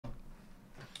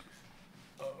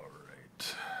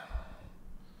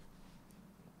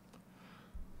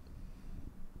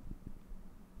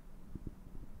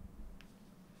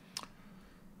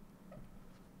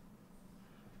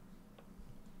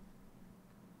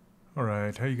All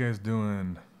right, how you guys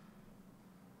doing?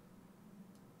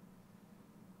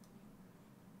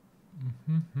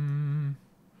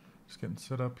 Just getting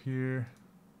set up here.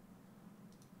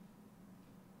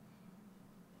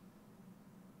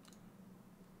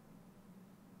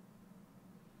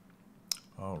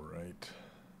 All right.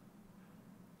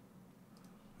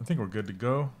 I think we're good to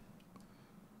go.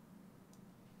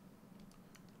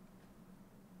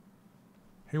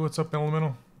 Hey, what's up,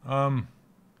 Elemental?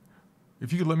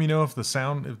 If you could let me know if the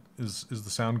sound is the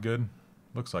sound good?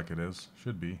 Looks like it is.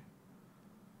 Should be.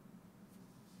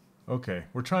 Okay,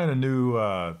 we're trying a new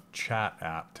chat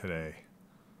app today,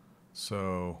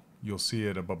 so you'll see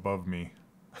it up above me,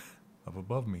 up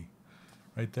above me,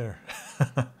 right there.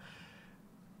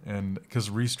 And because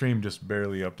Restream just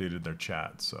barely updated their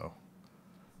chat, so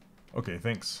okay,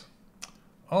 thanks.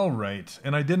 All right,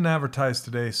 and I didn't advertise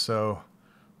today, so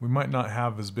we might not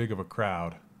have as big of a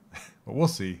crowd, but we'll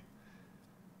see.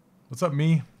 What's up,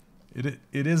 me? It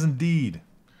is indeed.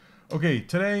 Okay,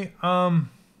 today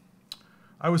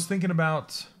I was thinking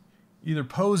about either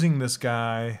posing this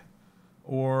guy,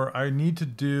 or I need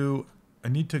to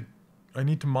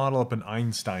model up an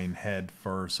Einstein head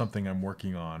for something I'm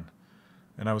working on,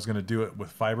 and I was going to do it with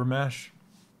fiber mesh.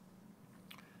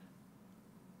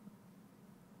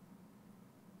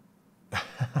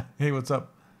 Hey, what's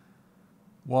up?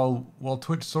 While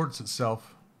Twitch sorts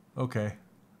itself. Okay.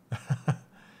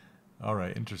 All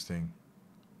right, interesting.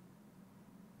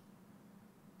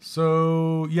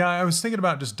 So, yeah, I was thinking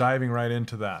about just diving right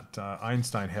into that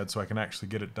Einstein head so I can actually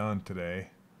get it done today.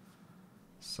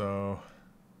 So,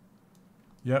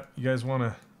 yep, you guys want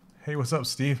to... Hey, what's up,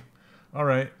 Steve? All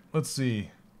right, let's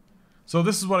see. So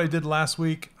this is what I did last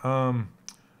week. I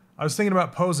was thinking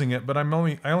about posing it, but I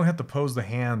only have to pose the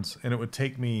hands, and it wouldn't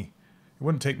take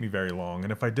me very long.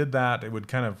 And if I did that, it would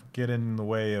kind of get in the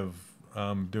way of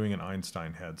doing an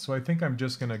Einstein head. So I think I'm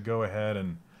just going to go ahead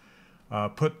and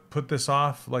put this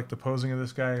off, like the posing of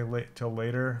this guy, till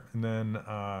later, and then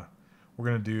we're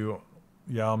gonna do.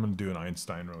 Yeah, I'm gonna do an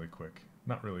Einstein really quick.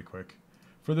 Not really quick.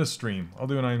 For this stream, I'll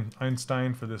do an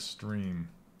Einstein for this stream.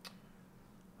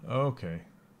 Okay,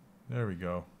 there we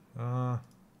go. All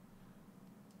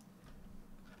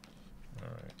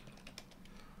right.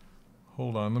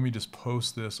 Hold on, let me just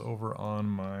post this over on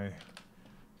my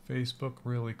Facebook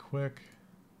really quick.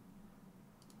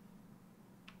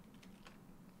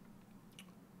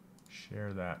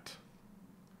 Share that.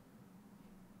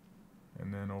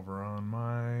 And then over on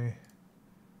my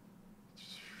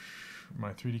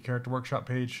 3D character workshop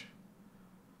page.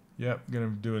 Yep, gonna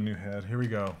do a new head. Here we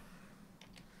go.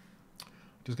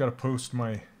 Just gotta post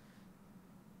my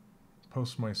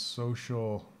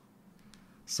social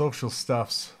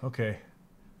stuffs. Okay,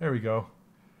 there we go.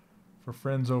 For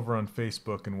friends over on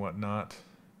Facebook and whatnot.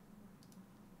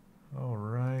 All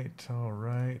right, all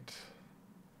right.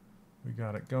 We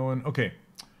got it going. Okay,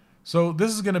 so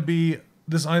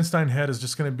this Einstein head is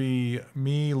just going to be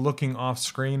me looking off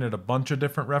screen at a bunch of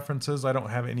different references. I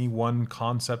don't have any one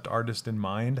concept artist in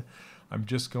mind. I'm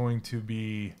just going to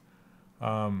be,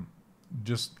 I'm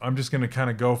just going to kind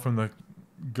of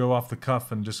go off the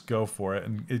cuff and just go for it,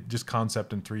 and it just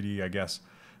concept in 3D, I guess,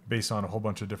 based on a whole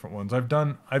bunch of different ones. I've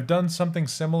done something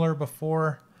similar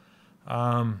before,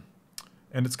 and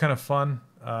it's kind of fun.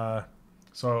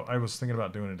 So I was thinking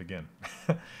about doing it again.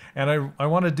 And I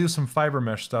want to do some fiber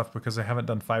mesh stuff because I haven't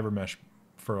done fiber mesh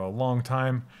for a long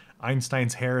time.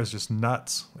 Einstein's hair is just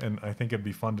nuts, and I think it'd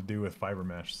be fun to do with fiber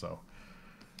mesh. So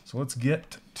let's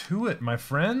get to it, my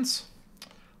friends.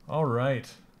 All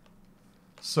right.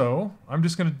 So I'm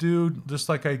just going to do just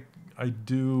like I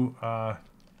do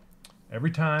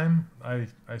every time I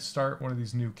start one of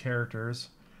these new characters.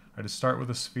 I just start with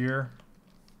a sphere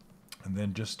and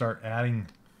then just start adding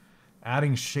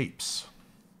shapes.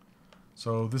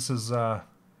 So this is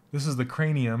the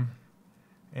cranium,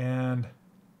 and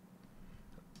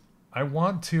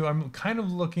I'm kind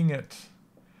of looking at,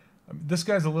 this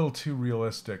guy's a little too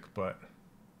realistic, but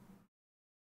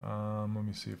let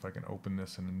me see if I can open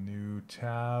this in a new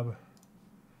tab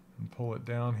and pull it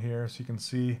down here so you can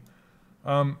see.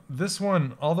 This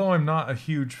one, although I'm not a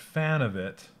huge fan of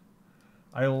it,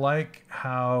 I like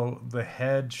how the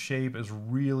head shape is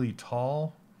really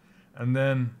tall. And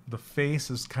then the face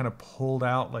is kind of pulled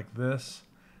out like this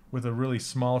with a really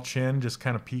small chin just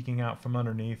kind of peeking out from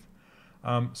underneath.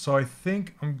 So I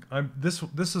think this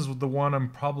is the one I'm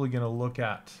probably going to look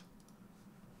at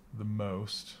the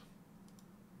most.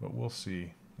 But we'll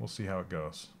see. We'll see how it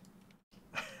goes.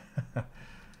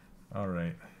 All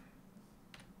right.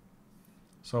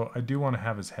 So I do want to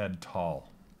have his head tall.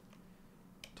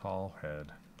 Tall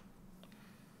head.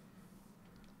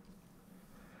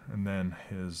 And then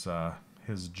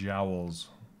his jowls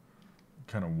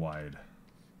kind of wide.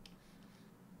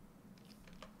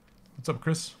 What's up,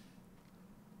 Chris?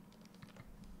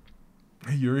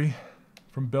 Hey, Yuri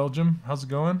from Belgium. How's it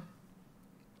going?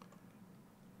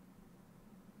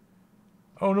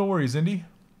 Oh, no worries, Indy.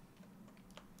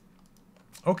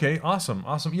 Okay, awesome,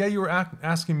 awesome. Yeah, you were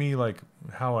asking me like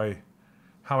how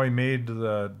I made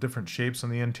the different shapes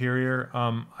on the interior.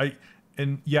 I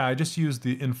just used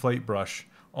the inflate brush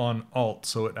on Alt,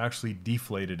 so it actually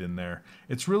deflated in there.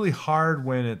 It's really hard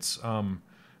when it's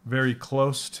very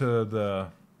close to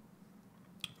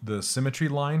the symmetry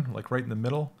line, like right in the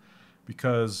middle,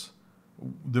 because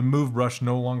the move brush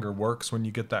no longer works when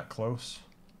you get that close.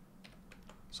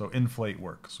 So inflate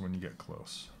works when you get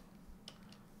close.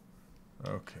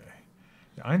 Okay.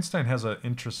 Yeah, Einstein has an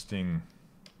interesting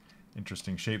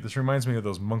shape. This reminds me of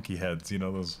those monkey heads, you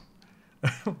know, those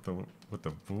with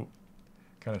the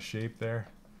kind of shape there.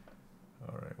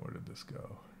 All right, where did this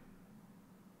go?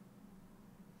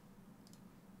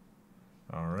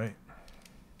 All right.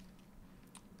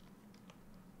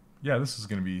 Yeah, this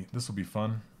will be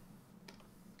fun.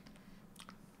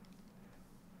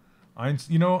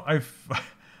 You know,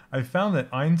 I've found that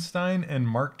Einstein and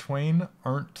Mark Twain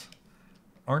aren't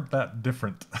that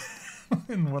different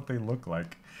in what they look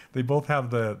like. They both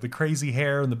have the crazy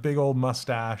hair and the big old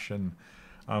mustache, and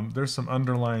there's some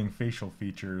underlying facial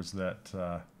features that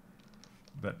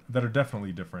are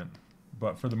definitely different.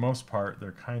 But for the most part,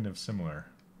 they're kind of similar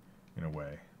in a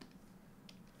way.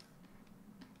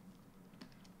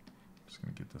 Just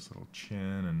gonna get this little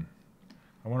chin, and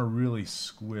I want to really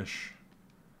squish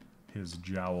his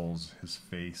jowls, his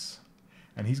face.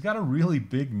 And he's got a really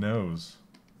big nose.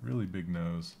 Really big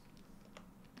nose.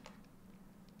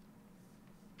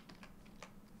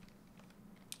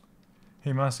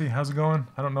 Hey, Massey, how's it going?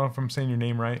 I don't know if I'm saying your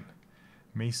name right.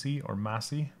 Macy or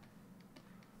Massey?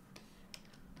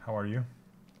 How are you?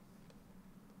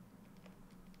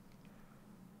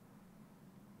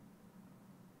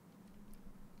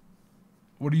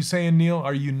 What are you saying, Neil?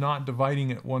 Are you not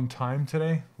dividing at one time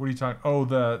today? What are you talking? Oh,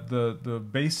 the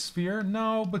base sphere?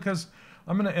 No, because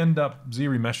I'm going to end up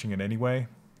Z-remeshing it anyway.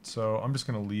 So I'm just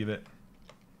going to leave it.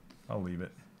 I'll leave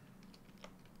it.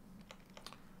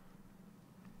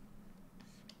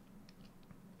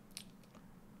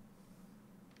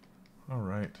 All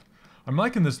right. I'm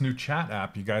liking this new chat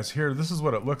app, you guys. Here, this is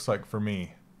what it looks like for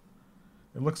me.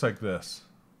 It looks like this.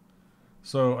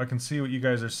 So I can see what you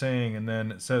guys are saying, and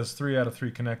then it says 3 out of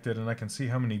 3 connected, and I can see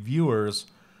how many viewers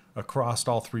across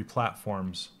all 3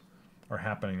 platforms are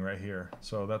happening right here.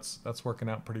 So that's working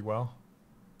out pretty well.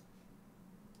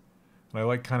 And I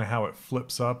like kind of how it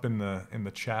flips up in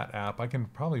the chat app. I can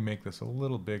probably make this a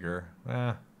little bigger.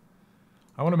 I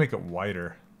want to make it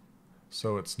wider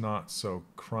so it's not so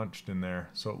crunched in there.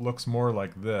 So it looks more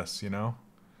like this, you know?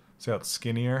 See how it's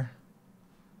skinnier?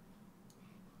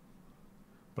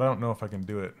 But I don't know if I can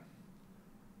do it.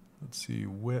 Let's see,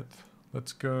 width.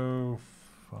 Let's go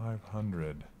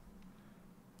 500.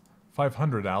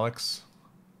 500, Alex.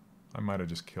 I might have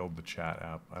just killed the chat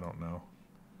app. I don't know.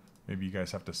 Maybe you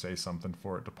guys have to say something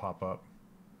for it to pop up.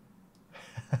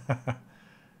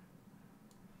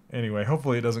 Anyway,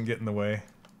 hopefully it doesn't get in the way.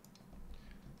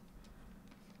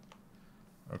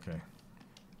 Okay.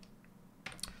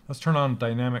 Let's turn on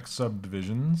dynamic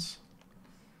subdivisions.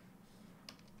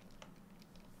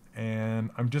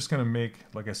 And I'm just going to make,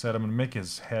 like I said, I'm going to make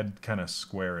his head kind of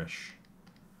squarish.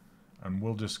 And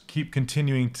we'll just keep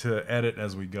continuing to edit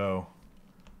as we go.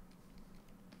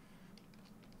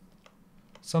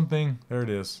 Something, there it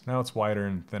is. Now it's wider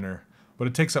and thinner. But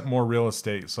it takes up more real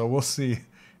estate, so we'll see.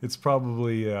 It's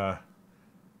probably, I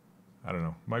don't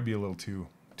know, might be a little too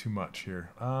much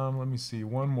here. Let me see,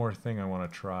 one more thing I want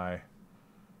to try.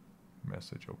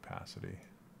 Message opacity.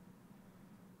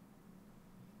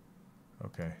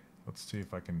 Okay, let's see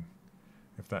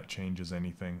if that changes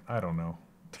anything. I don't know.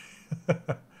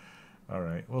 All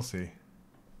right, we'll see.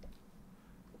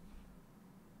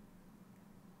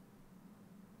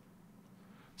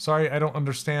 Sorry, I don't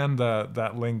understand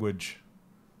that language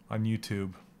on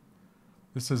YouTube.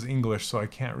 This is English, so I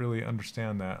can't really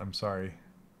understand that. I'm sorry.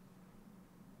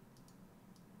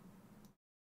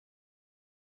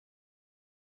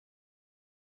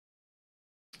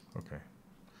 Okay.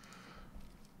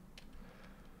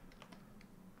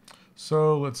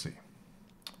 So let's see.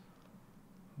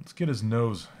 Let's get his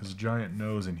nose, his giant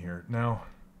nose in here. Now,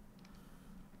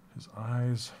 his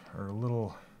eyes are a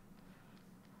little...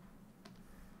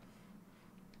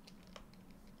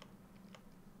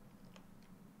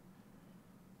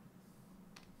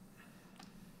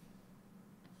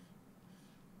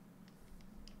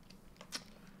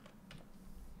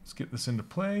 Let's get this into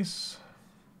place.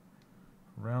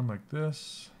 Around like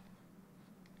this.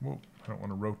 Whoa, I don't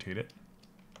want to rotate it.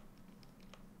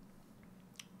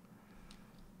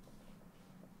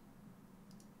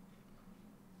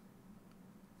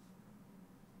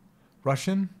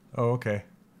 Russian? Oh, okay.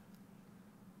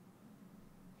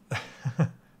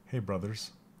 Hey,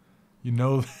 brothers. You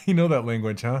know that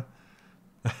language, huh?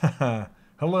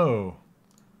 Hello.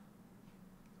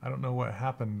 I don't know what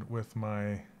happened with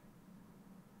my...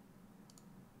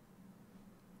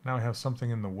 Now I have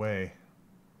something in the way.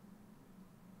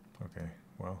 Okay,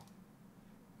 well,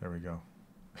 there we go.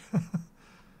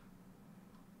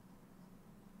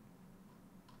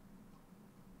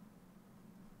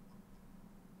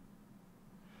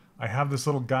 I have this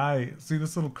little guy, see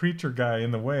this little creature guy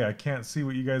in the way. I can't see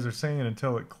what you guys are saying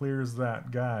until it clears that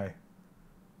guy.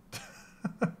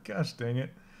 Gosh dang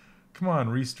it. Come on,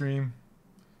 restream.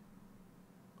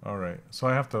 Alright, so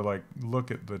I have to like look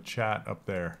at the chat up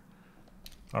there.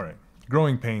 Alright,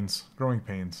 growing pains,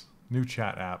 new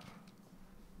chat app.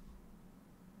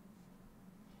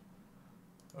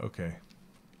 Okay.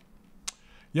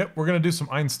 Yep, we're going to do some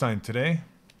Einstein today.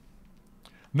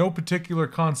 No particular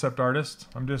concept artist.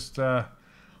 I'm just, I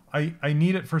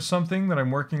need it for something that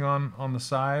I'm working on the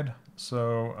side.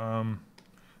 So,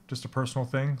 just a personal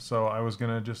thing. So I was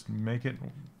going to just make it,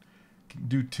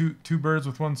 do two birds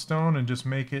with one stone and just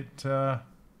make it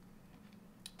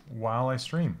while I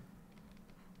stream.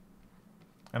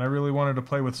 And I really wanted to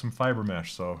play with some fiber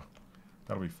mesh, so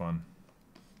that'll be fun.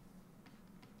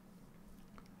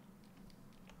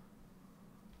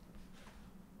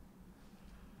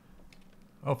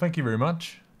 Oh, thank you very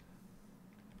much.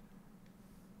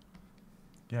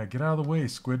 Yeah, get out of the way,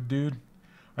 squid dude.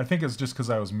 I think it's just because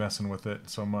I was messing with it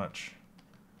so much.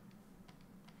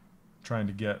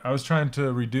 I was trying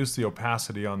to reduce the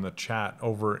opacity on the chat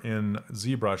over in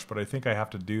ZBrush, but I think I have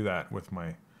to do that with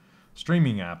my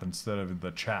streaming app instead of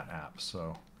the chat app.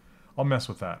 So I'll mess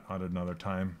with that at another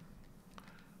time.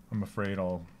 I'm afraid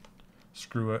I'll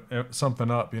screw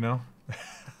something up, you know?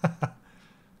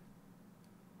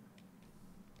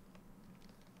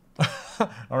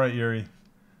 All right, Yuri.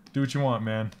 Do what you want,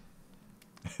 man.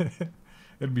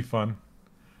 It'd be fun.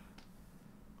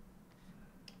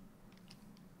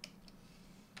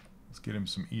 Let's get him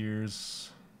some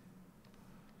ears.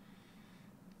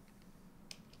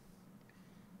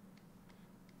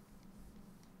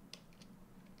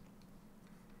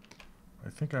 I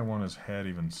think I want his head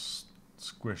even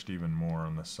squished even more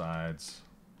on the sides.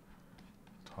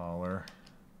 Taller.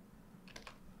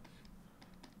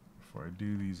 Before I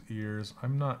do these ears,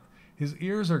 his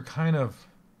ears are kind of,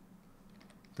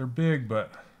 they're big,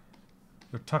 but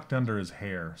they're tucked under his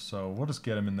hair. So we'll just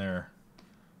get him in there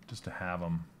just to have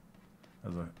him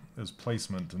as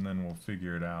placement, and then we'll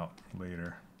figure it out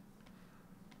later.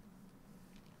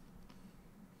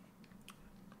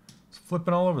 It's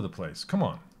flipping all over the place. Come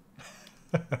on.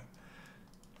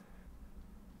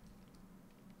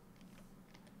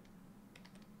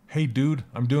 Hey, dude,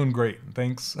 I'm doing great.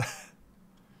 Thanks.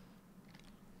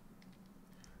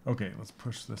 Okay, let's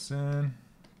push this in.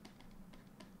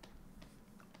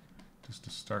 Just to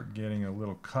start getting a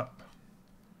little cup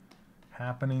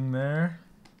happening there.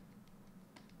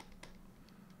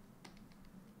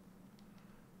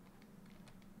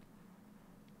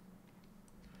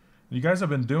 You guys have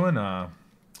been doing I've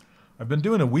been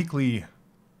doing a weekly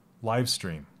live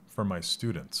stream for my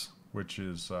students, which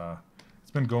is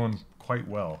it's been going quite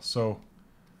well. So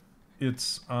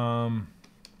it's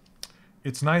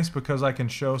nice because I can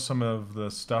show some of the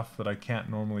stuff that I can't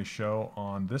normally show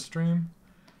on this stream,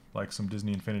 like some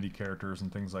Disney Infinity characters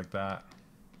and things like that,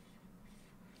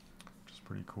 which is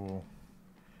pretty cool.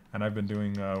 And I've been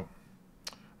doing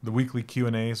the weekly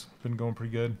Q&As, been going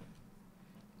pretty good.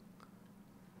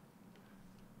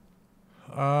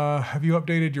 Have you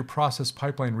updated your process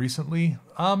pipeline recently?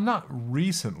 Not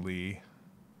recently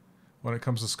when it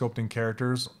comes to sculpting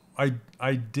characters.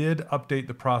 I did update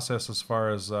the process as far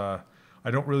as I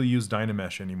don't really use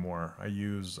Dynamesh anymore. I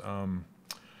use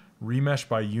Remesh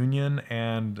by Union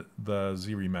and the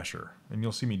ZRemesher, and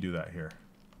you'll see me do that here.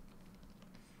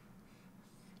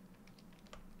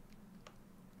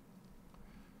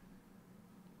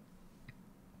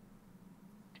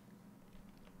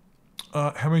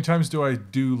 How many times do I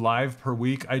do live per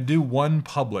week? I do one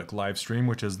public live stream,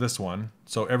 which is this one,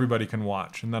 so everybody can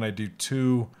watch, and then I do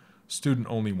 2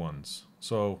 student-only ones.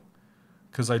 So,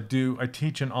 because I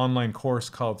teach an online course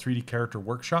called 3D Character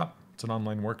Workshop. It's an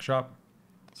online workshop.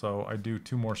 So I do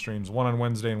 2 more streams, one on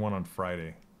Wednesday and one on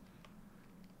Friday.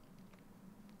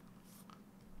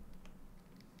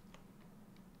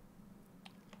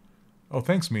 Oh,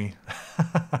 thanks, me.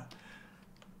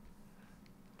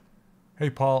 Hey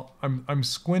Paul, I'm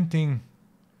squinting.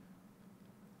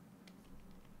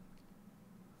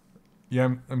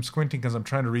 Yeah, I'm squinting because I'm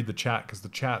trying to read the chat because the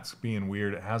chat's being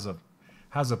weird. It has a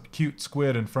cute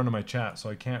squid in front of my chat, so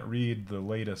I can't read the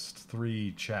latest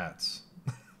 3 chats.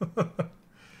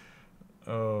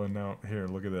 Oh no, here,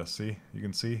 look at this. See? You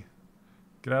can see?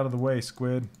 Get out of the way,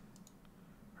 squid.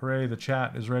 Hooray, the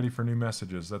chat is ready for new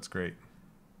messages. That's great.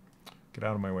 Get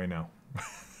out of my way now.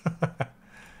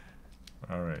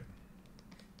 All right.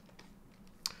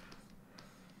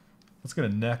 Let's get a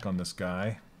neck on this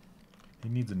guy. He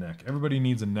needs a neck. Everybody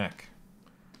needs a neck.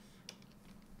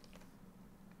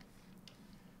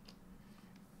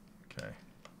 Okay.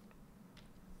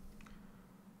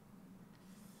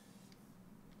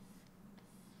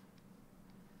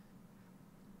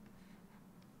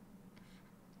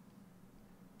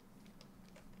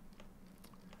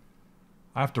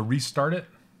 I have to restart it?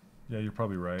 Yeah, you're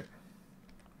probably right.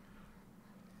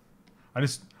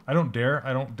 I don't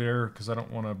dare because I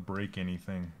don't want to break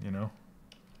anything, you know?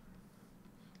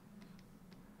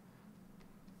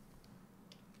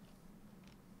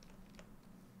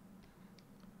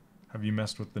 Have you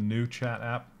messed with the new chat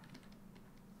app?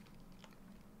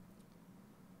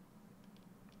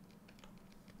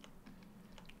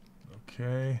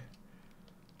 Okay.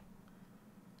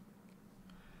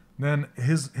 Then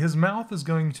his mouth is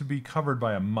going to be covered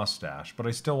by a mustache, but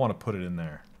I still want to put it in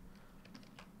there.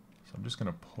 So I'm just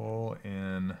going to pull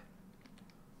in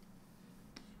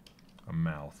a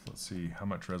mouth. Let's see, how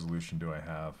much resolution do I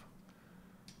have?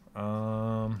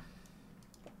 I'm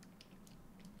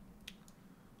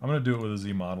going to do it with a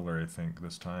Z modeler, I think,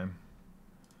 this time.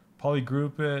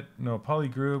 Polygroup it. No,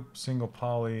 polygroup, single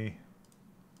poly.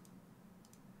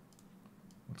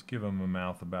 Let's give him a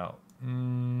mouth about,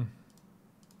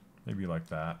 maybe like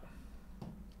that.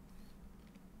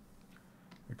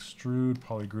 Extrude,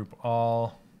 polygroup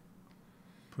all.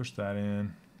 Push that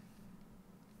in.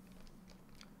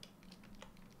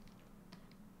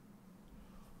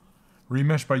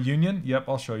 Remesh by union? Yep,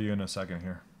 I'll show you in a second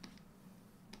here.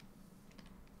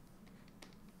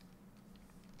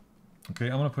 Okay,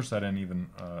 I'm going to push that in even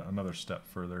another step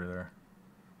further there.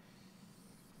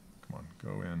 Come on,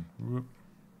 go in. Whoop.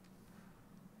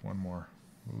 One more.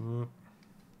 Whoop.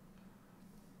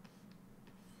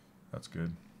 That's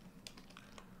good.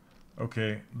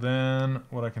 Okay, then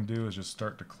what I can do is just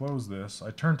start to close this. I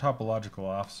turn topological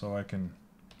off so I can...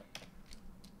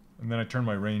 And then I turn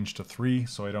my range to 3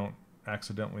 so I don't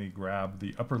accidentally grab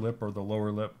the upper lip or the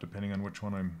lower lip, depending on which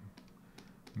one I'm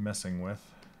messing with.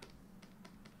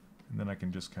 And then I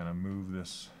can just kind of move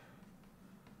this,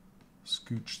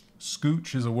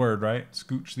 scooch is a word, right?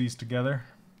 Scooch these together.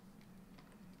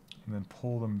 And then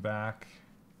pull them back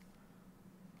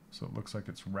so it looks like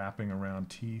it's wrapping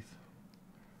around teeth.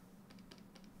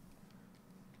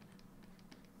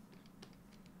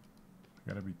 I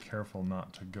gotta be careful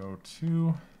not to go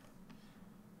too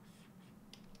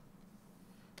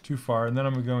far. And then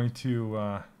I'm going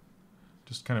to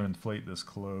just kind of inflate this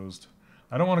closed.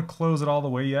 I don't want to close it all the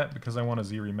way yet because I want to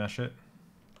Z-remesh it.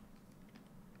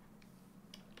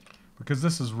 Because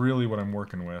this is really what I'm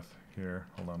working with here.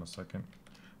 Hold on a second.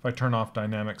 If I turn off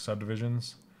dynamic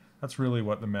subdivisions, that's really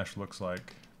what the mesh looks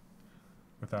like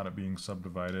without it being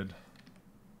subdivided.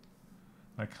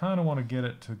 I kind of want to get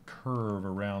it to curve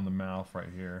around the mouth right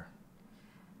here.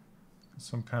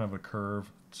 Some kind of a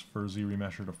curve for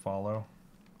Z-remesher to follow.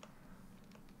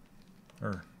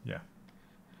 Or, yeah.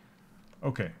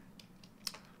 Okay.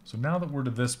 So now that we're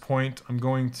to this point, I'm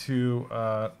going to,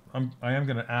 I am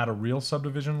going to add a real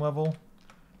subdivision level,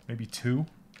 maybe 2.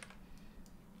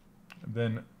 And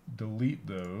then delete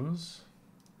those,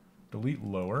 delete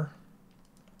lower.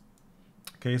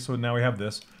 Okay, so now we have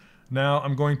this. Now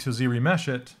I'm going to Z-remesh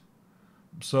it,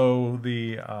 so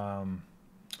the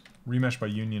remesh by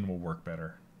union will work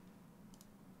better.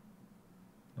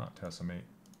 Not tessellate.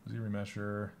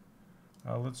 Z-remesher.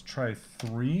 Let's try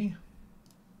 3.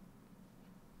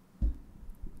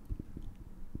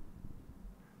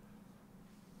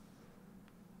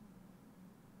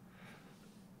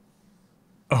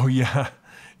 Oh yeah,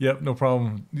 yep, no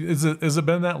problem. Has it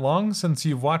been that long since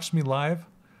you've watched me live?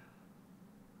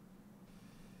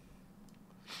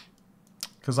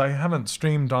 Because I haven't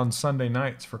streamed on Sunday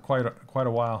nights for quite a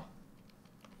while.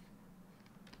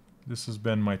 This has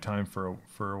been my time for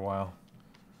a while.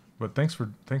 But thanks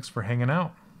for hanging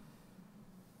out.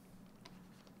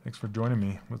 Thanks for joining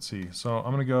me. Let's see. So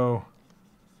I'm gonna go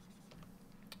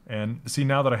and see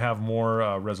now that I have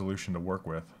more resolution to work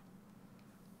with.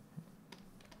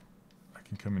 I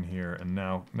can come in here and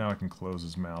now I can close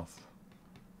his mouth.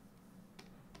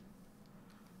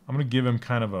 I'm gonna give him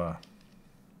kind of a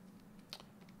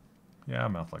Yeah,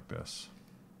 mouth like this.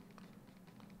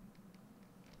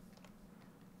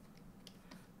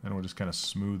 And we'll just kind of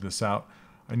smooth this out.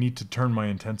 I need to turn my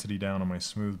intensity down on my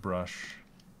smooth brush.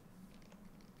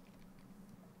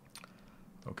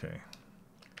 Okay.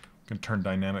 Can turn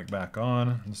dynamic back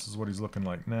on. This is what he's looking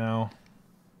like now.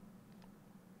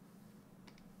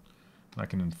 I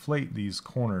can inflate these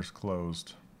corners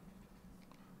closed.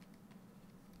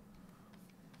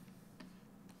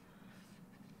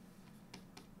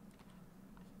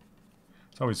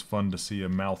 It's always fun to see a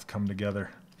mouth come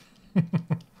together.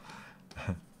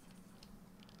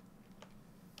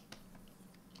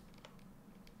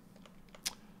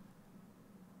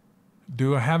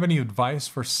 Do I have any advice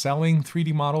for selling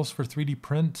 3D models for 3D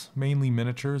print, mainly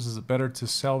miniatures? Is it better to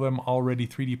sell them already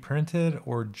 3D printed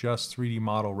or just 3D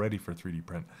model ready for 3D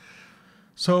print?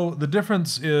 So the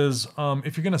difference is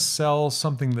if you're going to sell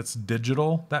something that's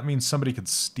digital, that means somebody could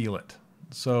steal it.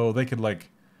 So they could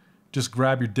like just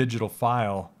grab your digital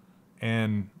file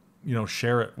and, you know,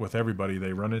 share it with everybody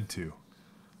they run into.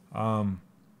 What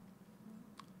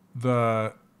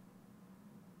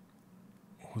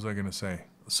was I going to say?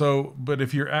 So, but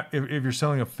if you're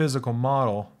selling a physical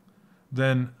model,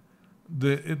 then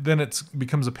it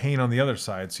becomes a pain on the other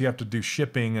side. So you have to do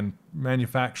shipping and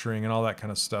manufacturing and all that kind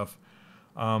of stuff.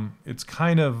 It's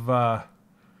kind of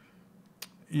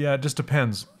yeah, it just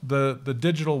depends. The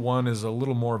digital one is a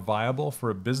little more viable for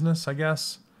a business, I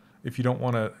guess, if you don't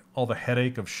want all the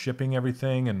headache of shipping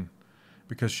everything, and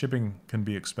because shipping can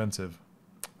be expensive.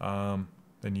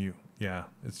 Yeah,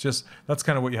 it's just, that's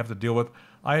kind of what you have to deal with.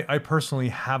 I personally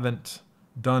haven't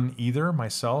done either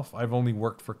myself. I've only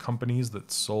worked for companies that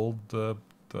sold the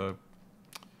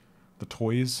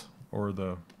toys or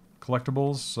the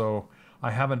collectibles, so I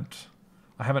haven't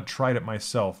tried it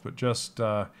myself, but just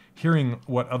hearing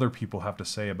what other people have to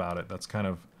say about it, that's kind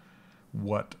of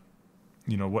what,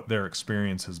 you know, what their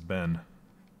experience has been.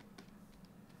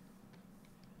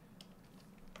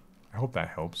 I hope that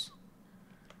helps.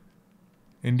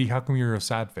 Indy, how come you're a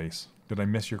sad face? Did I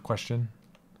miss your question?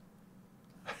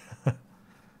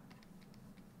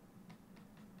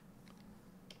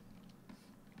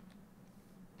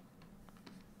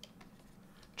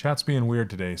 Chat's being weird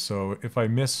today, so if I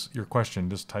miss your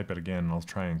question, just type it again and I'll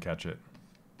try and catch it.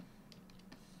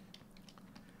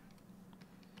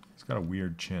 He's got a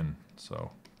weird chin, so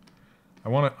I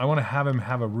want to have him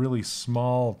have a really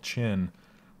small chin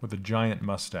with a giant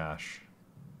mustache.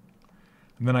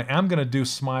 And then I am going to do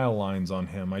smile lines on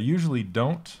him. I usually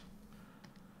don't,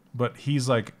 but he's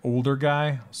like older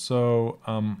guy, so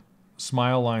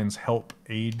smile lines help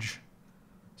age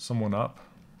someone up.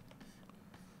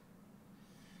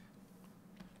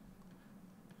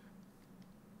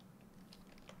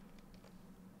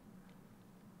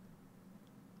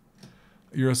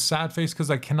 You're a sad face because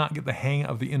I cannot get the hang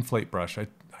of the inflate brush. I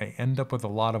end up with a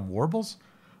lot of warbles.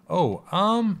 Oh,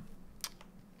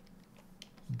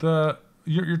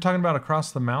 you're talking about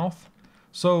across the mouth.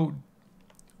 So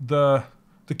the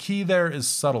key there is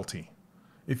subtlety.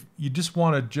 If you just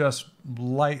want to just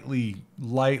lightly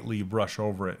brush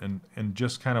over it and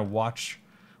just kind of watch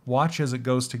as it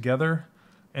goes together,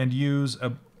 and use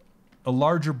a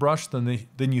larger brush than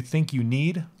you think you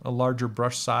need, a larger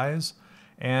brush size.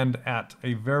 And at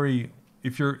a very,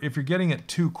 if you're getting it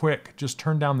too quick, just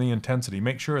turn down the intensity.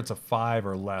 Make sure it's a 5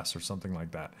 or less or something like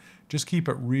that. Just keep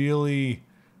it really,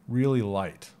 really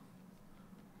light.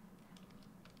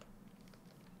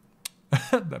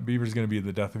 That beaver's going to be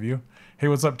the death of you. Hey,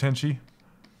 what's up, Tenchi?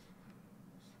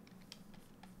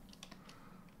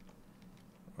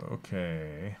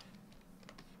 Okay.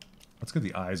 Let's get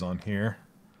the eyes on here.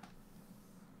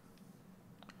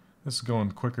 This is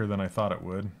going quicker than I thought it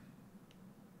would.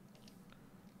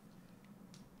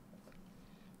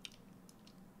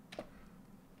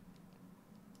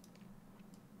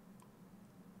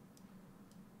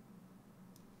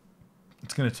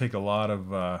 It's going to take a lot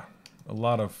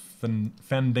of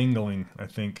fendingling, I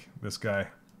think, this guy.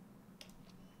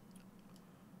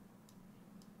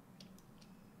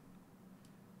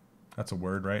 That's a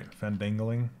word, right?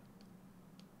 Fendingling.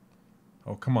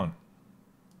 Oh, come on,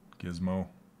 Gizmo.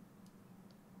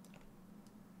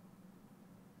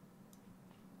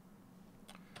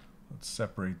 Let's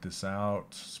separate this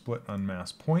out. Split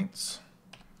unmask points.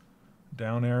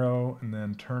 Down arrow, and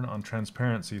then turn on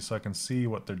transparency so I can see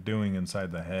what they're doing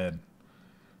inside the head.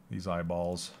 These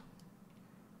eyeballs.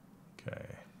 Okay.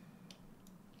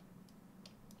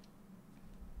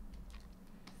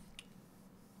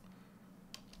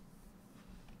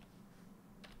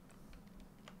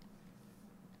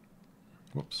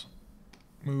 Whoops.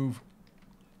 Move.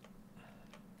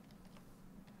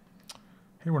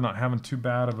 Hey, we're not having too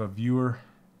bad of a viewer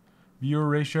viewer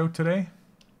ratio today.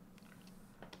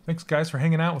 Thanks, guys, for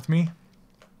hanging out with me.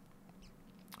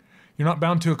 You're not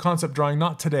bound to a concept drawing,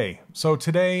 not today. So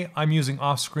today I'm using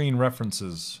off-screen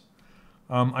references.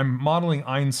 I'm modeling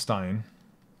Einstein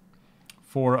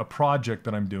for a project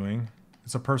that I'm doing.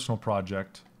 It's a personal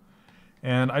project.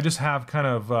 And I just have kind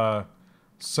of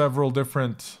several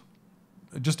different,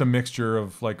 just a mixture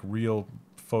of like real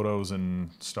photos and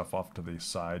stuff off to the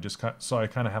side, just so I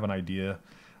kind of have an idea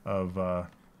of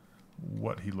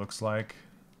what he looks like.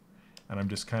 And I'm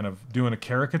just kind of doing a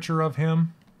caricature of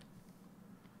him.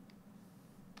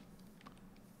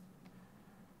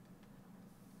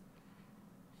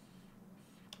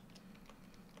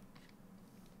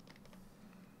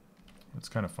 It's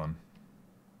kind of fun.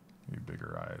 Maybe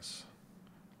bigger eyes.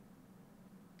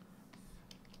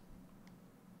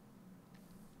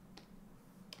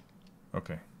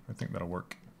 Okay, I think that'll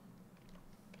work.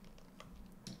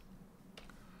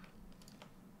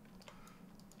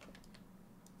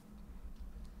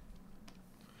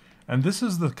 And this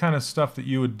is the kind of stuff that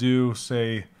you would do,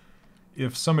 say,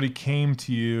 if somebody came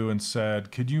to you and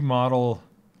said, can you model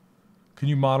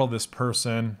this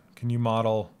person? Can you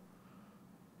model,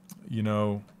 you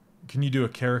know, can you do a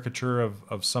caricature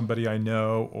of somebody I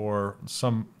know or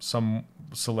some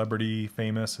celebrity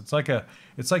famous? It's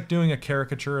like doing a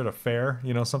caricature at a fair,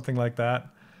 you know, something like that,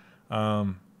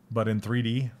 but in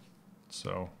 3D.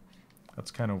 So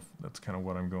that's kind of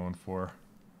what I'm going for.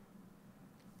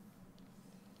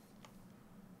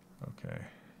 Okay,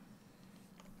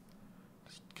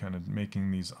 just kind of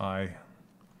making these the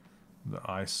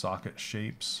eye socket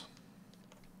shapes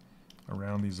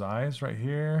around these eyes right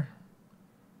here.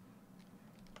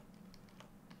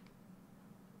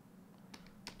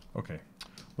 Okay,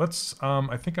 let's,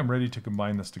 I think I'm ready to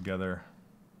combine this together.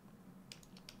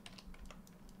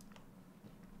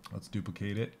 Let's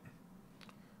duplicate it.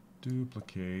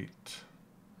 Duplicate.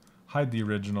 Hide the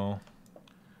original.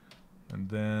 And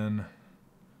then,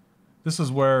 this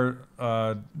is where,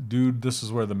 this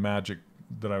is where the magic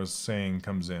that I was saying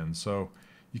comes in. So,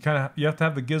 you have to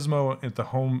have the gizmo at the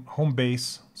home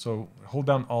base. So, hold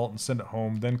down Alt and send it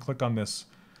home. Then click on this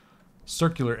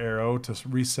circular arrow to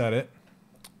reset it.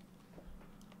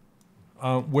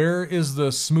 Where is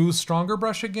the smooth stronger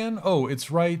brush again? Oh, it's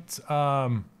right.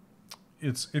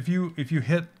 It's if you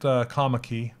hit the comma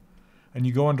key, and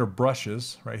you go under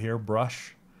brushes right here,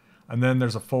 brush, and then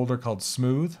there's a folder called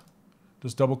smooth.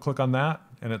 Just double click on that,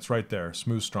 and it's right there.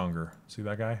 Smooth stronger. See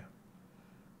that guy?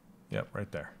 Yep,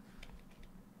 right there.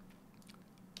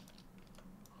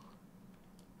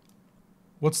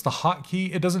 What's the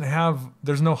hotkey? It doesn't have.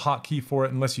 There's no hotkey for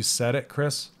it unless you set it,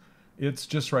 Chris. It's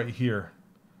just right here.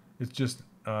 It's just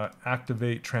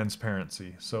activate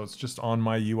transparency. So it's just on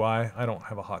my UI. I don't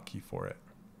have a hotkey for it.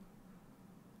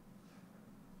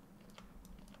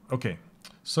 Okay,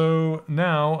 so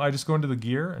now I just go into the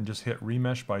gear and just hit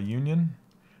remesh by union,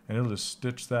 and it'll just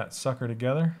stitch that sucker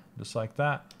together, just like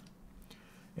that.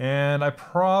 And I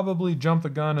probably jumped the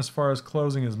gun as far as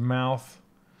closing his mouth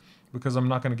because I'm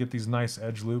not going to get these nice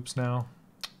edge loops now.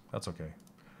 That's okay.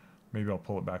 Maybe I'll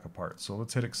pull it back apart. So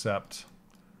let's hit accept.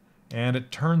 And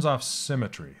it turns off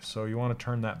symmetry, so you want to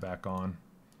turn that back on.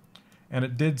 And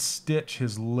it did stitch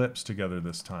his lips together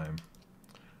this time.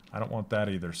 I don't want that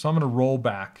either. So I'm going to roll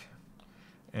back.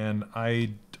 And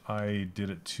I did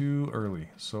it too early.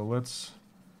 So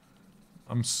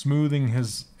I'm smoothing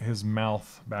his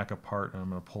mouth back apart, and I'm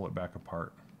going to pull it back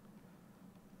apart.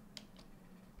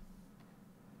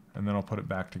 And then I'll put it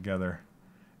back together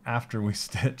after we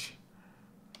stitch.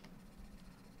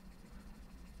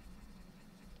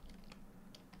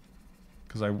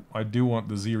 Because I do want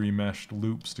the Z-remeshed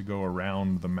loops to go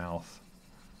around the mouth.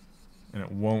 And it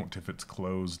won't if it's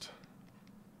closed.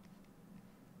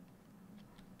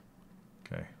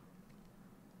 Okay.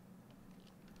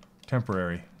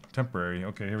 Temporary. Temporary.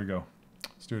 Okay, here we go.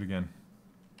 Let's do it again.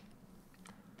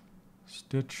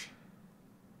 Stitch.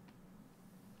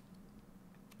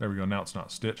 There we go. Now it's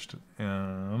not stitched.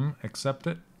 Accept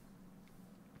it.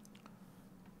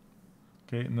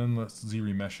 Okay, and then let's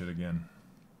Z-remesh it again.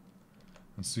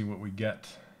 And see what we get.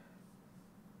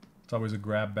 It's always a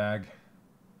grab bag.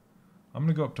 I'm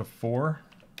going to go up to 4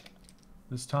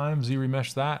 this time.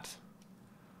 Z-remesh that.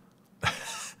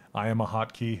 I am a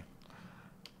hotkey.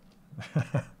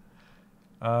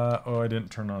 Oh, I didn't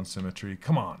turn on symmetry.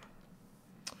 Come on.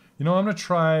 You know, I'm going to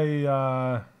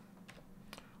try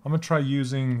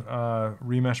using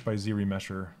remesh by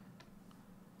Z-remesher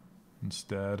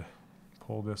instead.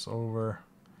 Pull this over.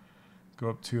 Go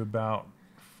up to about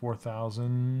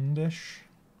 4,000-ish.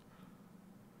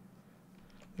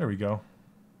 There we go.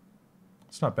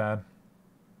 It's not bad.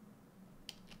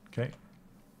 Okay.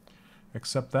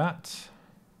 Accept that.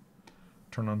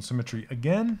 Turn on symmetry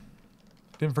again.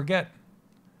 Didn't forget.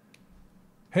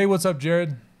 Hey, what's up,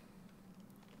 Jared?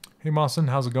 Hey, Mawson,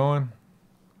 how's it going?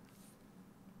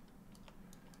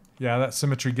 Yeah, that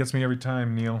symmetry gets me every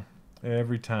time, Neil.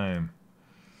 Every time.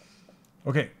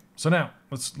 Okay, so now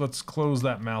let's close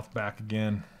that mouth back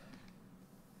again.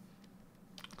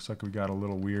 Looks like we got a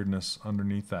little weirdness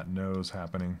underneath that nose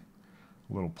happening.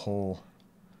 A little pull.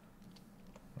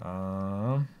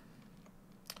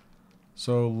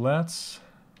 So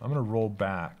I'm gonna roll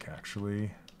back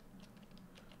actually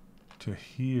to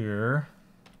here,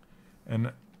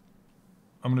 and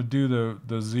I'm gonna do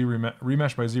the Z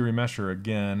remesh by Z remesher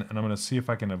again, and I'm gonna see if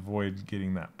I can avoid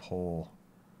getting that pull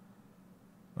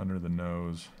under the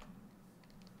nose.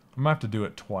 I'm gonna have to do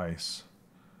it twice.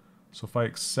 So if I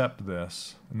accept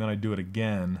this and then I do it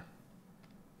again,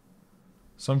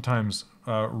 sometimes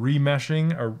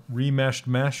remeshing or remeshed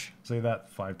mesh, say that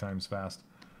 5 times fast,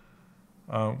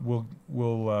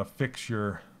 will fix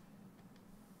your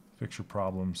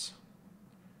problems.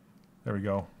 There we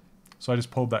go. So I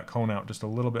just pulled that cone out just a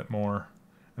little bit more,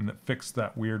 and that fixed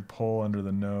that weird pull under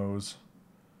the nose.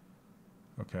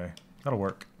 Okay, that'll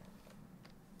work.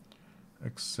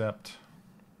 Except,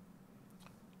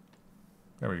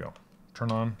 there we go.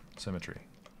 Turn on symmetry.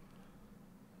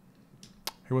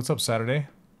 Hey, what's up, Saturday?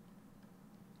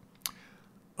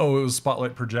 Oh, it was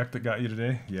Spotlight Project that got you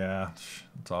today? Yeah,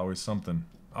 it's always something.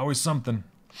 Always something.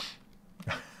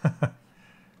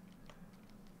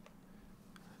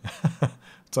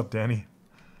 What's up, Danny?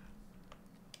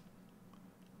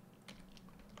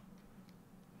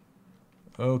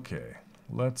 Okay,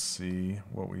 let's see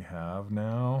what we have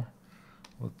now.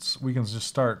 We can just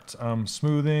start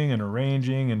smoothing and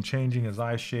arranging and changing his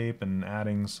eye shape and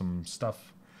adding some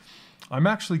stuff. I'm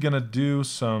actually going to do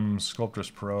some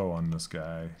Sculptress Pro on this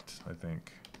guy, I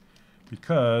think,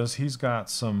 because he's got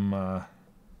some...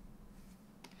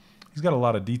 he's got a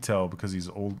lot of detail because he's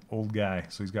old guy,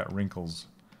 so he's got wrinkles.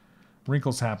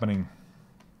 Wrinkles happening.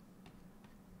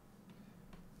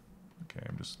 Okay,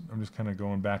 I'm just kind of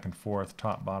going back and forth,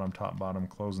 top, bottom,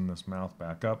 closing this mouth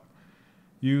back up.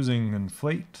 Using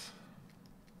inflate.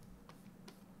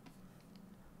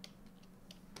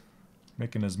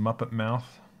 Making his Muppet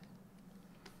mouth.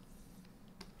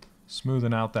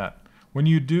 Smoothing out that. When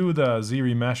you do the Z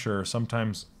remesher,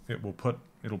 sometimes it'll put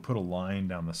a line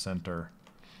down the center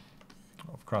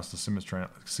across the symmetry.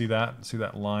 See that? See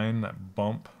that line, that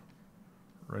bump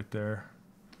right there?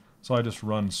 So I just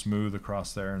run smooth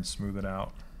across there and smooth it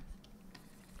out.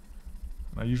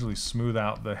 I usually smooth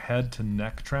out the head to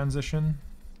neck transition.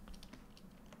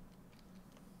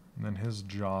 And then his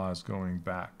jaw is going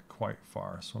back quite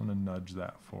far, so I'm going to nudge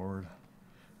that forward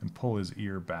and pull his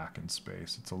ear back in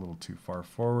space. It's a little too far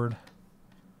forward.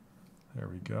 There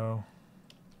we go.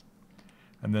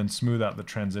 And then smooth out the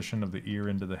transition of the ear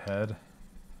into the head.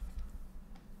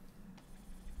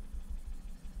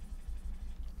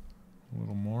 A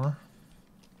little more.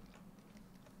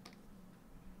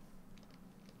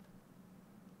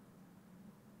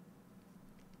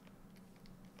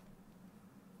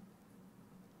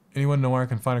 Anyone know where I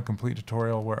can find a complete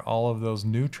tutorial where all of those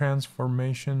new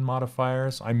transformation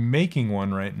modifiers? I'm making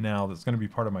one right now that's going to be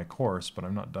part of my course, but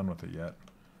I'm not done with it yet.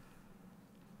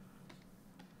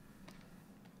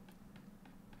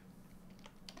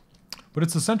 But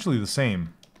it's essentially the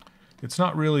same. It's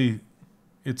not really...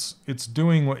 It's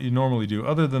doing what you normally do,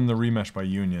 other than the remesh by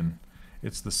union.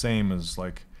 It's the same as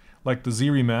like the Z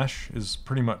remesh is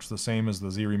pretty much the same as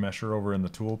the Z remesher over in the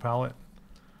tool palette.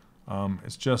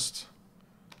 It's just...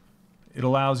 It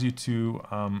allows you to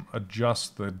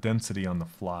adjust the density on the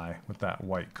fly with that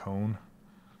white cone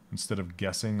instead of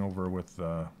guessing over with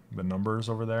the numbers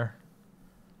over there.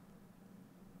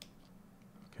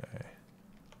 Okay.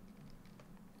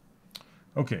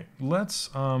 Okay, let's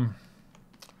Sculptress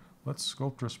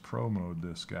Pro mode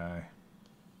this guy.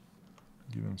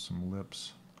 Give him some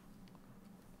lips.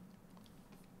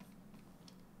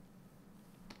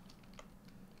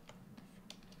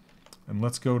 And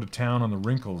let's go to town on the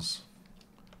wrinkles.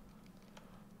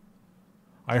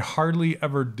 I hardly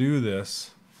ever do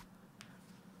this.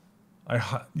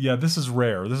 Yeah, this is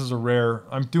rare. This is a rare...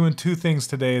 I'm doing 2 things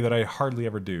today that I hardly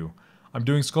ever do. I'm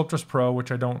doing Sculptress Pro, which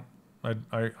I don't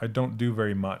do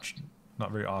very much,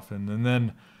 not very often. And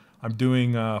then I'm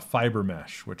doing fiber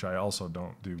mesh, which I also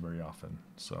don't do very often.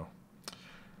 So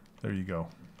there you go.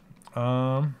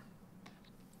 I'm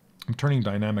turning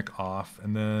dynamic off,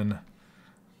 and then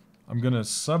I'm going to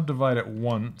subdivide it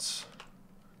once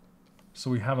so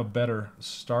we have a better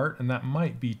start, and that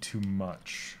might be too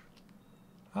much.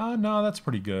 No, that's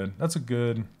pretty good. That's a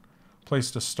good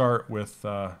place to start with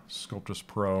Sculptress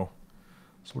Pro.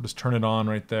 So we'll just turn it on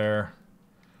right there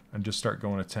and just start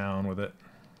going to town with it.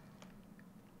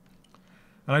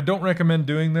 And I don't recommend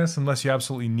doing this unless you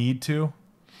absolutely need to,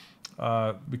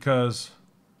 because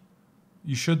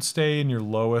you should stay in your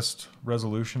lowest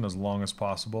resolution as long as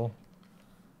possible.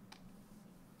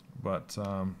 But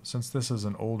since this is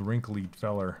an old wrinkly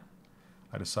feller,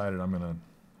 I decided I'm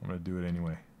gonna do it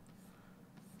anyway.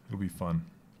 It'll be fun.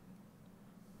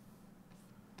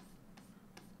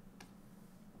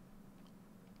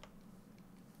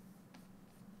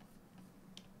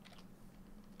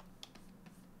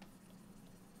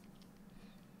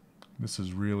 This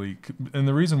is really, and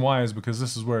the reason why is because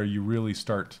this is where you really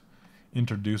start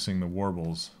introducing the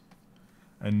warbles,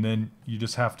 and then you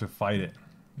just have to fight it,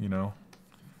 you know,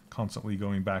 constantly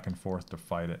going back and forth to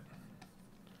fight it.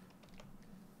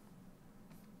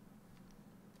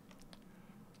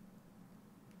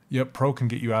 Yep, Pro can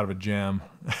get you out of a jam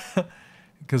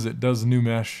because it does new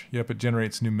mesh. Yep, it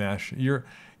generates new mesh. You're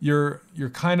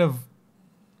kind of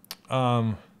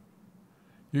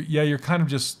you're kind of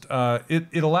just,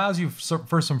 it allows you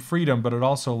for some freedom, but it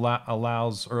also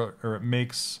allows, or it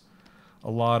makes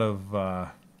a lot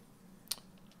of,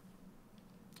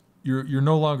 you're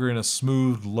no longer in a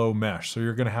smooth, low mesh. So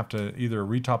you're going to have to either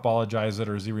retopologize it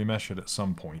or Z-remesh it at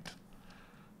some point,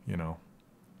 you know.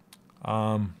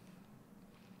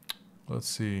 Let's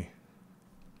see.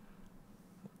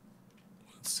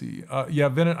 Yeah,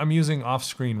 Vennet, I'm using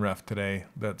off-screen ref today.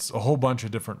 That's a whole bunch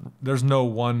of different, there's no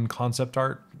one concept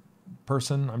art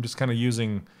person. I'm just kind of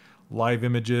using live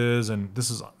images, and this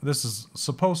is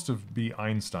supposed to be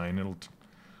Einstein. It'll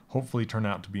hopefully turn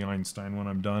out to be Einstein when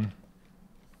I'm done.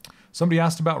 Somebody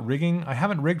asked about rigging. I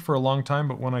haven't rigged for a long time,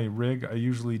 but when I rig, I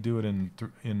usually do it in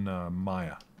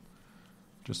Maya.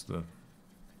 Just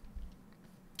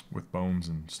with bones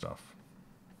and stuff.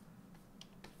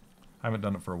 I haven't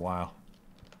done it for a while.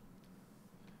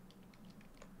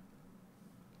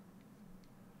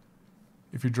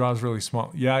 If your draw is really small,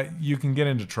 yeah, you can get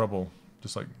into trouble.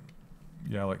 Just like,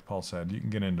 yeah, like Paul said, you can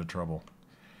get into trouble.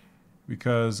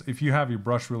 Because if you have your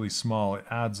brush really small, it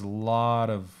adds a lot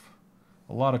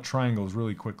of triangles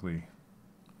really quickly.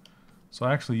 So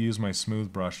I actually use my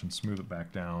smooth brush and smooth it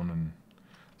back down, and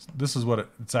this is what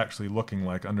it's actually looking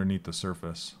like underneath the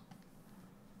surface.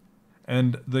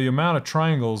 And the amount of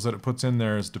triangles that it puts in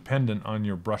there is dependent on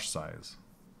your brush size.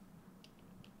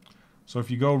 So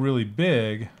if you go really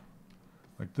big,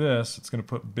 like this, it's going to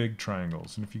put big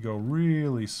triangles. And if you go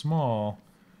really small,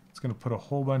 it's going to put a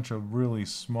whole bunch of really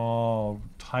small,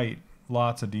 tight,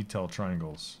 lots of detail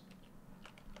triangles.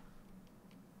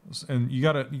 And you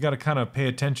gotta kind of pay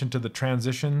attention to the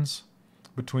transitions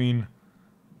between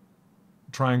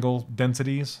triangle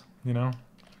densities, you know,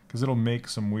 because it'll make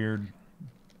some weird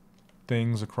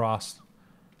things across.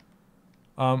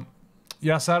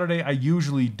 Yeah, Saturday I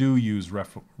usually do use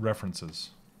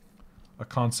references,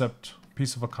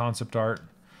 piece of a concept art.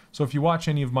 So if you watch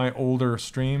any of my older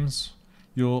streams,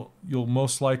 you'll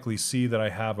most likely see that I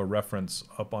have a reference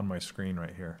up on my screen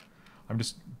right here. I'm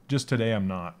just today I'm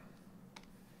not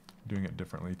doing it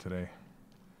differently today.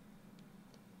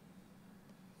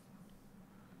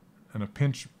 And the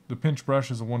pinch brush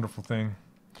is a wonderful thing.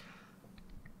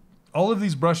 All of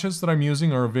these brushes that I'm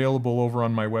using are available over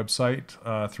on my website,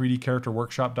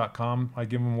 3dcharacterworkshop.com. I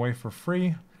give them away for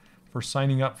free for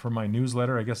signing up for my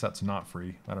newsletter. I guess that's not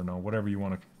free. I don't know, whatever you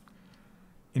want to.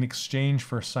 In exchange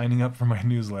for signing up for my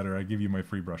newsletter, I give you my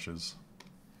free brushes.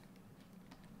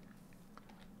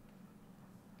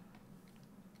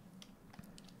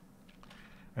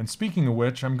 And speaking of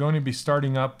which, I'm going to be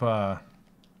starting up kind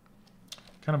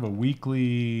of a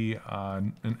weekly,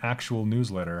 an actual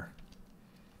newsletter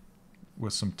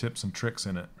with some tips and tricks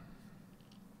in it.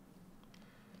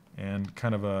 And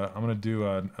kind of I'm going to do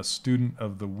a student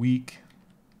of the week.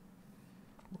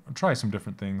 I'll try some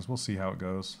different things. We'll see how it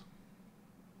goes.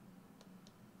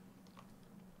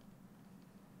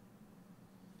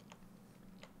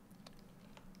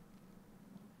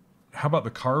 How about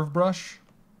the carve brush?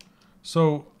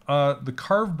 So the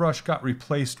carve brush got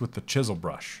replaced with the chisel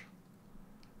brush.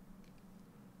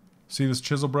 See this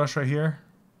chisel brush right here?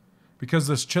 Because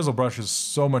this chisel brush is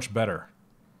so much better.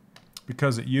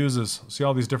 Because it uses, see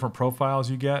all these different profiles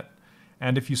you get?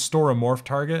 And if you store a morph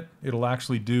target, it'll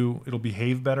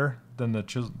behave better than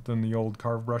the old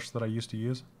carve brush that I used to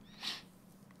use.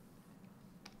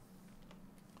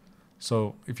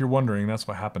 So if you're wondering, that's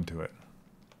what happened to it.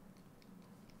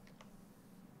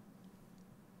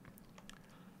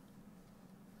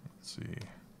 See.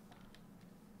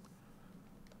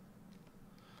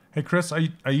 Hey Chris, I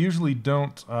usually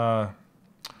don't I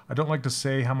don't like to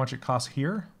say how much it costs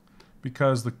here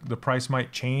because the price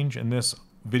might change, and this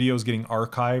videos getting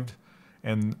archived,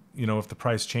 and you know, if the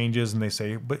price changes and they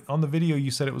say, but on the video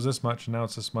you said it was this much and now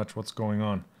it's this much, what's going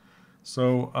on?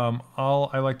 So all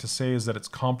I like to say is that it's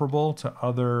comparable to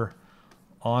other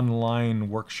online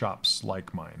workshops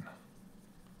like mine.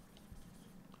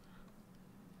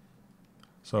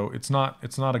 So it's not a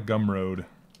Gumroad.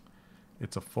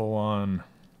 It's a full-on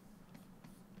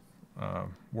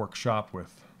workshop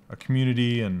with a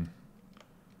community and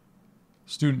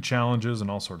student challenges and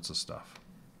all sorts of stuff.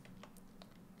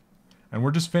 And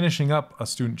we're just finishing up a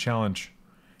student challenge.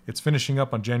 It's finishing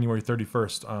up on January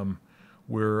 31st,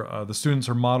 where the students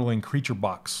are modeling creature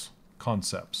box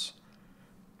concepts.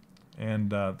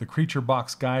 And the creature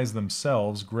box guys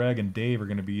themselves, Greg and Dave, are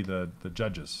going to be the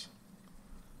judges.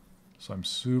 So I'm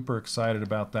super excited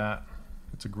about that.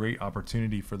 It's a great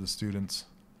opportunity for the students.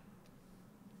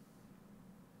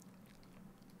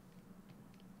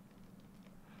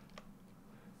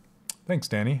 Thanks,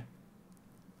 Danny.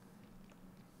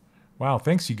 Wow,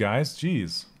 thanks you guys.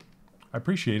 Jeez. I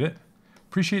appreciate it.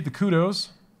 Appreciate the kudos.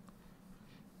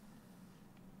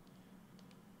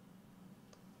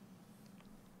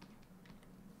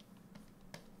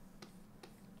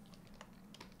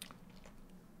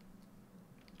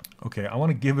 Okay, I want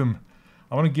to give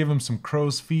him some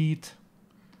crow's feet.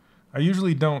 I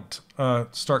usually don't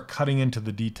start cutting into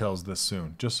the details this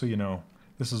soon, just so you know.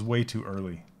 This is way too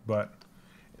early, but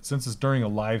since it's during a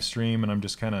live stream and I'm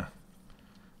just kind of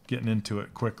getting into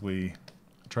it quickly,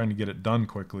 trying to get it done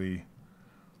quickly,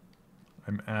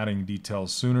 I'm adding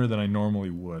details sooner than I normally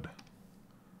would.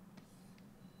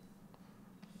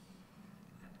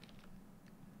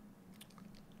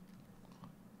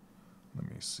 Let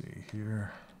me see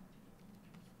here.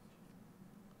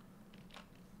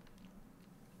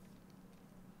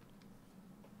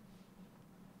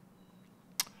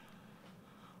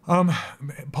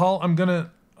 Paul,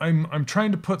 I'm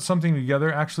trying to put something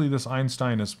together. Actually, this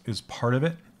Einstein is part of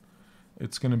it.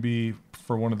 It's going to be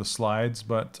for one of the slides,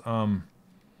 but I'm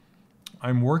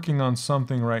working on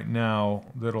something right now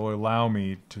that'll allow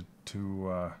me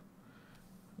to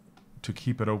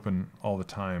keep it open all the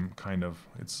time. Kind of.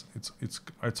 It's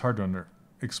hard to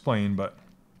explain, but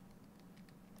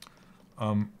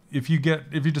if you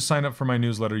just sign up for my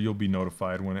newsletter, you'll be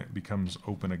notified when it becomes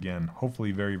open again.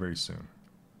 Hopefully, very, very soon.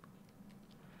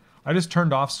 I just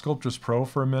turned off Sculptris Pro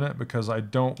for a minute because I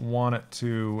don't want it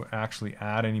to actually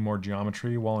add any more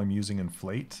geometry while I'm using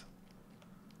Inflate.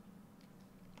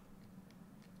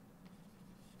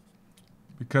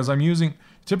 Because I'm using,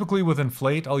 typically with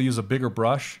Inflate, I'll use a bigger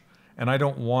brush, and I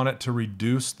don't want it to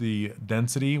reduce the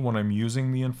density when I'm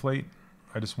using the Inflate.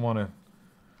 I just want it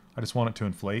to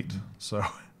inflate, so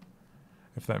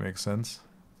if that makes sense.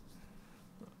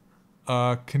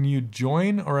 Can you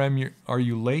join, or are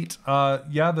you late?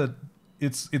 Yeah,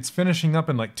 it's finishing up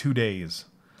in like 2 days.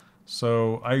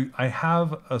 So I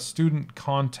have a student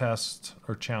contest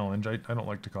or challenge. I don't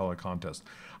like to call it a contest.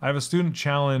 I have a student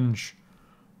challenge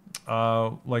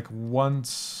like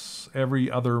once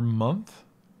every other month,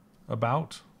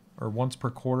 or once per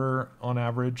quarter on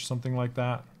average, something like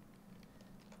that.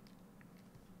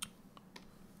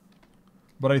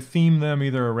 But I theme them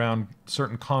either around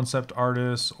certain concept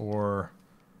artists or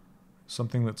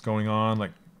something that's going on,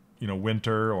 like, you know,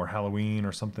 winter or Halloween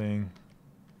or something.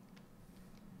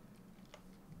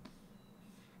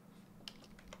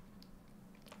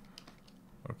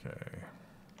 Okay.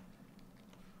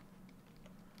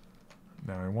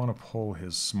 Now I want to pull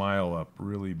his smile up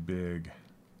really big.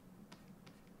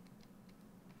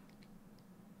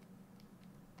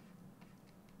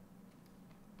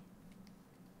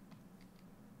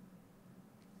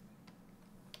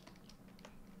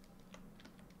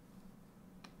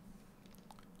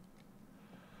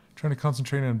 Trying to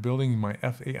concentrate on building my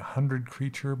F800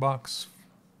 creature box,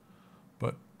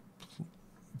 but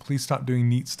please stop doing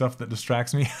neat stuff that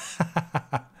distracts me.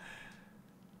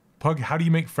 Pug, how do you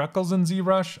make freckles in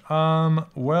ZBrush?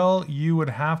 Well, you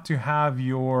would have to have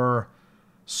your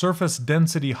surface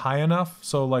density high enough,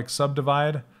 so like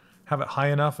subdivide, have it high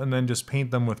enough, and then just paint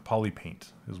them with poly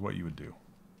paint is what you would do.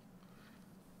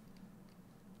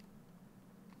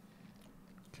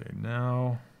 Okay,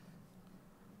 now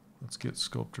let's get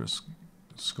Sculptris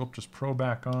Pro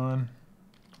back on.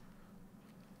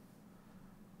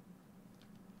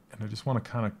 And I just want to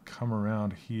kind of come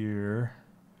around here.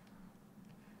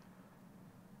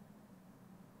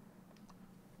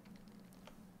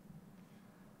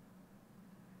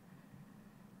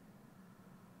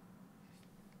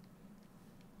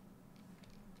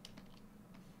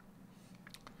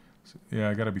 So, yeah,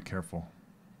 I got to be careful.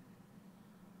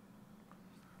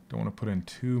 Don't want to put in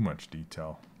too much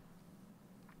detail.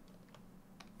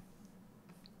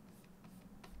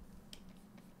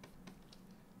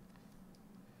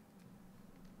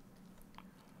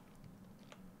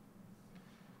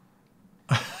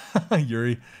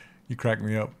 Yuri, you crack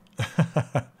me up.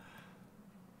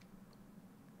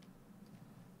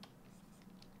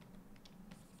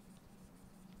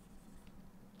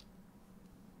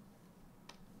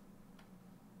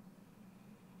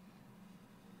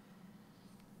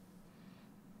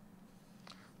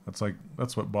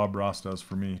 That's what Bob Ross does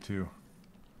for me too.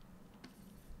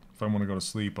 If I want to go to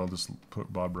sleep, I'll just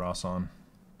put Bob Ross on.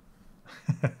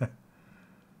 We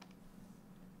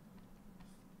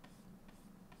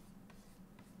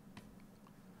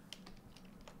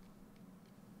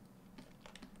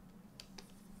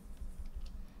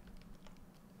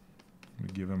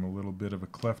give him a little bit of a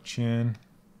cleft chin.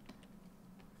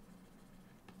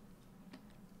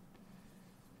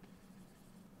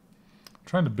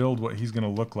 Trying to build what he's going to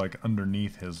look like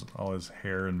underneath all his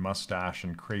hair and mustache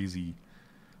and crazy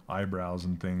eyebrows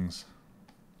and things.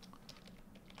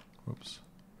 Whoops.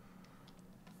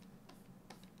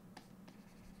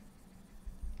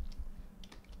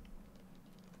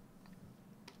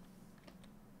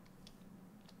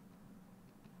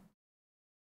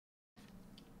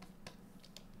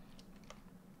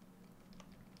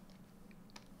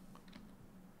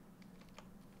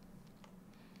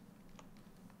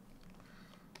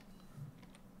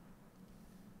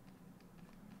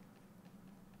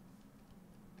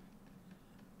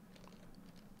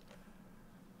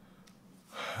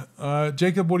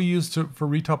 Jacob, what do you use for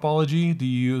retopology? Do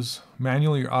you use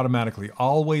manually or automatically?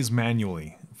 Always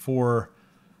manually. For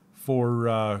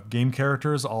game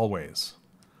characters, always.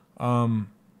 And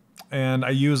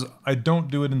I don't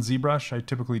do it in ZBrush. I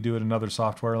typically do it in other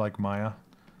software like Maya.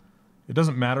 It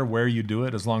doesn't matter where you do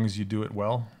it as long as you do it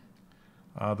well.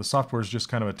 The software is just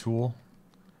kind of a tool.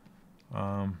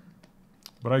 But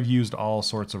I've used all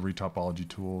sorts of retopology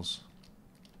tools.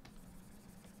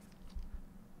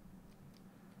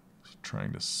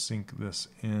 Trying to sink this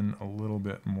in a little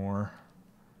bit more.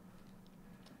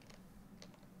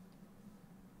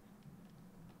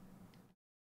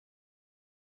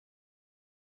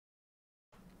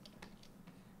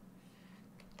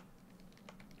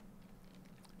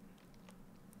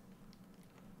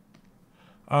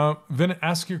 Vin,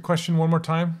 ask your question one more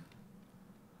time.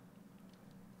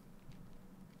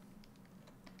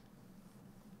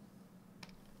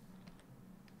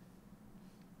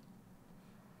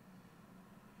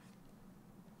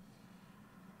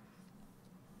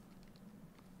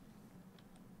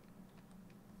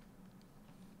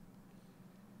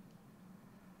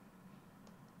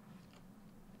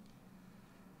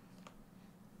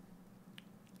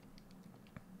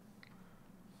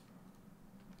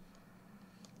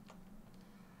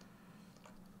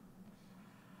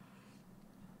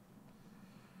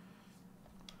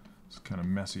 Kind of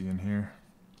messy in here.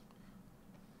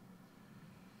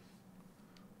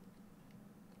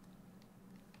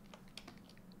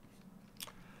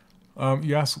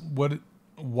 You asked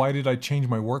why did I change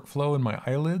my workflow in my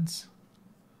eyelids?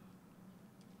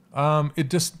 It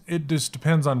just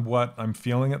depends on what I'm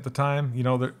feeling at the time. You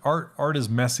know, the art is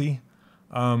messy.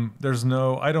 I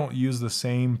don't use the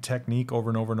same technique over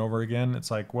and over and over again. It's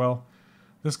like, well,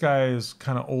 this guy is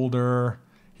kind of older.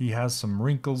 He has some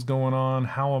wrinkles going on.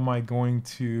 How am I going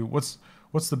to, what's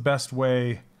the best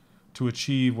way to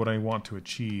achieve what I want to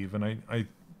achieve? And I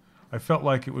felt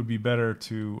like it would be better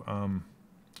to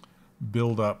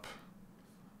build up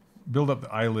the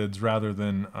eyelids rather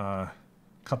than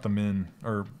cut them in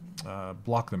or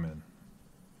block them in,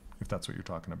 if that's what you're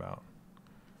talking about.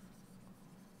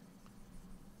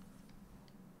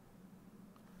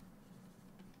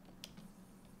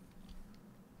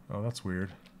 Oh, that's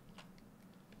weird.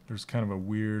 There's kind of a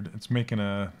weird, it's making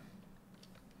a,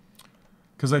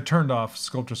 because I turned off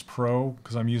Sculptress Pro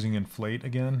because I'm using Inflate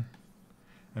again,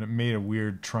 and it made a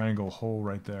weird triangle hole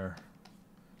right there.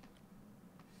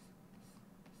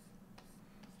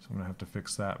 So I'm going to have to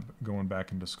fix that going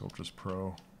back into Sculptress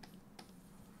Pro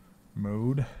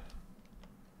mode.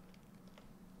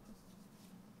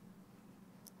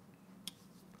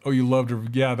 Oh, you loved her.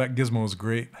 Yeah, that gizmo was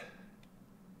great.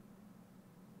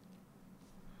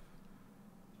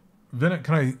 Vinit,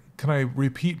 can I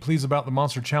repeat, please, about the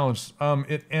Monster Challenge?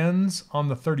 It ends on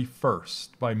the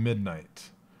 31st by midnight,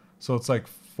 so it's like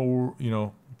 3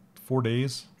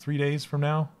 days from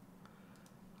now.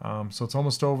 So it's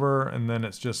almost over, and then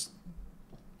it's just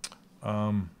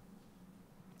to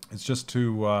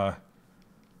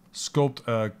sculpt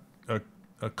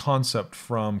a concept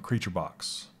from Creature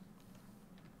Box.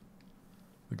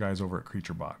 The guys over at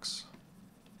Creature Box.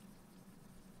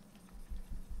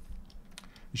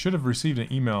 You should have received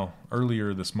an email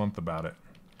earlier this month about it.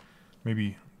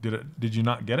 Maybe, did you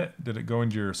not get it? Did it go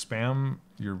into your spam,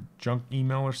 your junk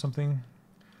email or something?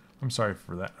 I'm sorry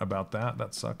for that about that.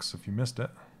 That sucks if you missed it.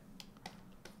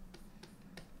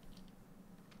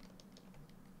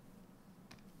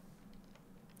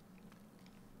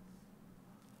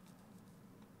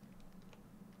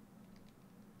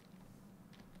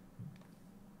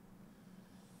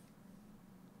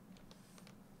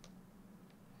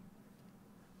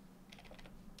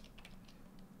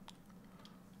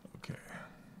 Okay.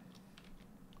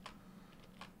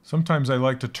 Sometimes I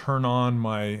like to turn on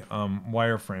my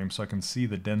wireframe so I can see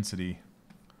the density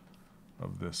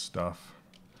of this stuff.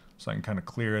 So I can kind of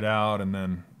clear it out and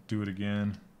then do it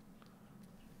again.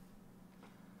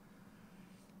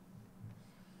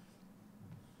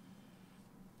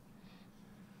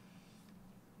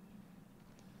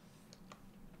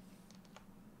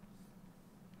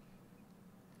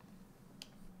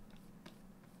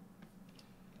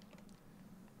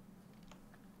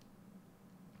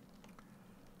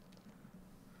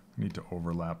 Need to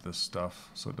overlap this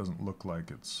stuff so it doesn't look like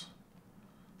it's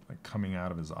like coming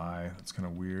out of his eye. That's kind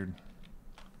of weird.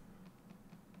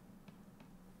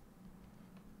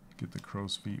 Get the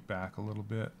crow's feet back a little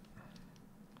bit.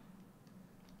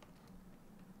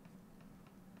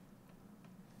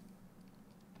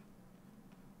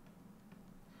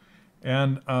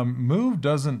 And move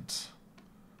doesn't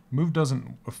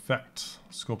affect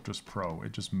Sculptris Pro.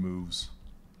 It just moves.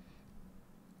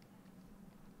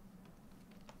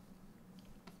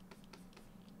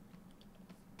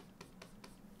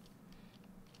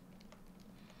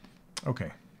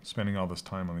 Okay, spending all this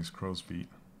time on these crow's feet.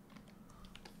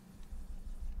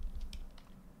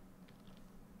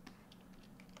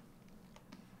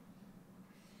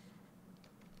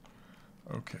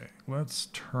 Okay, let's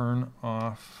turn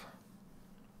off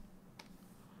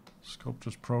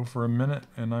Sculptris Pro for a minute,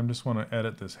 and I just want to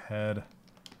edit this head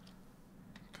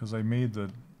because I made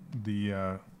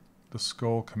the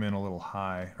skull come in a little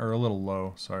high, or a little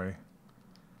low, sorry,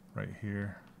 right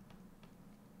here.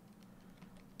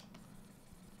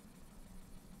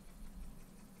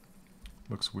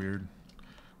 Looks weird.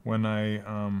 When I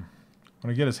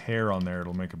get his hair on there,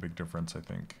 it'll make a big difference, I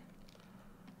think.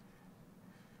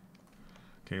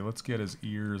 Okay, let's get his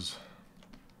ears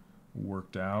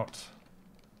worked out.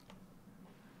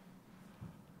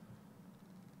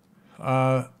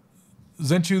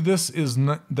 Zenchu, this is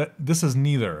not that. This is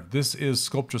neither. This is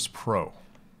Sculptris Pro.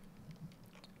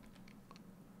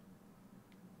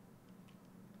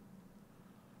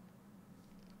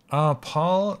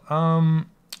 Paul,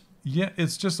 yeah,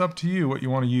 it's just up to you what you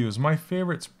want to use. My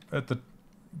favorite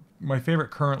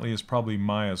currently is probably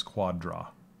Maya's Quad Draw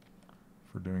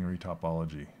for doing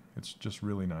retopology. It's just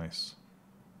really nice.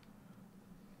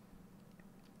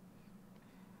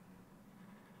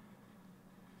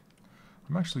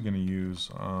 I'm actually going to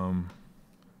use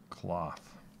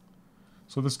cloth.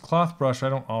 So this cloth brush I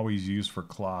don't always use for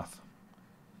cloth.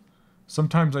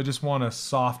 Sometimes I just want a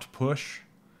soft push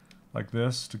like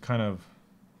this to kind of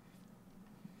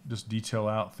just detail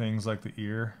out things like the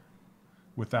ear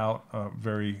without a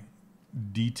very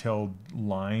detailed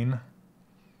line.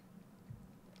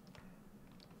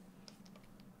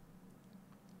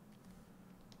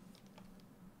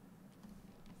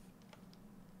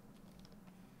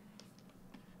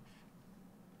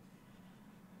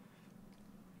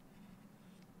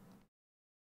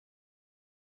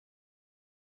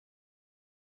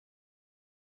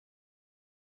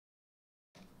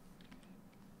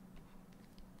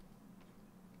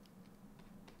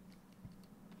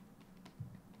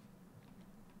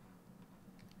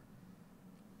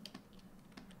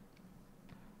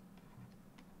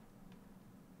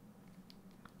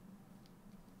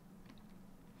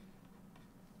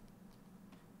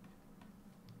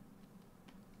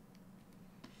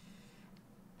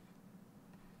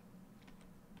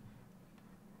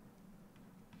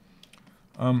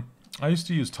 I used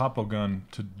to use TopoGun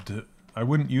I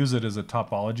wouldn't use it as a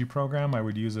topology program. I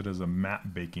would use it as a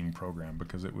map baking program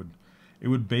because it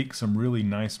would bake some really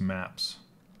nice maps.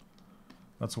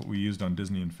 That's what we used on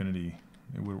Disney Infinity.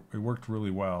 It worked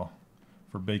really well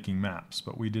for baking maps,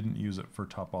 but we didn't use it for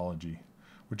topology,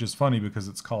 which is funny because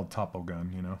it's called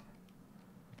TopoGun, you know.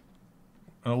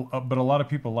 But a lot of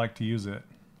people like to use it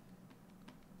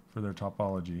for their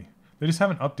topology. They just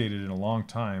haven't updated it in a long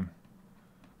time.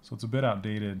 So it's a bit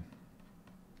outdated.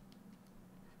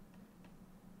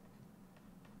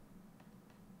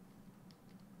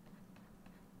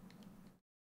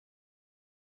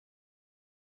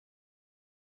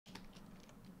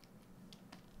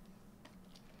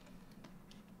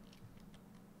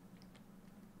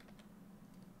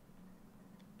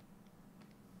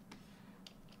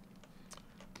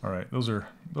 All right, those are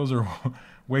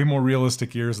way more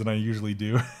realistic ears than I usually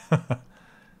do.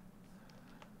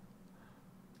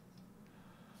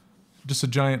 just a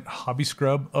giant hobby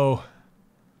scrub. Oh,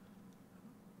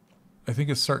 I think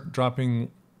it's start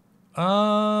dropping.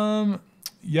 Yeah,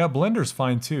 Blender's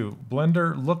fine too.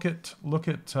 Blender, look at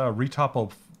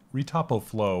Retopo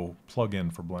Flow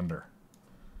plugin for Blender.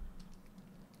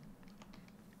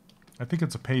 I think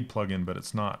it's a paid plugin, but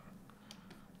it's not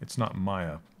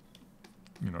Maya.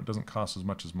 You know, it doesn't cost as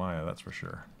much as Maya, that's for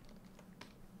sure.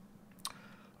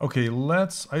 Okay, I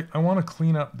want to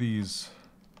clean up these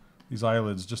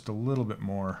eyelids just a little bit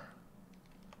more.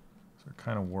 They're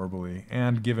kind of warbly,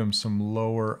 and give him some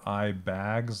lower eye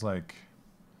bags. Like,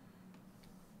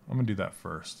 I'm gonna do that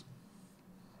first.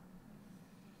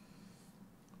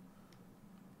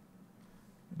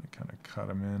 I'm gonna kind of cut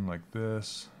them in like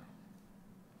this,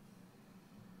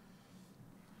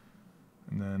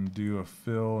 and then do a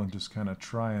fill and just kind of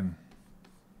try and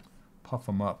puff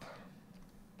them up.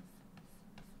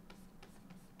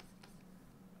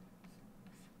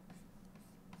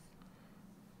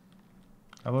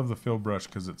 I love the fill brush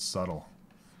because it's subtle.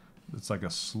 It's like a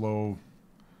slow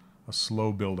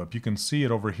buildup. You can see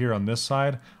it over here on this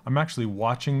side. I'm actually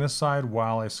watching this side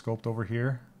while I sculpt over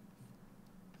here.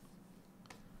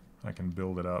 I can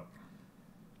build it up.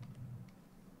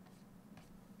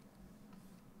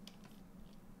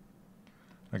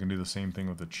 I can do the same thing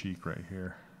with the cheek right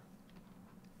here.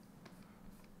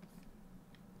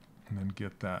 And then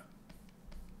get that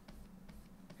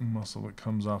muscle that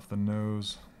comes off the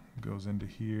nose. Goes into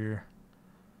here.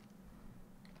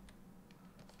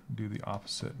 Do the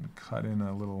opposite and cut in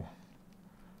a little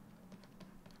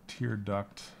tear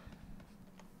duct.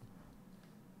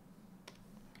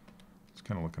 It's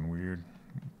kind of looking weird.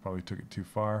 Probably took it too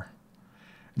far.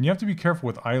 And you have to be careful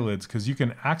with eyelids because you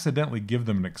can accidentally give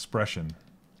them an expression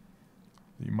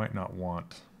that you might not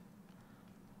want.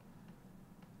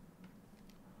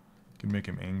 You can make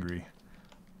him angry.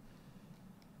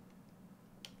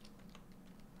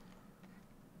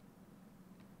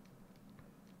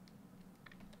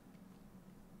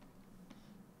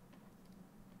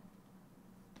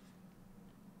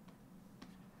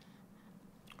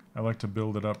 I like to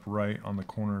build it up right on the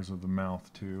corners of the mouth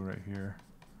too, right here.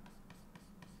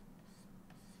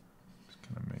 Just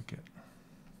kind of make it.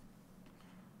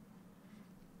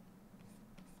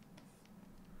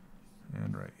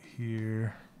 And right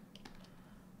here.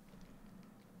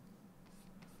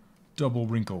 Double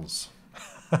wrinkles.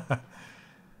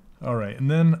 All right, and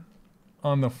then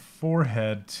on the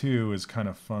forehead too is kind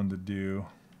of fun to do.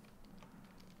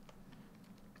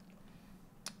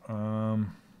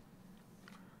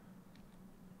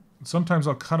 Sometimes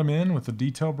I'll cut them in with the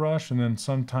detail brush, and then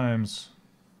sometimes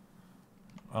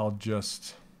I'll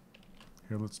just,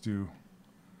 here, let's do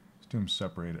them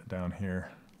separated down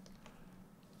here.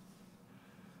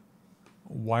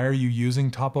 Why are you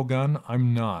using Topo Gun?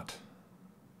 I'm not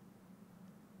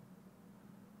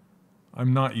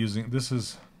using, this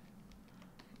is,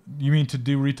 you mean to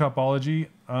do retopology?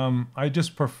 I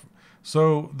just prefer,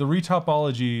 so the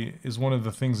retopology is one of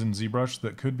the things in ZBrush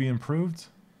that could be improved.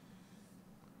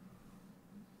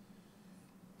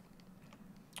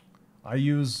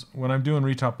 When I'm doing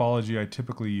retopology, I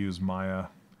typically use Maya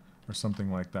or something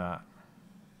like that.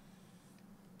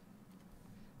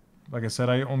 Like I said,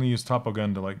 I only use Topo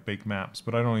Gun to like bake maps,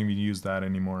 but I don't even use that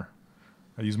anymore.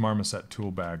 I use Marmoset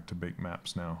tool bag to bake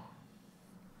maps now.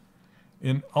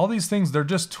 In all these things, they're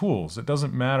just tools. It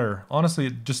doesn't matter. Honestly,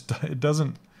 it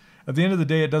doesn't, at the end of the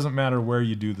day, it doesn't matter where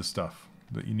you do the stuff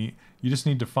that you need. You just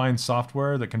need to find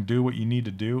software that can do what you need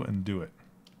to do and do it.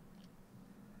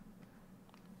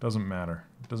 Doesn't matter.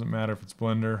 It doesn't matter if it's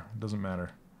Blender. It doesn't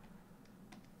matter.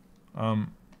 The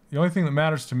only thing that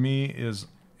matters to me is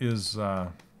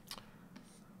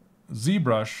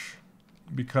ZBrush,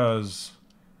 because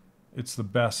it's the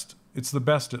best. It's the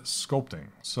best at sculpting.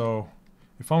 So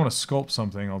if I want to sculpt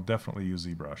something, I'll definitely use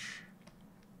ZBrush.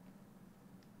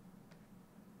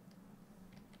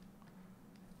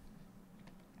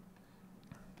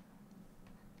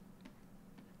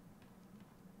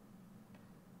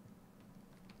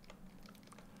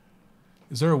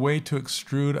 Is there a way to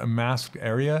extrude a masked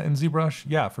area in ZBrush?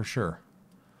 Yeah, for sure.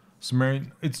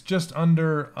 Sumerian, it's just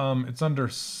under, it's under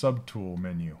subtool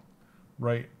menu,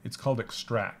 right? It's called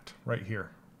extract right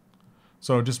here.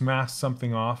 So just mask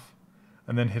something off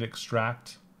and then hit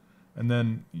extract, and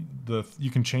then you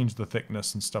can change the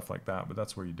thickness and stuff like that, but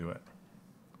that's where you do it.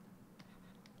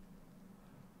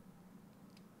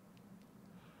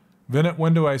 Then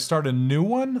when do I start a new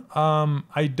one?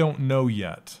 I don't know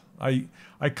yet.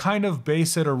 I kind of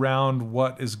base it around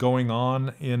what is going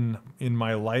on in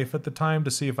my life at the time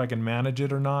to see if I can manage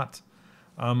it or not.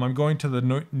 I'm going to the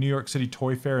New York City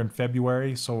Toy Fair in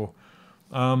February, so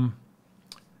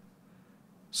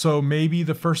So maybe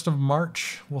the 1st of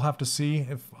March, we'll have to see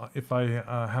if I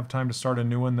have time to start a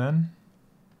new one then.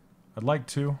 I'd like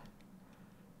to.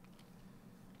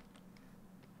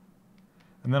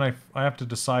 And then I have to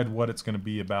decide what it's going to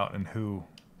be about and who,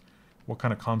 what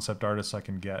kind of concept artists I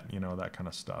can get, you know, that kind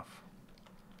of stuff.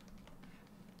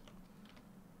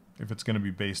 If it's going to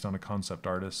be based on a concept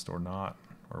artist or not,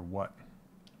 or what.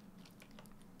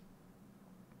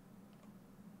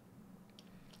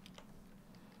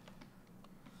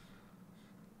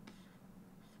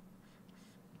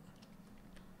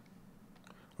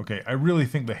 Okay, I really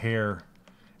think the hair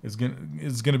is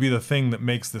gonna be the thing that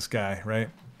makes this guy, right?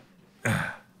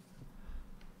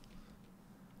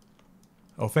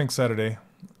 Oh, thanks, Saturday.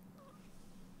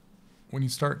 When you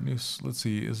start new, let's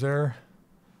see, is there...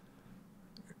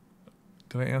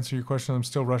 Did I answer your question? I'm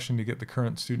still rushing to get the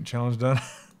current student challenge done.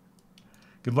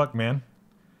 Good luck, man.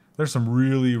 There's some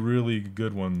really, really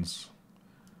good ones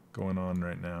going on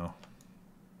right now.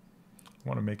 I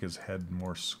want to make his head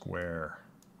more square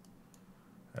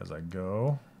as I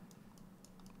go.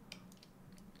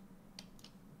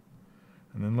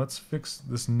 And then let's fix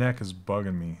this neck is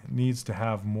bugging me. It needs to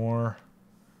have more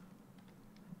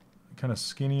kind of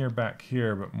skinnier back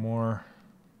here, but more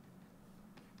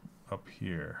up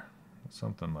here.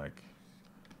 Something like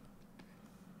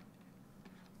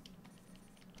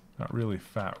not really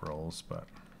fat rolls, but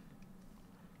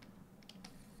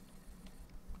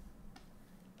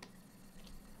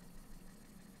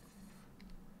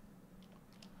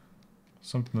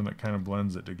something that kind of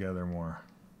blends it together more.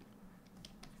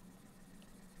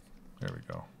 There we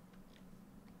go.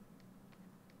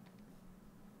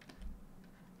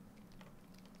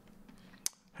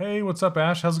 Hey, what's up,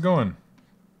 Ash? How's it going?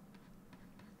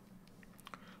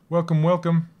 Welcome,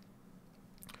 welcome.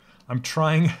 I'm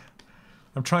trying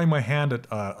my hand at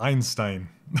Einstein.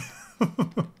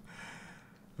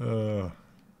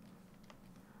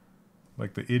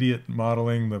 Like the idiot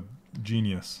modeling the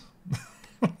genius.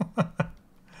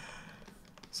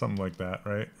 Something like that,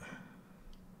 right?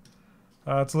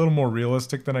 It's a little more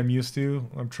realistic than I'm used to.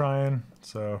 I'm trying,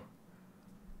 so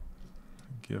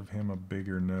give him a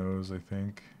bigger nose, I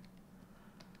think.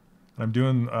 I'm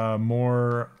doing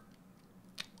more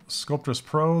Sculptress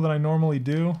Pro than I normally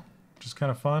do, which is kind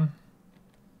of fun.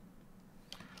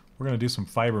 We're going to do some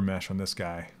fiber mesh on this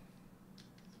guy.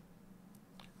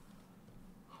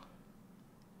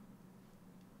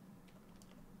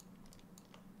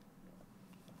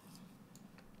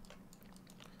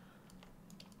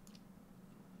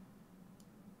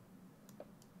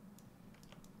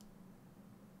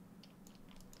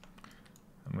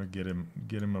 I'm gonna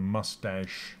get him a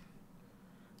mustache,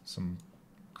 some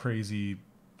crazy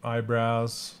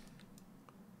eyebrows.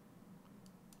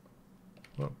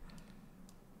 Whoop.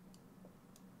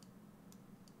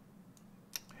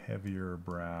 Heavier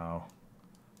brow.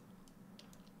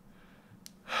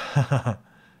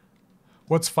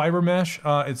 What's fiber mesh?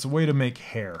 It's a way to make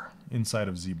hair inside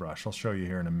of ZBrush. I'll show you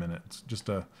here in a minute. It's just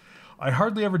I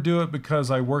hardly ever do it because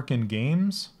I work in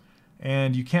games.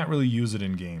 And you can't really use it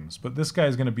in games. But this guy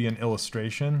is going to be an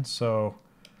illustration, so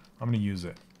I'm going to use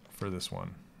it for this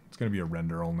one. It's going to be a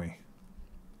render only.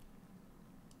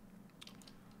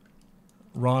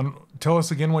 Ron, tell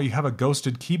us again why you have a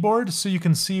ghosted keyboard, so you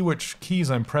can see which keys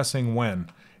I'm pressing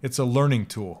when. It's a learning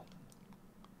tool.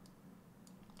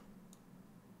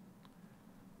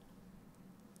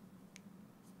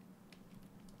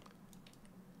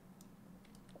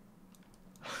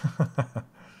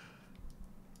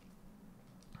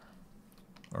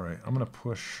 All right, I'm going to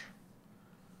push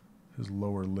his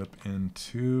lower lip in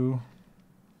too.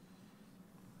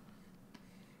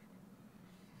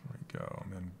 There we go,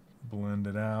 and then blend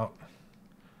it out.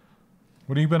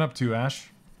 What have you been up to, Ash?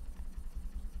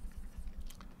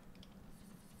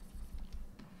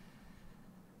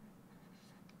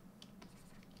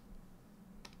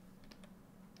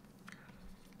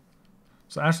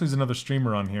 So Ashley's another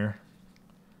streamer on here.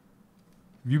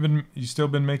 Have you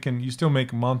still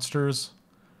make monsters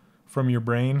from your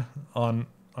brain on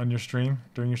your stream,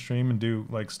 during your stream, and do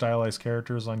like stylized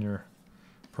characters on your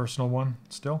personal one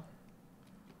still?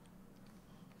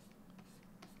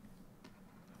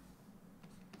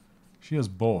 She has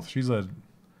both. She's a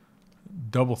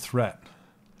double threat.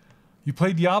 You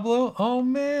play Diablo? Oh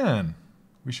man,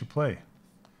 we should play.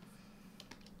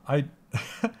 I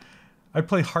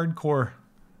play hardcore.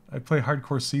 I play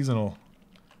hardcore seasonal,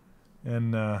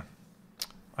 and I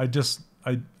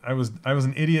was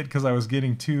an idiot because I was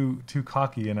getting too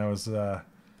cocky, and I was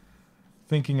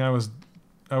thinking I was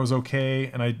okay,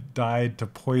 and I died to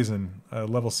poison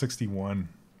level 61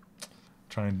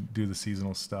 trying to do the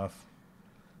seasonal stuff.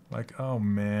 Like, oh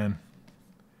man,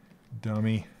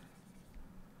 Dummy.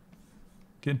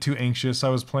 Getting too anxious. I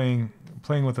was playing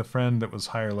with a friend that was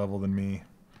higher level than me,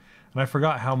 and I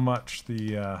forgot how much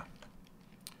the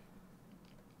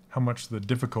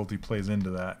difficulty plays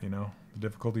into that. You know, the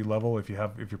difficulty level if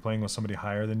you're playing with somebody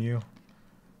higher than you.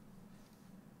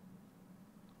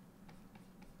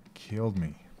 Killed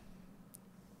me.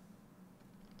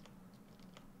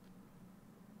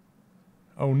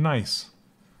 Oh, nice.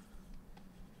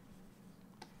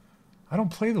 I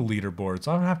don't play the leaderboards.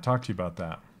 I don't have to talk to you about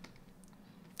that.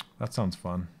 That sounds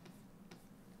fun.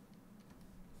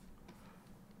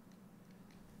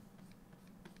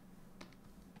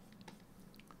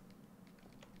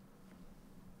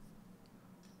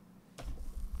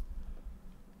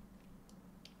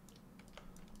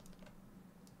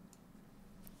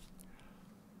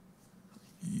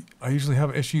 I usually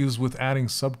have issues with adding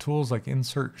subtools like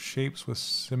insert shapes with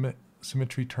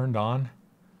symmetry turned on.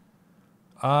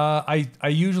 I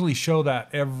usually show that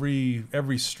every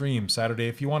stream Saturday.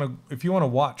 If you want to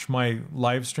watch my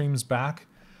live streams back,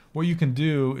 what you can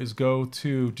do is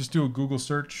just do a Google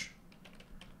search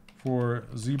for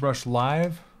ZBrush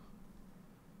Live.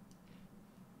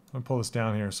 I'm gonna pull this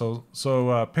down here. So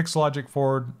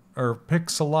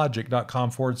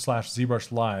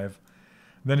pixelogic.com/ZBrush Live.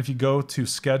 Then if you go to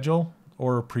schedule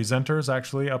or presenters,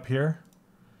 actually up here,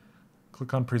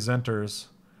 click on presenters,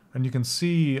 and you can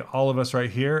see all of us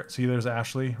right here. See, there's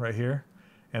Ashley right here,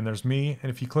 and there's me. And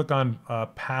if you click on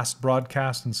past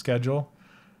broadcast and schedule,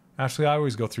 Ashley, I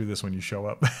always go through this when you show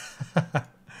up.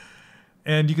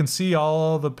 And you can see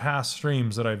all the past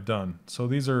streams that I've done. So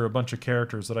these are a bunch of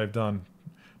characters that I've done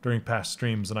during past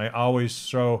streams, and I always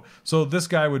show. So this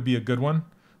guy would be a good one.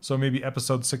 So maybe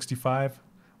episode 65.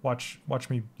 Watch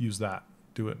me use that.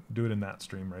 Do it in that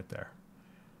stream right there.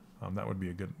 That would be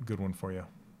a good one for you.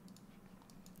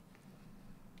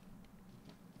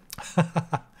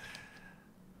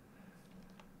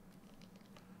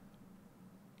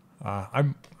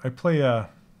 I play a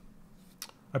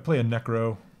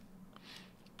necro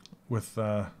with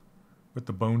the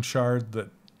bone shard, the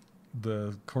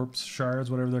corpse shards,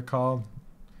 whatever they're called.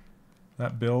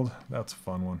 That build, that's a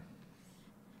fun one.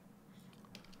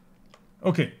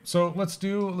 Okay, so let's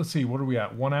see, what are we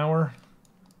at? 1 hour?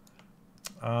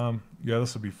 Yeah,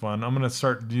 this will be fun. I'm gonna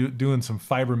start doing some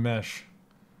fiber mesh.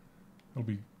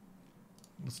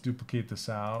 Let's duplicate this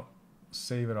out,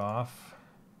 save it off.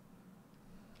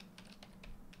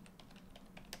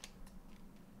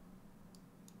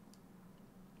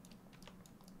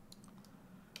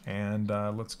 And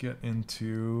let's get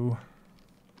into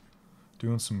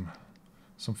doing some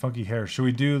funky hair. Should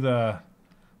we do let's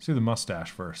do the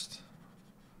mustache first.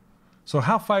 So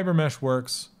how fiber mesh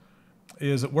works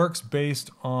is it works based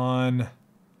on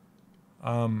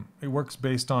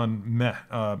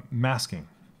masking.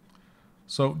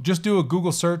 So just do a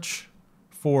Google search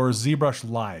for ZBrush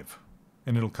Live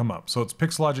and it'll come up. So it's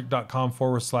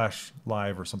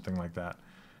pixelogic.com/live or something like that.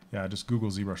 Yeah, just Google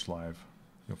ZBrush Live.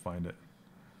 You'll find it.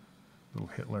 Little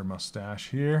Hitler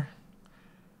mustache here.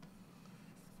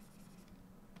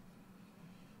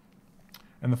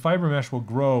 And the fiber mesh will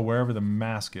grow wherever the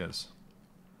mask is.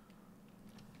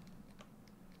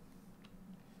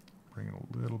 Bring it a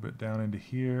little bit down into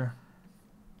here.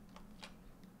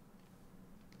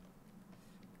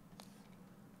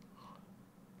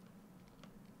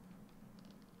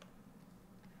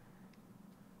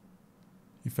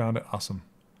 You found it? Awesome.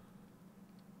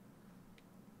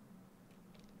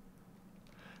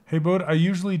 Hey, Bud, I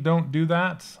usually don't do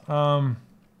that.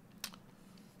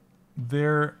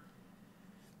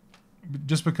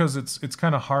 Just because it's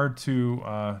kind of hard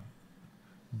to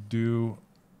do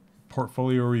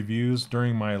portfolio reviews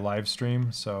during my live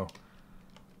stream. So,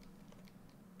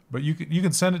 but you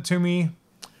can send it to me.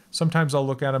 Sometimes I'll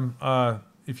look at them.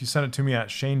 If you send it to me at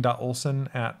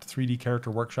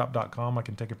shane.olson@3dcharacterworkshop.com, I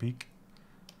can take a peek.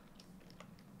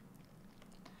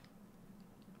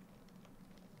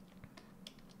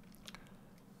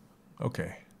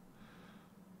 Okay.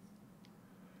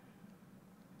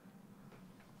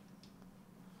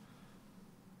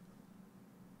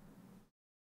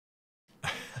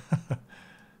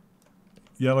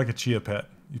 Yeah, like a chia pet.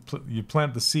 You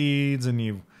plant the seeds and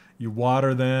you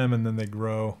water them and then they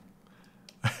grow.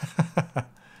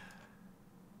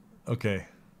 Okay.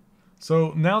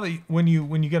 So now that when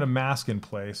you get a mask in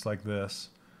place like this,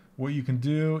 what you can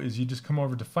do is you just come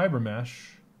over to fiber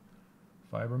mesh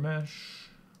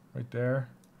right there.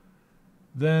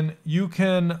 Then you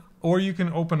can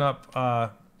open up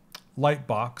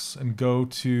Lightbox and go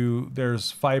to,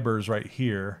 there's fibers right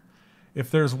here.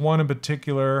 If there's one in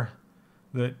particular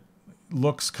that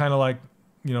looks kind of like,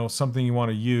 you know, something you want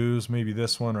to use, maybe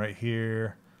this one right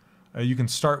here, You can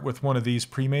start with one of these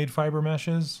pre-made fiber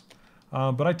meshes,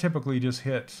 but I typically just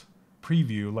hit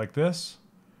preview like this,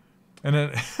 and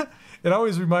then it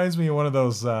always reminds me of one of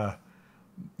those,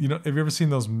 you know, have you ever seen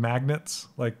those magnets?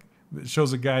 Like, it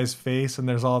shows a guy's face and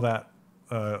there's all that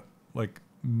like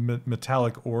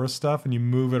metallic ore stuff, and you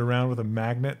move it around with a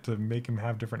magnet to make him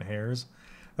have different hairs.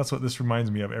 That's what this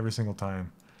reminds me of every single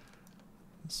time.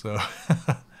 So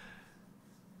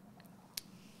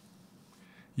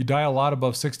you die a lot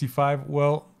above 65.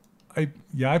 Well, I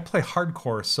play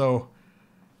hardcore, so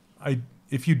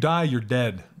if you die, you're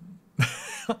dead.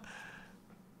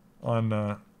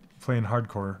 On playing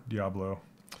hardcore Diablo.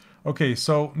 Okay,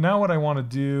 so now what I want to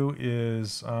do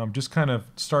is just kind of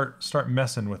start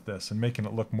messing with this and making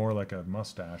it look more like a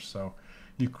mustache. So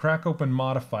you crack open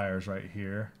modifiers right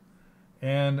here,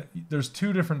 and there's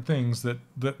two different things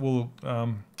that will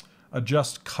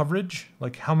adjust coverage,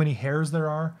 like how many hairs there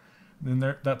are. And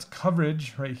then that's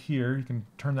coverage right here. You can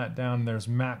turn that down. There's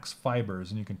max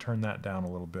fibers, and you can turn that down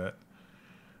a little bit.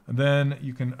 And then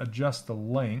you can adjust the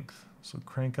length. So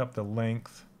crank up the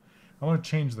length. I want to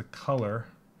change the color.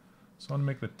 So I want to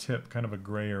make the tip kind of a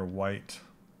gray or white,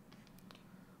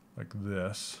 like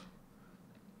this.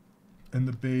 And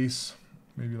the base,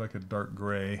 maybe like a dark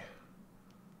gray.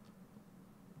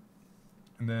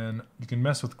 And then you can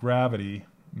mess with gravity,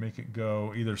 make it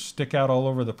go either stick out all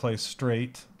over the place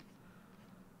straight,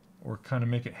 or kind of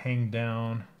make it hang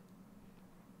down.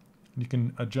 You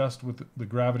can adjust with the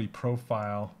gravity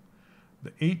profile.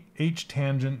 The H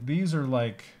tangent, these are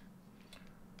like,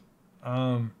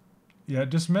 yeah, it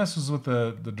just messes with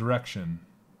the direction,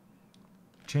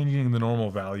 changing the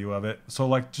normal value of it. So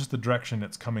like just the direction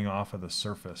it's coming off of the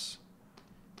surface.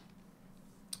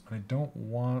 And I don't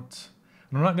want,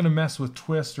 and I'm not going to mess with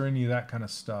twist or any of that kind of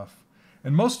stuff.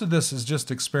 And most of this is just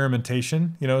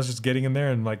experimentation, you know, it's just getting in there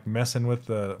and like messing with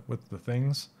the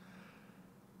things.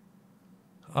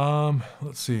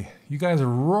 Let's see. You guys are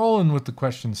rolling with the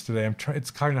questions today.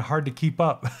 It's kind of hard to keep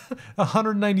up.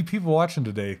 190 people watching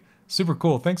today. Super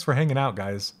cool. Thanks for hanging out,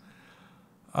 guys.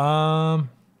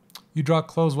 You draw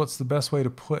clothes. What's the best way to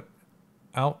put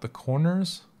out the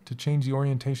corners to change the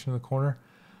orientation of the corner?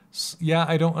 Yeah,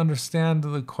 I don't understand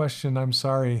the question. I'm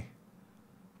sorry.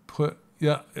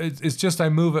 Yeah, it's just I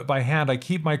move it by hand. I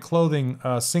keep my clothing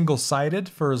single-sided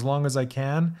for as long as I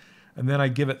can, and then I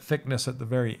give it thickness at the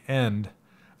very end.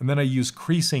 And then I use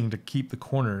creasing to keep the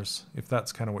corners, if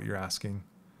that's kind of what you're asking.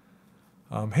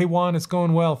 Hey Juan, it's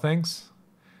going well, thanks.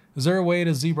 Is there a way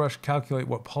to ZBrush calculate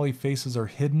what poly faces are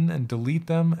hidden and delete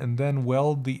them, and then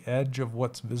weld the edge of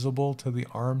what's visible to the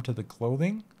arm to the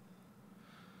clothing?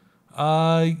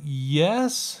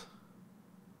 Yes.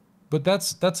 But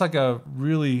that's like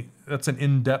that's an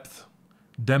in-depth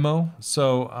demo.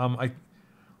 So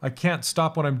I can't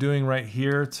stop what I'm doing right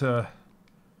here to,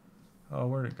 oh,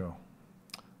 where'd it go?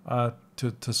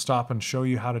 To stop and show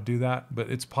you how to do that, but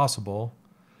it's possible.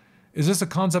 Is this a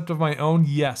concept of my own?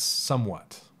 Yes,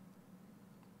 somewhat.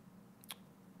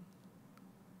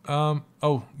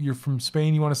 Oh, you're from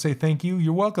Spain. You want to say thank you?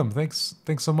 You're welcome. Thanks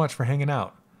so much for hanging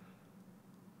out.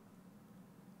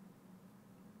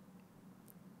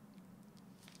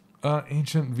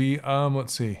 Ancient V.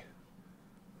 Let's see.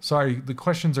 Sorry, the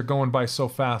questions are going by so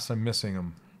fast. I'm missing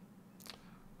them.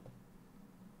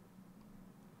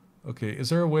 Okay, is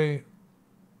there a way?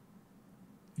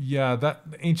 Yeah, that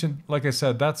ancient, like I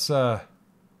said, that's, you're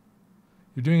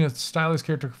doing a stylized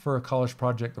character for a college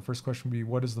project. The first question would be,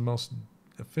 what is the most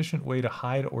efficient way to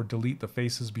hide or delete the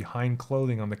faces behind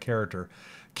clothing on the character?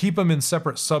 Keep them in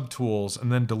separate subtools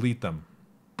and then delete them.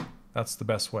 That's the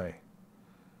best way.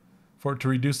 For it to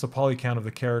reduce the poly count of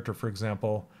the character, for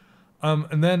example.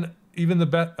 And then even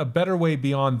a better way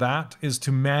beyond that is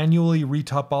to manually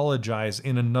retopologize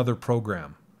in another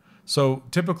program. So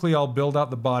typically I'll build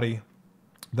out the body,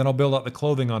 then I'll build out the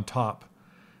clothing on top,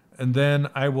 and then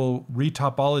I will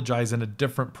retopologize in a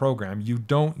different program. You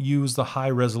don't use the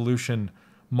high resolution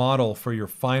model for your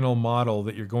final model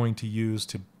that you're going to use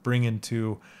to bring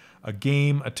into a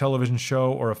game, a television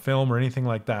show, or a film, or anything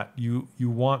like that. You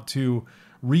want to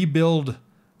rebuild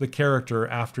the character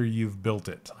after you've built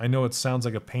it. I know it sounds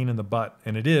like a pain in the butt,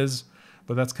 and it is,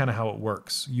 but that's kind of how it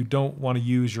works. You don't want to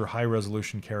use your high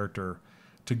resolution character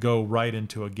to go right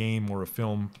into a game or a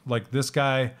film. Like this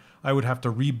guy, I would have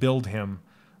to rebuild him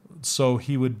so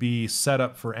he would be set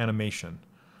up for animation.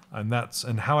 And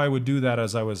how I would do that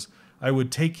is I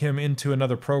would take him into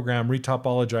another program,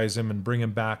 retopologize him, and bring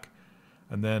him back,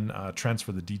 and then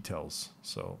transfer the details.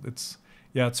 So it's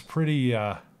pretty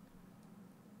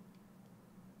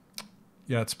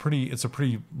it's a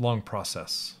pretty long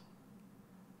process.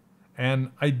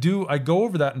 And I go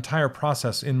over that entire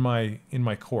process in my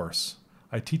course.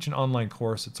 I teach an online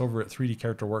course. It's over at 3D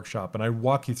Character Workshop, and I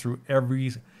walk you through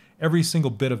every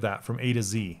single bit of that from A to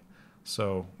Z.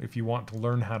 So if you want to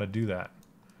learn how to do that,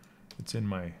 it's in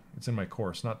my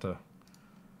course. Not to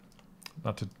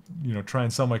try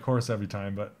and sell my course every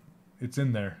time, but it's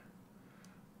in there.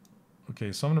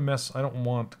 Okay, so I'm gonna mess. I don't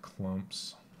want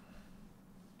clumps.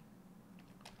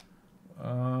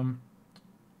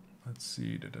 Let's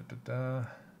see.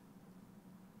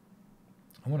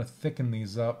 I want to thicken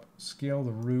these up, scale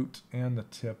the root and the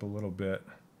tip a little bit,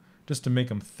 just to make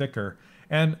them thicker.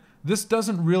 And this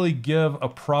doesn't really give a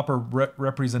proper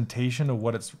representation of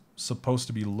what it's supposed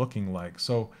to be looking like.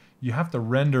 So you have to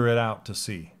render it out to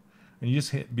see. And you just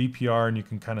hit BPR and you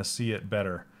can kind of see it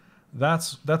better.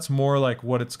 That's more like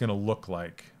what it's going to look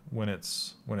like when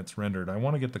it's rendered. I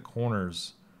want to get the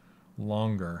corners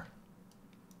longer.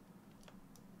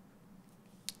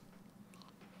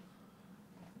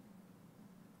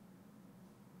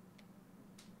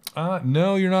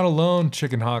 No, you're not alone,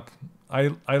 Chicken Hawk.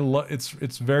 I love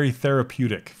it's very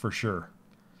therapeutic for sure.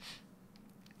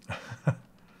 Let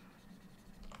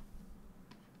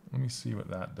me see what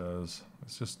that does.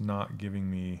 It's just not giving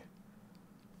me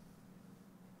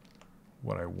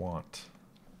what I want.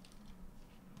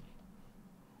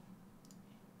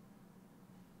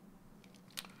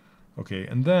 Okay,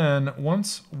 and then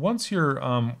once you're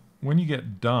when you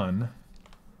get done,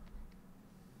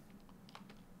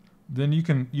 then you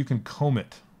can comb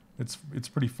it. It's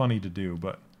pretty funny to do,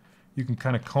 but you can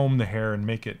kind of comb the hair and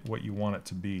make it what you want it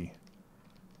to be.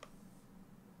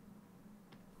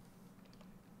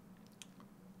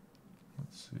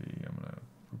 Let's see. I'm gonna.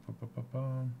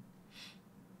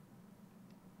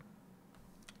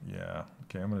 Yeah.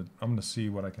 Okay. I'm gonna see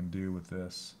what I can do with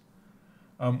this.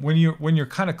 When you're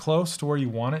kind of close to where you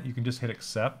want it, you can just hit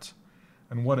accept,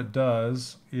 and what it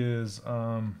does is,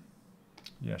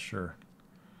 yeah, sure.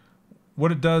 What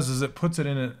it does is it puts it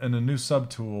in a new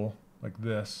subtool like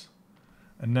this,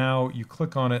 and now you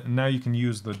click on it, and now you can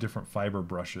use the different fiber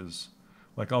brushes,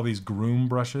 like all these groom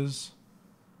brushes.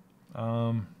 Yeah,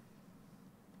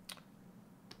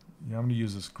 I'm going to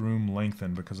use this groom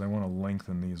lengthen because I want to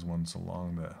lengthen these ones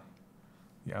along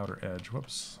the outer edge.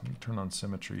 Whoops, let me turn on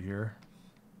symmetry here.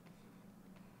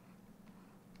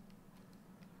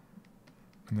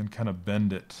 And then kind of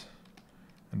bend it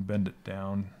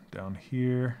down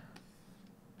here.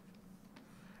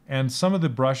 And some of the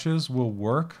brushes will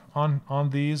work on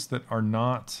these that are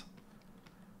not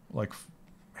like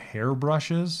hair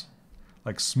brushes,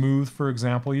 like smooth, for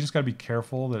example. You just got to be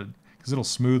careful that because it'll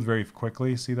smooth very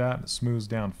quickly. See that? It smooths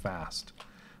down fast.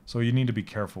 So you need to be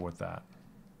careful with that.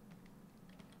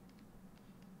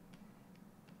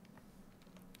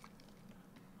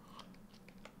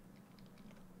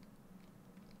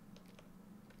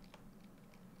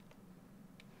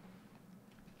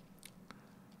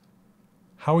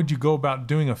 How would you go about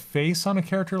doing a face on a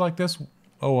character like this?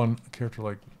 Oh, on a character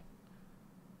like...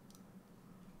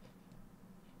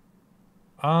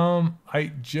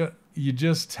 You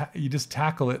just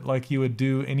tackle it like you would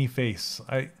do any face.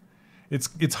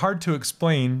 It's hard to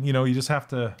explain, you know, you just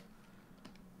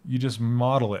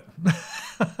model it.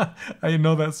 I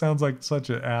know that sounds like such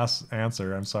an ass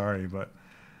answer, I'm sorry, but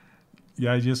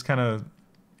yeah, you just kind of,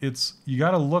 you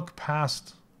got to look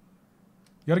past,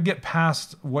 you got to get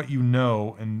past what you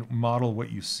know and model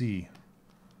what you see.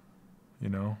 You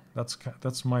know, that's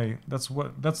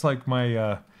like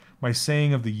my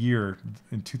saying of the year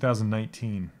in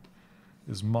 2019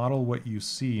 is model what you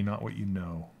see, not what you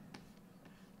know.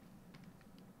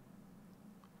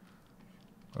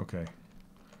 Okay.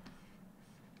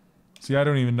 See, I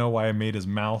don't even know why I made his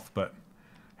mouth, but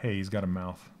hey, he's got a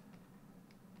mouth.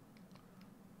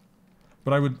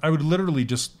 But I would literally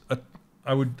just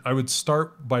I would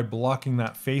start by blocking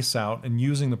that face out and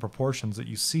using the proportions that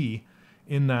you see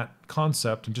in that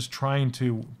concept and just trying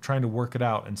to work it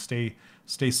out and stay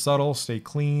subtle, stay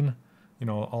clean, you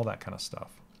know, all that kind of stuff.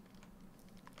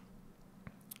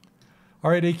 All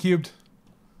right, A cubed.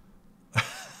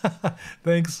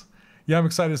 Thanks. Yeah, I'm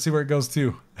excited to see where it goes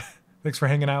too. Thanks for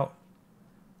hanging out.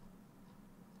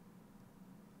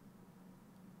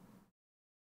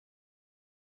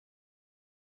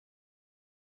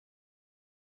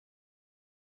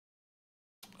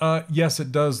 Yes,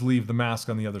 it does leave the mask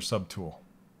on the other subtool.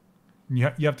 You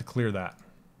have to clear that.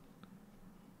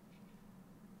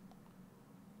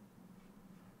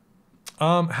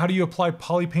 How do you apply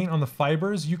poly paint on the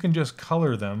fibers? You can just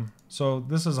color them. So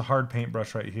this is a hard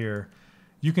paintbrush right here.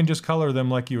 You can just color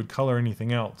them like you would color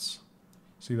anything else.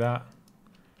 See that?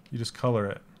 You just color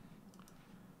it.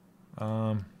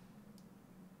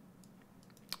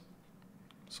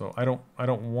 So I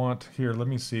don't want, here, let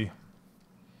me see.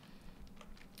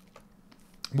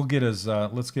 We'll get his,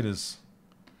 let's get his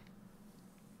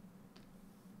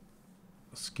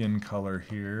skin color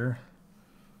here.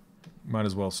 Might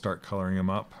as well start coloring him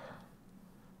up.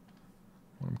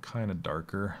 I'm kind of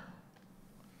darker.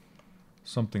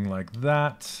 Something like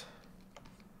that.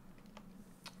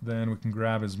 Then we can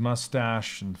grab his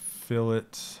mustache and fill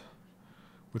it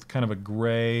with kind of a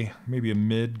gray, maybe a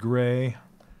mid gray,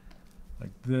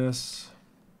 like this.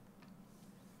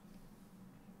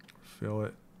 Fill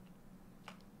it.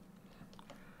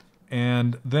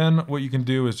 And then what you can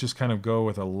do is just kind of go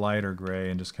with a lighter gray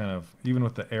and just kind of, even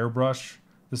with the airbrush,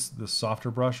 this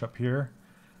softer brush up here,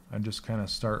 and just kind of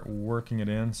start working it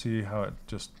in. See how it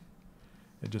just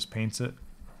paints it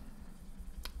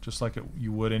just like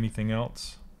you would anything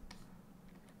else.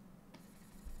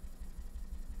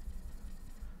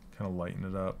 Kind of lighten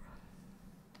it up.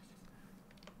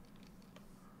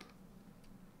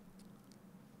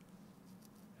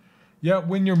 Yeah,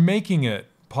 when you're making it,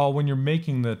 Paul, when you're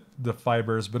making the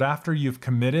fibers, but after you've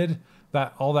committed,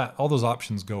 all those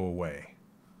options go away.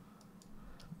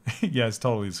 Yeah, it's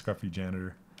totally the scruffy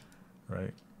janitor,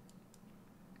 right?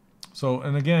 So,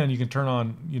 and again, you can turn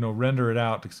on, render it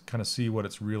out to kind of see what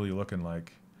it's really looking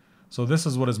like. So this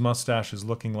is what his mustache is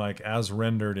looking like as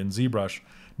rendered in ZBrush.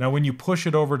 Now, when you push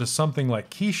it over to something like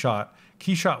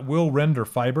Keyshot will render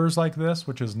fibers like this,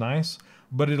 which is nice,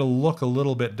 but it'll look a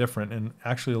little bit different and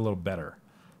actually a little better.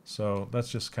 So that's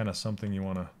just kind of something you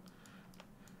want to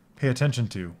pay attention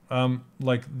to.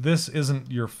 Like, this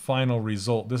isn't your final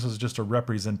result. This is just a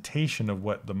representation of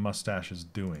what the mustache is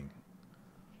doing.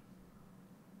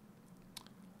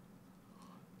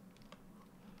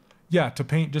 Yeah, to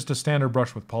paint just a standard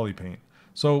brush with poly paint.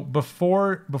 So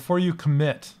before you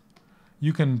commit,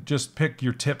 you can just pick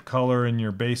your tip color and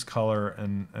your base color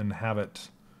and have it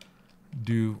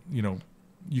do,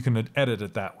 you can edit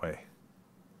it that way.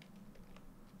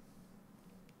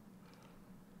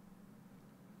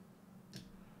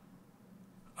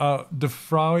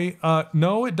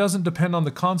 No, it doesn't depend on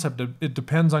the concept. It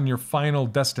depends on your final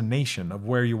destination of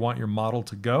where you want your model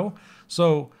to go.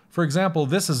 So, for example,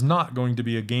 this is not going to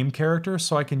be a game character,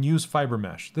 so I can use fiber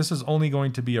mesh. This is only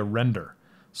going to be a render,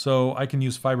 so I can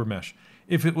use fiber mesh.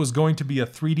 If it was going to be a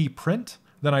 3D print,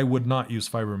 then I would not use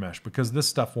fiber mesh because this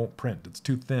stuff won't print. It's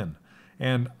too thin.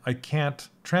 And I can't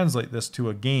translate this to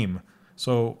a game.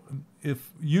 So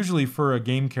usually for a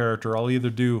game character, I'll either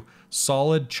do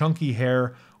solid chunky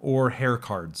hair or hair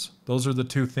cards. Those are the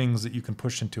two things that you can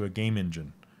push into a game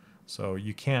engine. So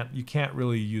you can't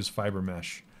really use fiber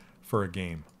mesh for a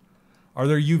game. Are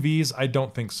there UVs? I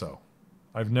don't think so.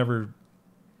 I've never,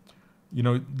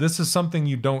 this is something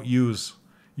you don't use.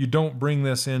 You don't bring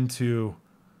this into,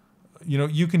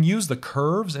 you can use the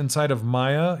curves inside of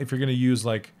Maya if you're going to use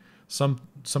like some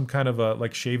kind of a,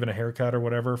 like shaving a haircut or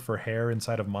whatever for hair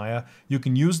inside of Maya. You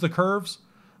can use the curves,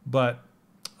 but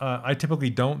I typically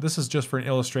don't. This is just for an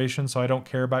illustration, so I don't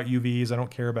care about UVs. I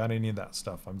don't care about any of that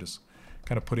stuff. I'm just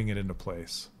kind of putting it into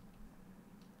place.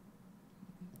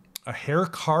 A hair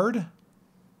card?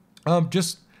 I would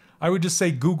just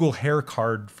say Google hair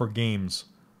card for games.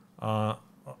 I'll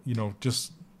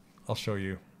show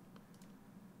you.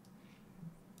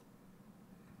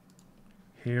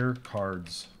 Hair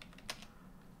cards.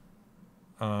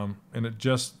 And it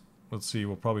just, let's see,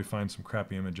 we'll probably find some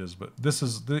crappy images, but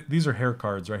these are hair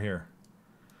cards right here.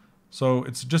 So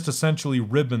it's just essentially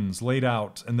ribbons laid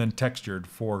out and then textured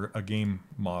for a game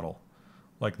model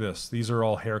like this. These are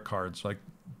all hair cards. Like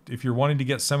if you're wanting to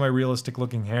get semi-realistic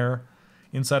looking hair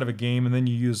inside of a game, and then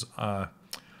you use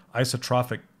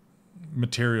isotropic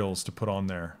materials to put on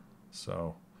there.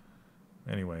 So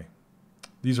anyway,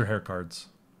 these are hair cards.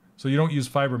 So you don't use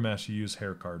fiber mesh, you use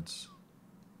hair cards.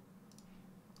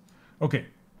 Okay.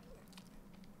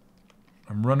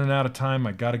 I'm running out of time.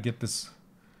 I gotta get this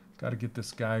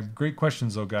guy. Great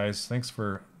questions though, guys. Thanks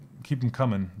for keep them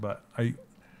coming, but I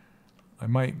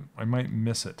might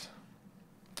miss it.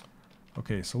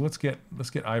 Okay, so let's get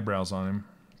eyebrows on him.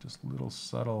 Just little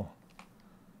subtle.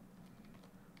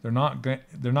 They're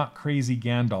not crazy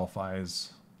Gandalf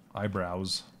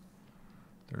eyebrows.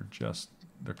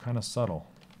 They're kind of subtle.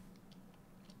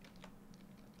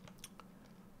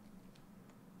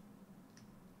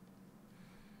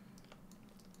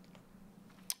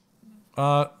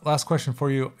 Last question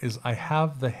for you is, I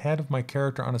have the head of my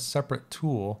character on a separate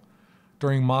tool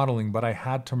during modeling, but I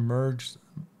had to merge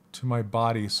to my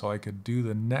body so I could do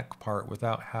the neck part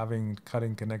without having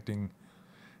connecting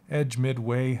edge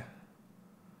midway.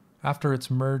 After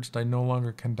it's merged, I no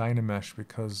longer can Dynamesh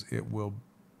because it will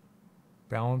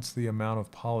balance the amount of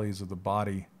polys of the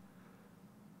body.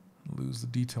 Lose the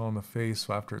detail on the face,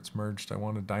 so after it's merged, I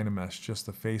want to dynamesh just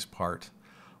the face part.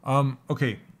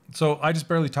 Okay, so I just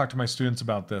barely talked to my students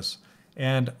about this.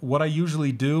 And what I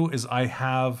usually do is I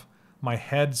have my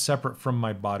head separate from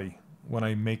my body when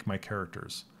I make my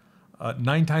characters.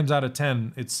 9 times out of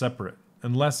 10, it's separate.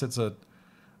 Unless it's a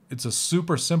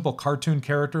super simple cartoon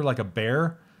character like a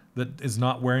bear that is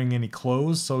not wearing any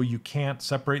clothes, so you can't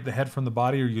separate the head from the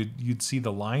body, or you'd see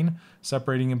the line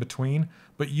separating in between.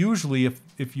 But usually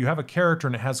if you have a character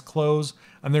and it has clothes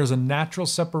and there's a natural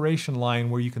separation line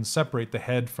where you can separate the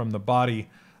head from the body,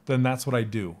 then that's what I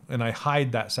do. And I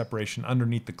hide that separation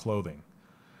underneath the clothing.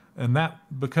 And that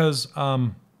because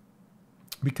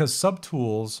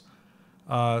subtools,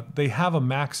 they have a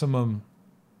maximum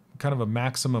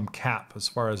cap as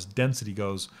far as density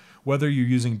goes, whether you're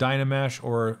using Dynamesh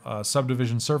or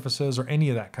subdivision surfaces or any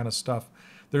of that kind of stuff.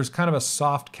 There's kind of a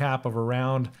soft cap of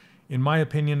around, in my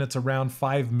opinion, it's around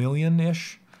 5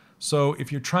 million-ish. So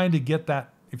if you're trying to get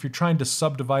that, if you're trying to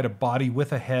subdivide a body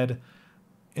with a head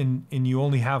and you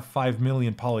only have 5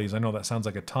 million polys, I know that sounds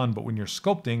like a ton, but when you're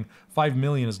sculpting, 5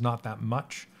 million is not that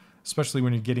much, especially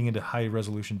when you're getting into high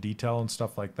resolution detail and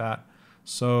stuff like that.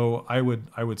 So I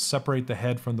would separate the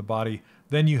head from the body.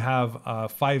 Then you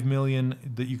have 5 million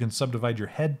that you can subdivide your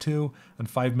head to, and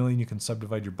 5 million you can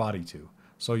subdivide your body to.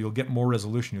 So you'll get more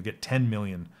resolution. You'll get 10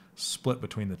 million split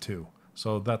between the two.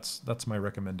 So that's my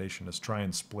recommendation, is try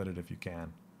and split it if you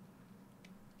can.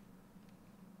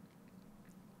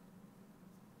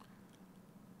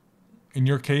 In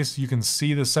your case, you can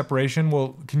see the separation.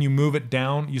 Well, can you move it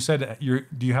down? You said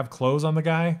do you have clothes on the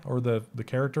guy or the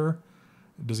character?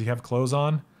 Does he have clothes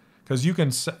on? Because you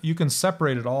can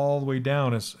separate it all the way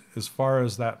down as far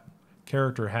as that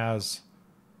character has.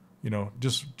 You know,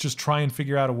 just try and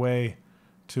figure out a way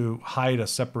to hide a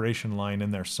separation line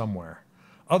in there somewhere.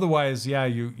 Otherwise, yeah,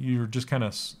 you just kind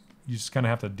of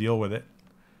have to deal with it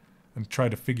and try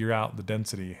to figure out the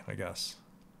density, I guess.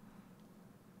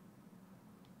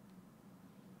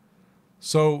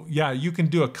 So yeah, you can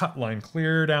do a cut line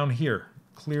clear down here,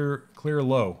 clear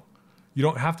low. You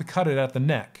don't have to cut it at the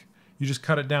neck. You just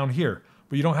cut it down here.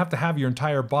 But you don't have to have your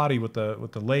entire body with the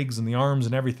legs and the arms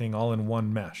and everything all in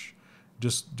one mesh.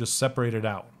 Just separate it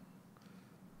out.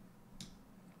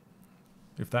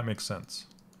 If that makes sense.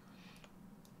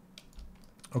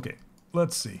 Okay,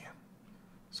 let's see.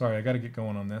 Sorry, I got to get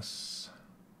going on this.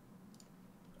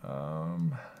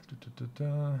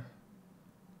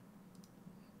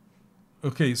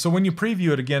 Okay, so when you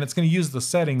preview it again, it's going to use the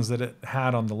settings that it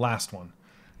had on the last one.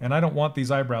 And I don't want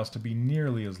these eyebrows to be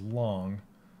nearly as long,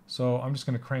 so I'm just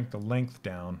going to crank the length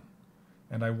down.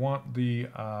 And I want the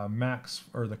max,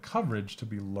 or the coverage, to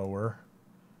be lower,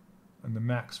 and the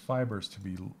max fibers to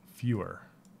be fewer.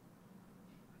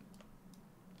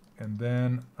 And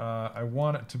then I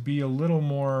want it to be a little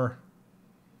more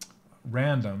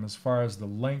random as far as the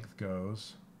length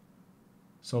goes.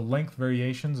 So length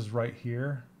variations is right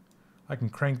here. I can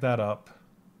crank that up.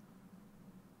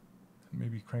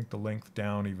 Maybe crank the length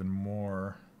down even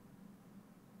more.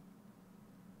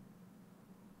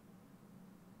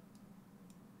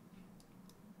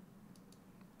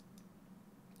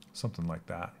 Something like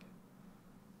that.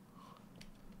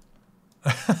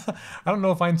 I don't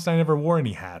know if Einstein ever wore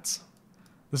any hats.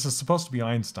 This is supposed to be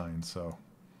Einstein, so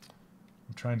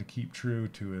I'm trying to keep true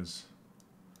to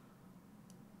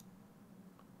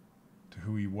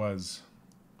who he was.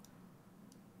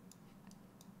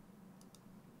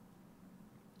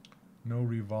 No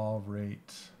revolve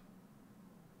rate.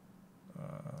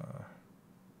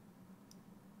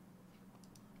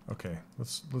 Okay,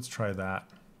 let's try that.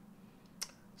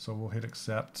 So we'll hit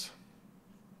accept.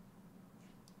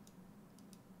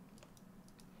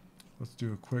 Let's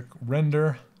do a quick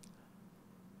render.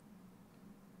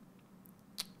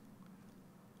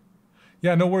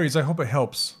 Yeah, no worries. I hope it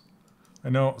helps. I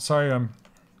know. Sorry, I'm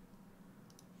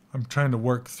trying to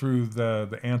work through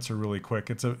the answer really quick.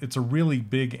 It's a really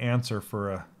big answer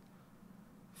for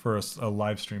a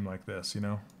live stream like this, you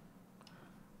know.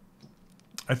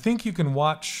 I think you can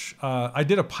watch. I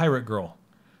did a Pirate Girl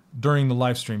during the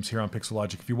live streams here on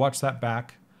Pixelogic. If you watch that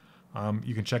back,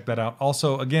 you can check that out.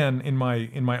 Also, again, in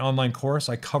my online course,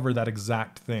 I cover that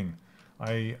exact thing.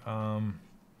 Let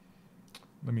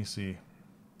me see.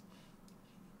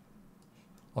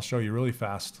 I'll show you really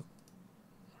fast.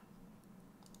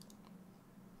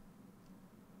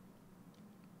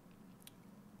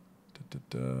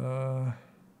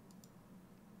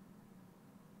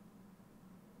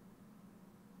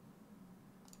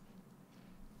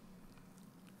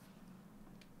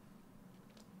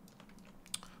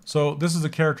 So this is a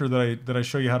character that I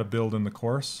show you how to build in the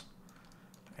course,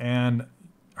 and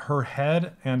her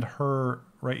head and her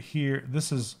right here,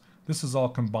 this is all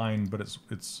combined, but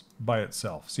it's by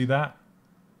itself. See that?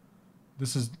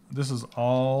 This is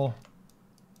all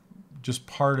just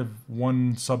part of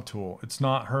one subtool. It's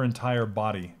not her entire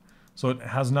body. So it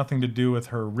has nothing to do with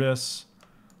her wrists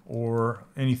or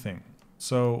anything.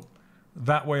 So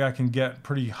that way I can get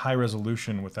pretty high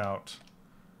resolution without,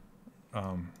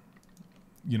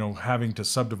 you know, having to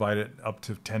subdivide it up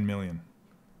to 10 million.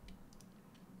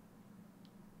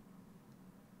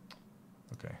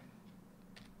 Okay.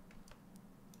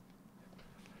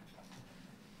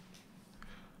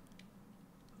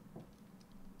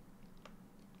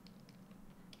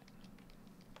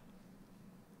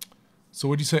 So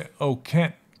what'd you say? Oh,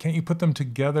 can't you put them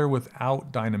together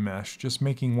without Dynamesh? Just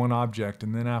making one object,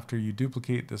 and then after you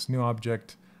duplicate this new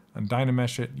object and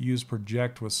Dynamesh it, use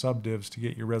project with subdivs to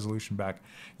get your resolution back.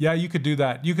 Yeah, you could do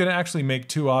that. You could actually make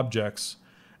two objects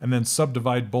and then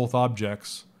subdivide both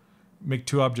objects, make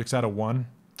two objects out of one,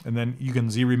 and then you can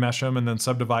ZRemesh them and then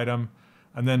subdivide them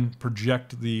and then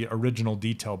project the original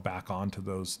detail back onto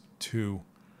those two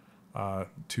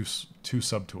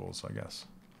subtools, I guess.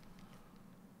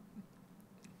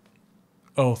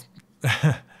 Oh,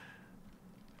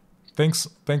 thanks,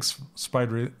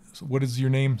 Spider. What is your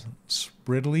name?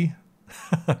 Spridley?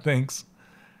 Thanks.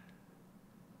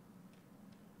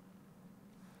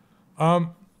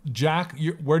 Jack,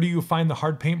 where do you find the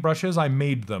hard paint brushes? I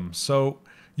made them. So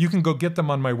you can go get them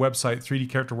on my website,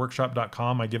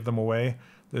 3dcharacterworkshop.com. I give them away.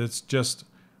 It's just,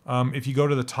 if you go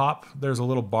to the top, there's a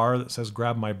little bar that says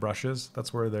grab my brushes.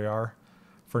 That's where they are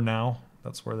for now.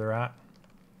 That's where they're at.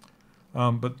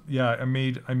 But yeah, I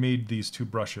made these two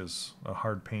brushes, a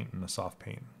hard paint and a soft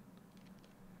paint.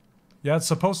 Yeah, it's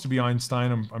supposed to be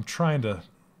Einstein. I'm trying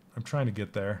to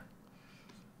get there.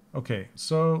 Okay,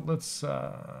 so let's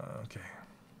okay.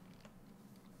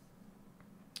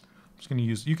 I'm just gonna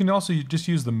use. You can also just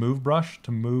use the move brush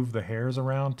to move the hairs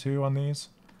around too on these.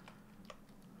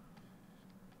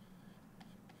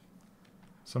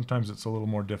 Sometimes it's a little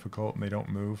more difficult and they don't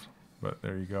move, but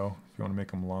there you go. If you want to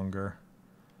make them longer.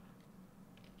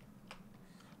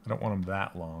 I don't want them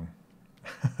that long.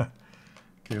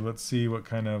 Okay, let's see what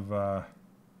kind of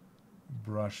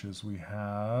brushes we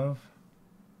have.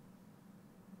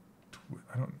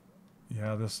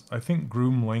 I think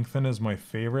Groom Lengthen is my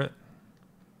favorite.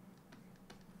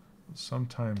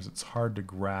 Sometimes it's hard to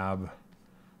grab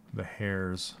the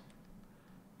hairs.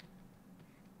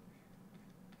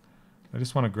 I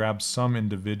just want to grab some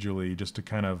individually just to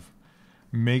kind of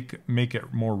make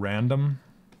it more random.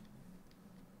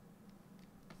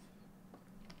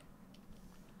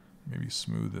 Maybe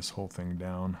smooth this whole thing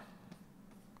down.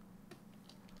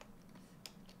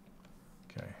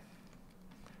 Okay.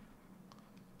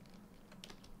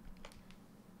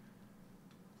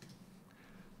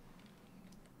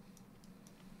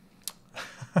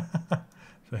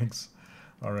 Thanks.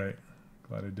 All right.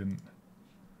 Glad I didn't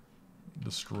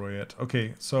destroy it.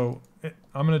 Okay, so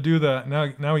I'm going to do the...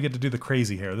 Now we get to do the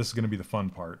crazy hair. This is going to be the fun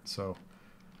part. So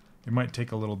it might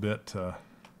take a little bit to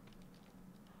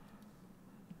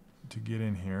get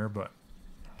in here, but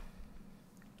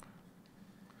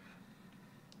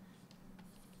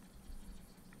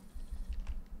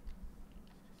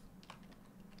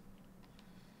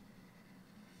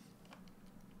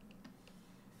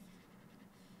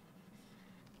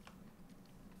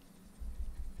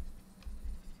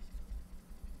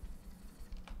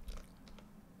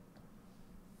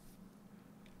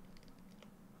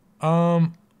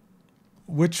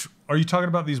which are you talking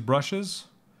about? These brushes?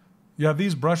 Yeah,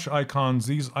 these brush icons,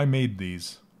 I made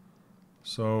these.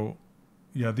 So,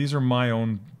 yeah, these are my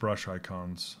own brush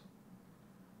icons.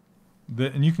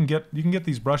 And you can get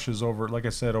these brushes over, like I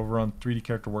said, over on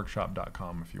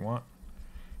 3dcharacterworkshop.com if you want.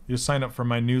 You just sign up for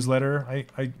my newsletter.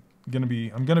 I'm gonna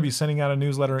be sending out a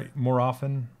newsletter more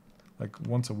often, like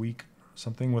once a week,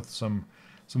 something with some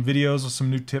videos with some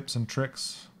new tips and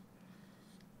tricks.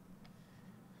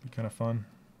 Be kind of fun.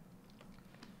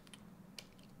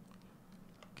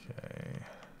 Okay.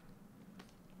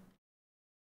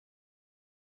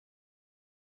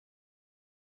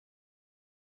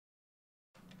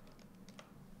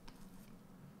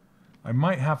 I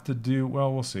might have to do,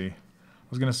 well, we'll see. I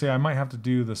was going to say I might have to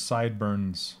do the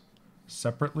sideburns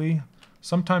separately.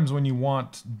 Sometimes when you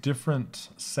want different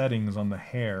settings on the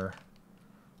hair,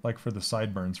 like for the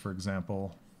sideburns, for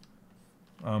example,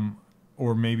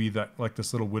 or maybe that, like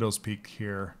this little widow's peak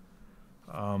here,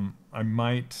 you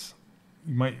might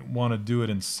want to do it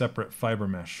in separate fiber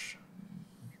mesh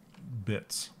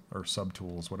bits or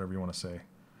subtools, whatever you want to say.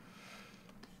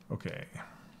 Okay.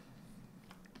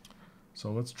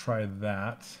 So let's try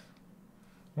that.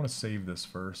 I want to save this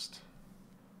first.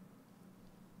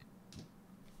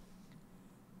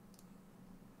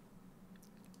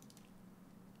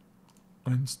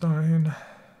 Einstein.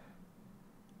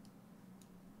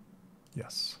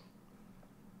 Yes.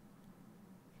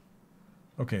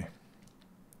 Okay.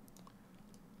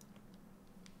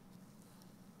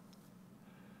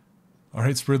 All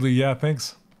right, Spridley. Yeah,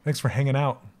 thanks. Thanks for hanging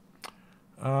out.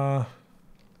 Okay,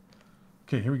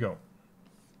 here we go.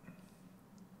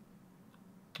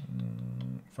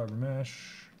 Fiber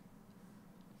mesh.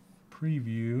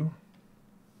 Preview.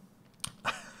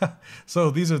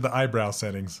 So these are the eyebrow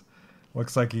settings.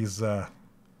 Looks like he's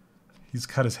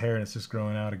cut his hair and it's just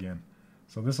growing out again.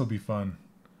 So this will be fun.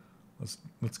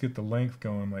 Let's get the length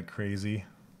going like crazy.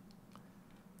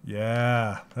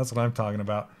 Yeah, that's what I'm talking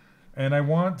about. And I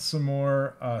want some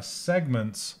more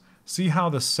segments. See how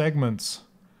the segments,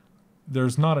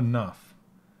 there's not enough.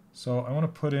 So I want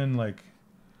to put in like,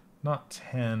 not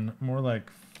 10, more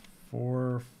like 4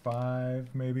 or 5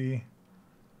 maybe.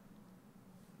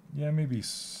 Yeah, maybe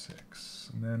 6.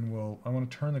 And then I want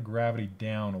to turn the gravity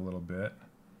down a little bit,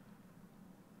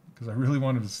 because I really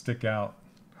wanted to stick out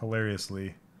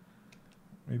hilariously.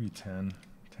 Maybe 10.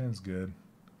 10's good.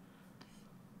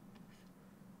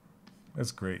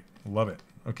 That's great. Love it.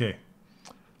 Okay.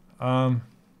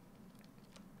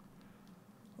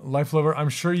 Life Lover, I'm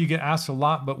sure you get asked a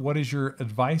lot, but what is your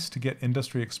advice to get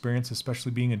industry experience,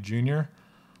 especially being a junior?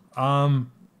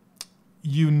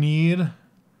 You need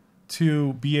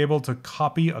to be able to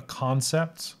copy a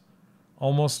concept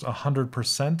almost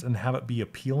 100% and have it be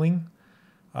appealing,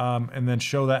 and then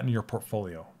show that in your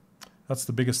portfolio. That's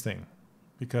the biggest thing,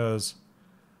 because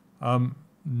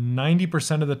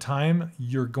 90% of the time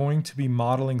you're going to be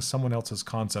modeling someone else's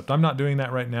concept. I'm not doing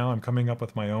that right now. I'm coming up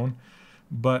with my own.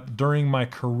 But during my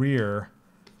career,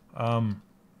 I've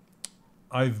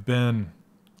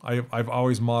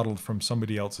always modeled from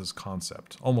somebody else's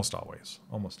concept. Almost always.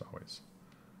 Almost always.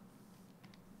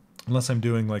 Unless I'm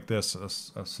doing like this,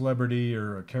 a celebrity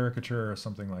or a caricature or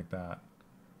something like that.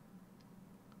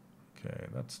 Okay,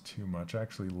 that's too much. I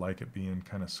actually like it being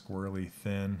kind of squirrely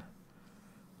thin.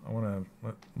 I want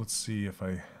to, let's see if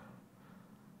I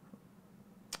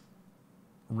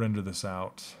render this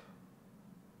out.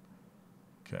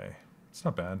 Okay, it's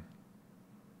not bad.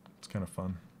 It's kind of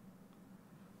fun.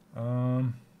 I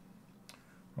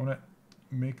want to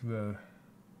make the,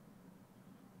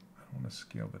 I want to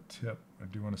scale the tip. I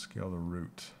do want to scale the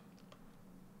root.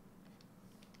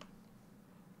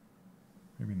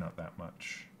 Maybe not that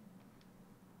much.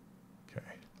 Okay.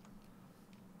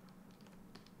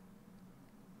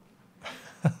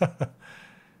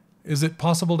 Is it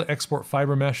possible to export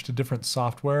fiber mesh to different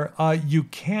software? You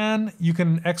can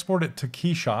export it to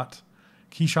Keyshot.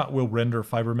 Keyshot will render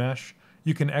fiber mesh.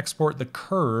 You can export the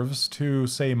curves to,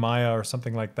 say, Maya or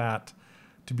something like that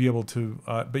to be able to,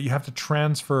 but you have to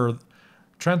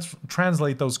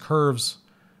translate those curves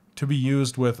to be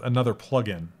used with another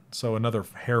plugin. So another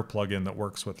hair plugin that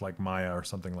works with like Maya or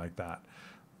something like that.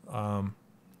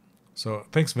 So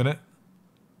thanks, Vinit.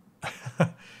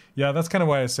 Yeah, that's kind of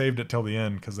why I saved it till the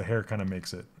end, because the hair kind of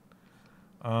makes it.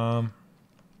 But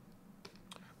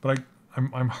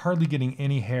I'm hardly getting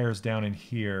any hairs down in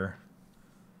here.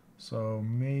 So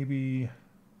maybe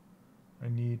I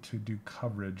need to do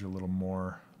coverage a little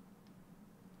more.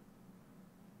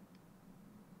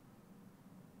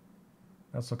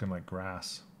 That's looking like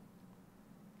grass.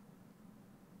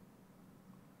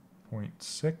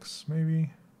 0.6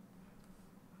 maybe.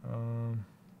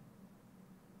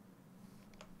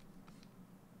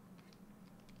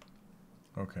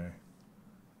 Okay.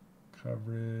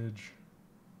 Coverage.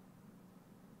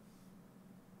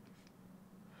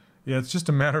 Yeah, it's just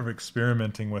a matter of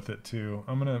experimenting with it too.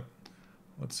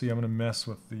 Let's see, I'm gonna mess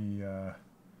with the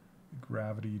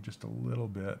gravity just a little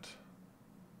bit,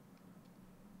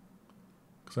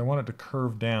 because I want it to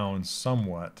curve down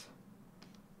somewhat.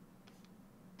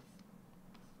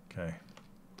 Okay.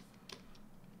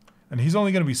 And he's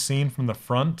only going to be seen from the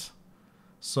front.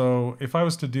 So if I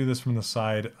was to do this from the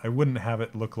side, I wouldn't have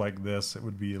it look like this. It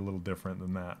would be a little different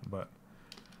than that. But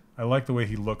I like the way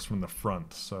he looks from the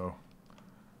front. So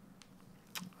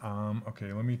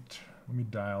okay, let me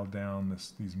dial down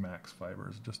these max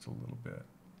fibers just a little bit.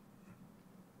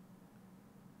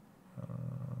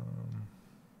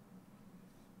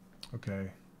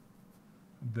 Okay.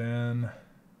 Then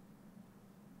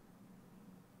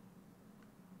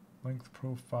length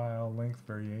profile, length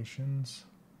variations.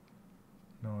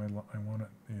 No, I want it,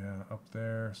 yeah, up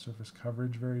there. Surface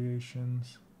coverage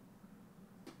variations.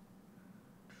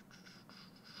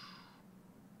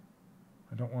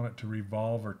 I don't want it to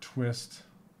revolve or twist.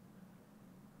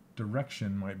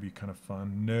 Direction might be kind of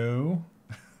fun. No,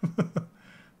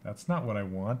 that's not what I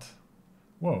want.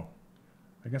 Whoa,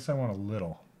 I guess I want a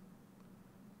little.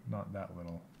 Not that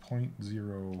little.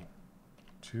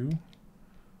 0.02.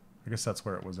 I guess that's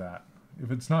where it was at.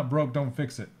 If it's not broke, don't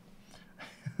fix it.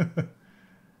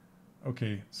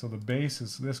 Okay, so the base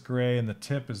is this gray and the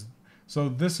tip is... So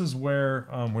this is where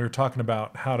we were talking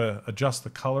about how to adjust the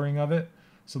coloring of it.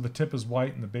 So the tip is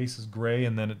white and the base is gray,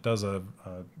 and then it does a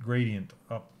gradient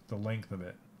up the length of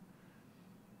it.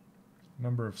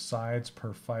 Number of sides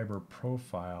per fiber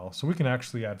profile. So we can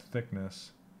actually add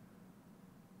thickness.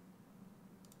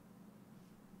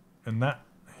 And that,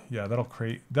 yeah, that'll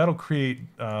create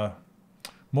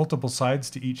multiple sides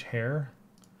to each hair.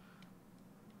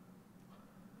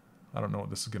 I don't know what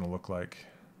this is going to look like.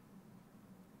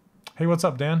 Hey, what's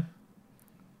up, Dan?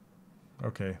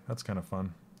 Okay, that's kind of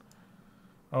fun.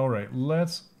 All right,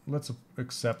 let's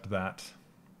accept that.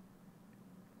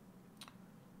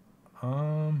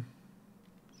 You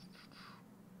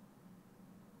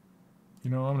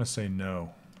know, I'm going to say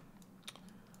no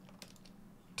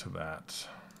to that.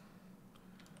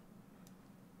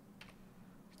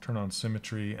 Turn on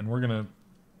symmetry, and we're going to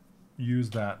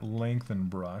use that lengthen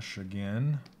brush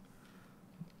again.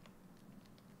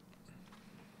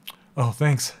 Oh,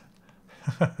 thanks.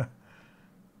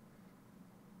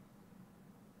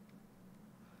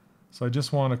 So I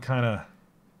just want to kind of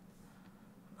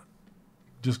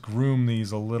just groom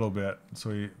these a little bit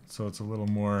so it's a little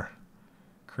more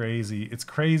crazy. It's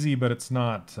crazy, but it's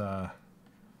not... I'm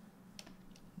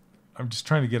just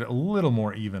trying to get it a little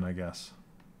more even, I guess.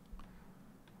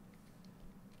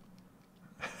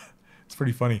 It's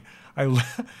pretty funny. I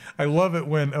love it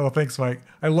when... Oh, thanks, Mike.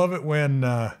 I love it when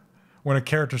a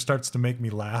character starts to make me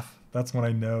laugh. That's when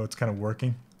I know it's kind of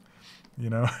working, you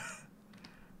know?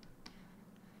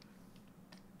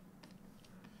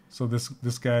 So this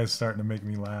guy is starting to make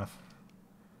me laugh.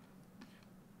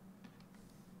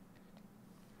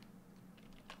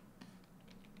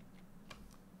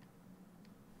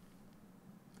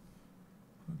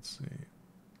 Let's see.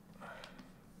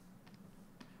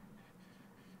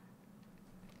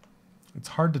 It's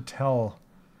hard to tell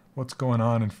what's going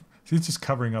on. And see, it's just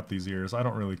covering up these ears. I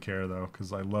don't really care, though,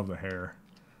 because I love the hair.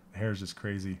 The hair is just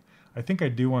crazy. I think I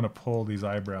do want to pull these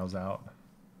eyebrows out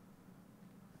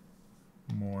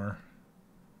more.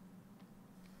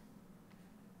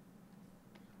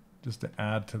 Just to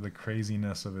add to the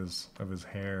craziness of his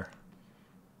hair.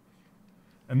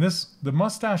 And the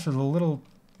mustache is a little...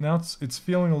 Now it's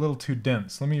feeling a little too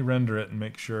dense. Let me render it and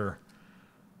make sure.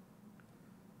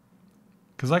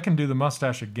 Because I can do the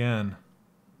mustache again.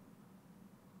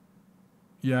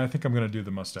 Yeah, I think I'm going to do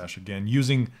the mustache again.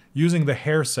 Using the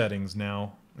hair settings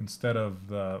now instead of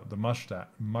the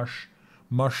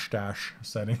mustache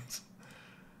settings.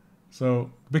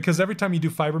 So, because every time you do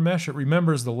fiber mesh, it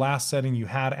remembers the last setting you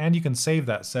had, and you can save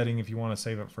that setting if you want to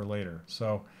save it for later.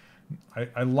 So,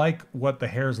 I like what the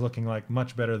hair is looking like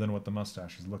much better than what the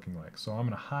mustache is looking like. So I'm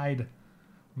gonna hide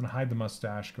the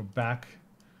mustache. Go back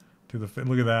to the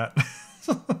look at that.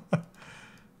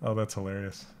 Oh, that's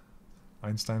hilarious.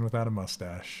 Einstein without a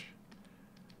mustache.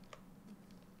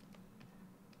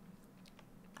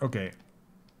 Okay.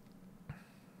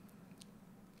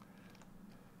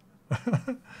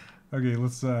 Okay,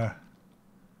 let's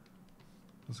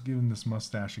give him this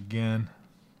mustache again.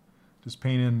 Just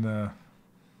paint in the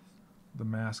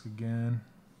mask again.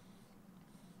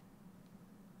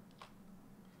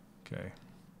 Okay.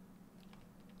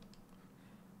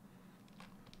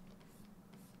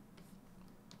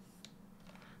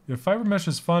 Yeah, fiber mesh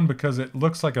is fun because it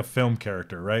looks like a film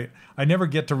character, right? I never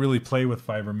get to really play with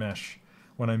fiber mesh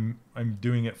when I'm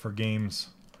doing it for games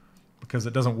because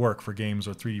it doesn't work for games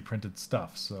or 3D printed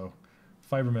stuff. So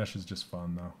fiber mesh is just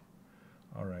fun, though.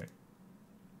 All right.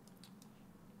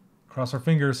 Cross our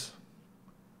fingers.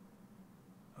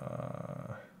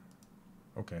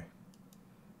 Okay.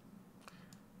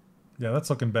 Yeah, that's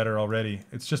looking better already.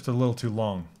 It's just a little too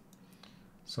long.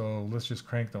 So let's just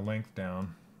crank the length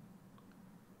down.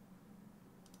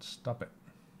 Stop it.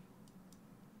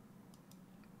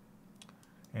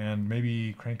 And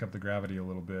maybe crank up the gravity a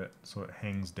little bit so it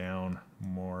hangs down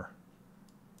more.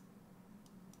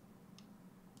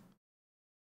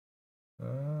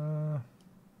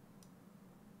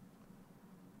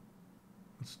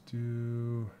 Let's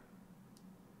do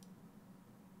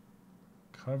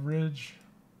coverage.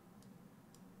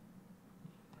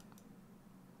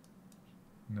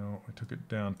 No, I took it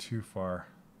down too far.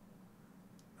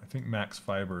 I think max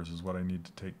fibers is what I need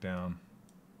to take down.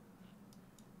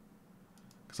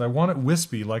 Because I want it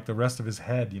wispy like the rest of his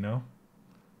head, you know?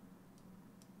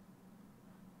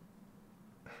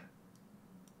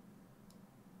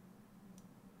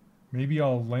 Maybe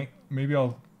I'll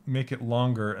make it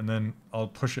longer and then I'll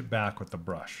push it back with the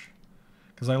brush.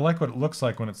 Because I like what it looks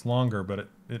like when it's longer, but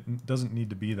it doesn't need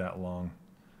to be that long.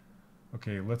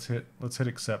 Okay, let's hit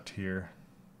accept here.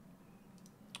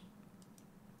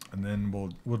 And then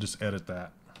we'll just edit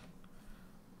that.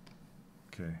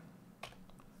 Okay.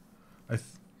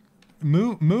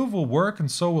 Move will work, and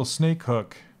so will snake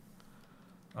hook.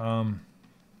 But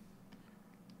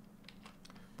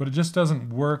it just doesn't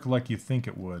work like you think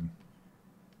it would.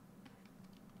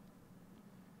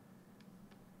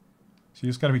 So you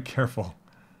just got to be careful.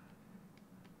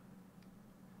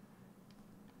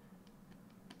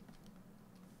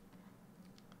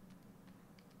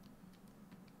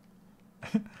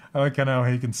 I like how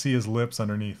you can see his lips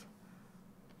underneath.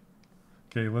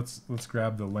 Okay, let's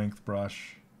grab the length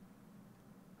brush.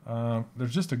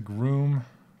 There's just a groom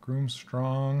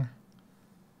strong.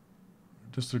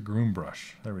 Just a groom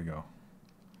brush. There we go.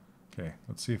 Okay,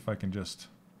 let's see if I can just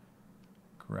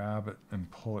grab it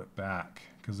and pull it back,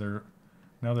 because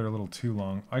now they're a little too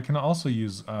long. I can also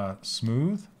use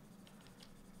smooth,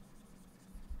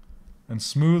 and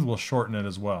smooth will shorten it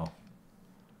as well.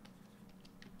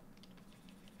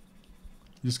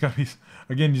 You just gotta be,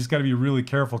 again, you just gotta be really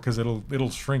careful, because it'll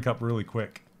shrink up really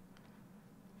quick.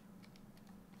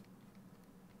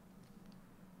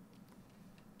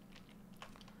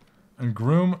 And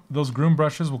those groom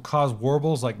brushes will cause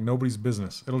warbles like nobody's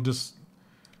business. It'll just,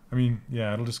 I mean,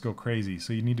 yeah, it'll just go crazy.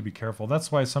 So you need to be careful.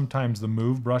 That's why sometimes the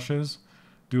move brushes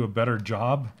do a better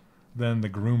job than the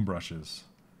groom brushes.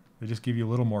 They just give you a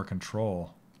little more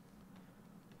control.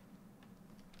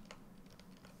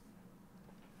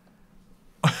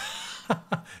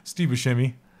 Steve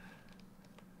Buscemi.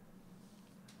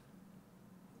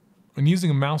 When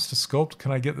using a mouse to sculpt,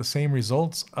 can I get the same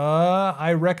results?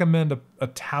 I recommend a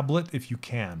tablet if you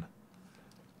can.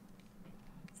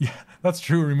 Yeah, that's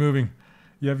true. Removing.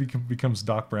 Yeah, becomes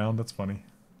Doc Brown. That's funny.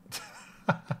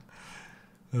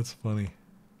 That's funny.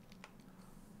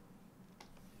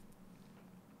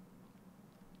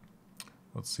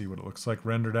 Let's see what it looks like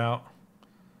rendered out.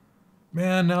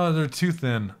 Man, no, they're too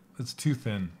thin. It's too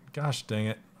thin. Gosh dang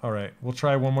it. All right, we'll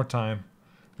try one more time.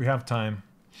 We have time.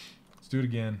 Let's do it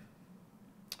again.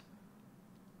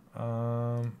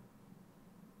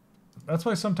 That's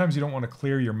why sometimes you don't want to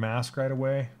clear your mask right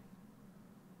away.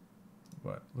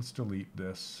 But let's delete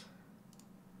this.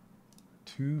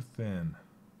 Too thin.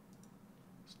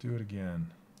 Let's do it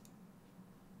again.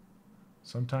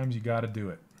 Sometimes you got to do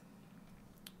it.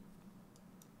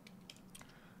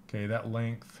 Okay, that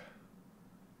length.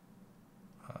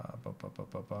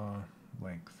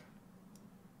 Length.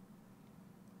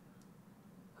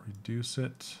 Reduce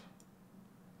it.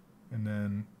 And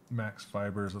then max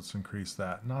fibers, let's increase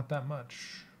that. Not that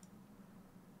much.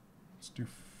 Let's do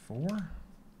 4.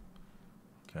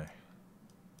 Okay.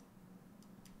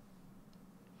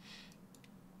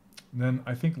 And then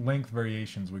I think length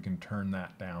variations, we can turn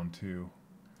that down too.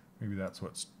 Maybe that's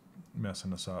what's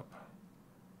messing us up.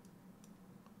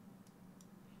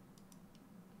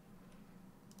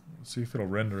 Let's see if it'll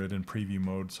render it in preview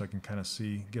mode so I can kind of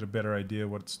get a better idea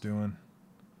what it's doing.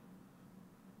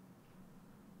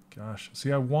 Gosh,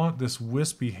 see, I want this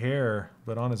wispy hair,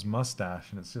 but on his mustache,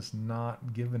 and it's just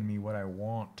not giving me what I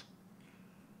want.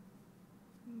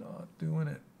 Not doing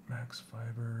it. Max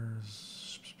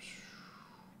fibers.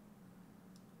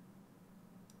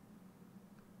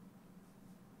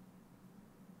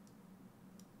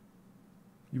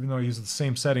 Even though I use the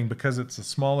same setting, because it's a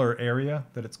smaller area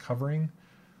that it's covering,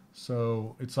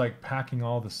 so it's like packing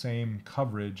all the same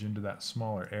coverage into that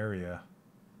smaller area.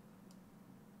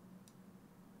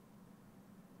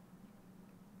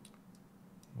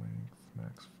 Length,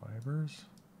 max fibers.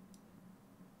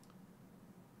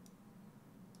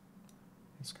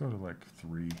 Let's go to like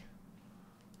 3.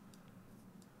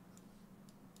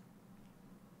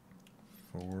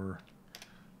 4.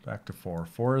 Back to 4.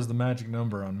 4 is the magic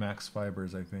number on max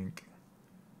fibers, I think.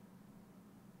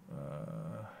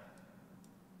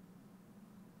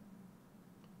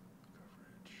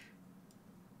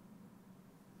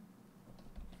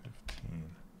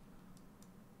 Coverage.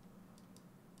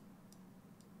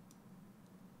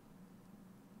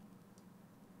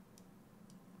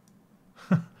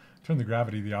 Turn the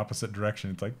gravity the opposite direction.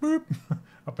 It's like, boop,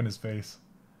 up in his face.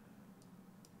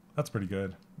 That's pretty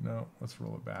good. No, let's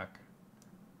roll it back.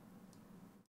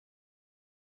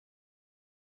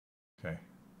 Okay.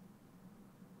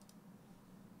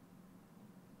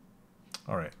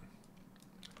 All right.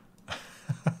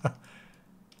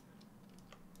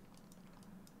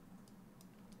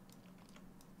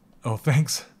 Oh,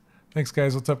 thanks. Thanks,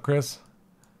 guys. What's up, Chris?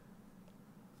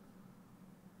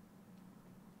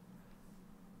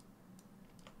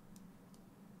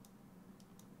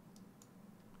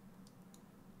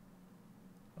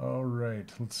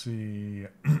 right, let's see.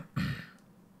 Let's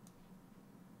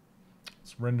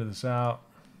render this out.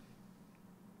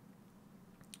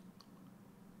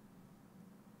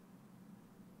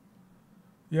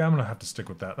 Yeah, I'm gonna have to stick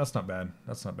with that. That's not bad.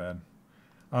 That's not bad.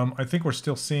 I think we're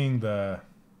still seeing the...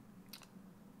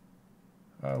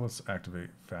 let's activate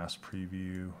fast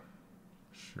preview.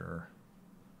 Sure.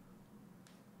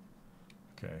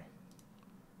 Okay.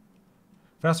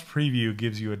 Fast preview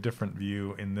gives you a different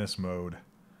view in this mode.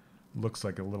 Looks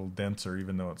like a little denser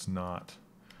even though it's not.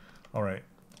 All right,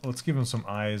 let's give him some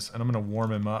eyes and I'm gonna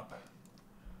warm him up.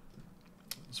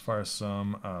 As far as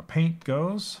some paint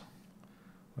goes,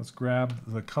 let's grab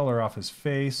the color off his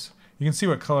face. You can see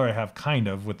what color I have kind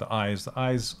of with the eyes. The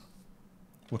eyes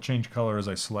will change color as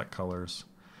I select colors.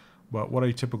 But what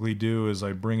I typically do is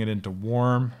I bring it into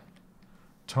warm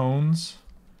tones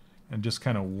and just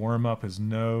kind of warm up his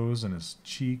nose and his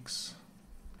cheeks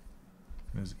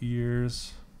and his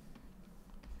ears.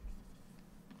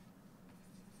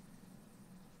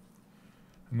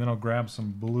 And then I'll grab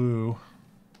some blue,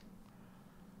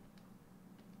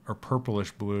 or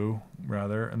purplish blue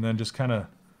rather, and then just kind of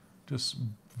just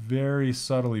very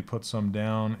subtly put some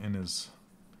down in his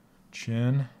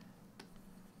chin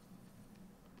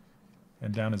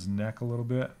and down his neck a little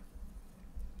bit.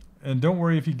 And don't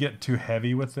worry if you get too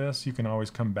heavy with this. You can always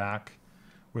come back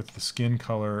with the skin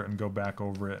color and go back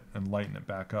over it and lighten it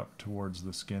back up towards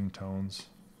the skin tones.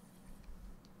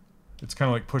 It's kind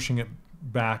of like pushing it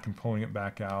back and pulling it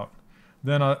back out.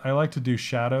 Then I like to do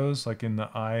shadows like in the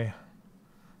eye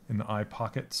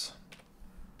pockets.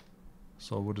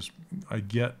 So we'll just, I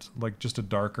get like just a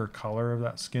darker color of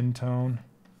that skin tone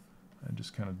and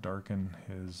just kind of darken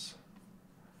his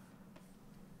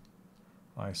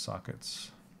eye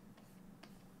sockets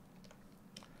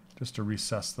just to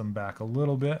recess them back a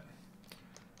little bit.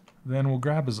 Then we'll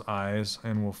grab his eyes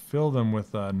and we'll fill them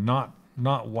with not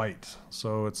white,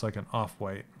 so it's like an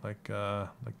off-white, like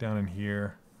down in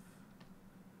here.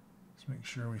 Let's make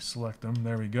sure we select them.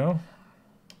 There we go.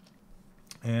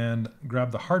 And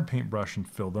grab the hard paint brush and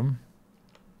fill them.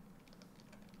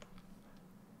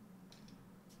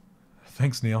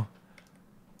 Thanks, Neil.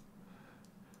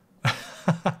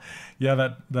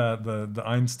 Yeah, the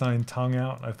Einstein tongue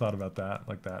out. I thought about that,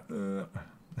 like that.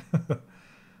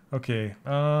 Okay,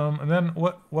 and then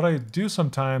what I do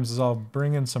sometimes is I'll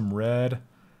bring in some red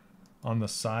on the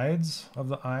sides of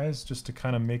the eyes just to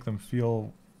kind of make them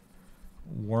feel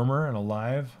warmer and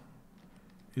alive.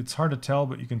 It's hard to tell,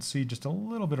 but you can see just a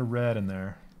little bit of red in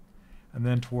there. And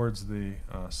then towards the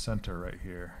center right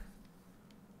here.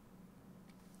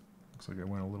 Looks like I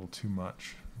went a little too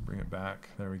much. Bring it back.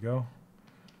 There we go.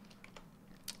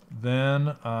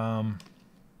 Then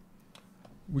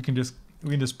we can just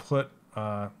put.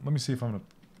 Let me see if I'm gonna.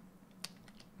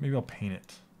 Maybe I'll paint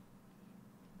it.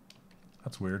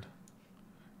 That's weird.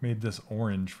 Made this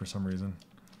orange for some reason.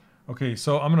 Okay,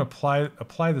 so I'm gonna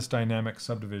apply this dynamic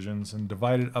subdivisions and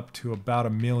divide it up to about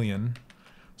 1 million,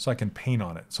 so I can paint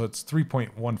on it. So it's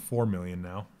 3.14 million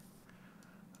now.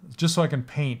 Just so I can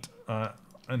paint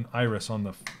an iris on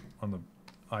the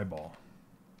eyeball.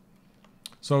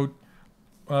 So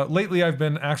lately I've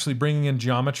been actually bringing in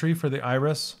geometry for the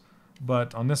iris,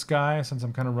 but on this guy, since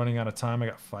I'm kind of running out of time, I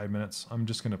got 5 minutes, I'm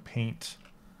just gonna paint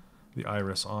the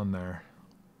iris on there.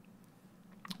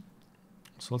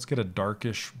 So let's get a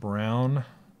darkish brown.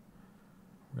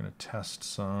 We're gonna test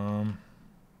some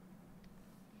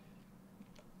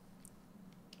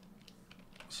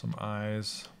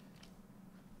eyes,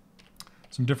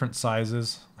 some different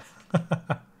sizes.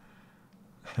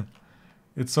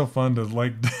 It's so fun to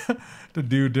like to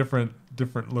do different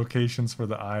locations for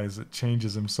the eyes. It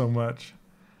changes them so much,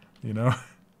 you know.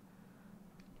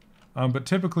 But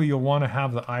typically you'll want to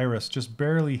have the iris just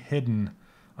barely hidden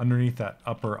underneath that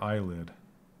upper eyelid.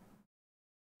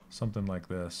 Something like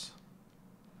this.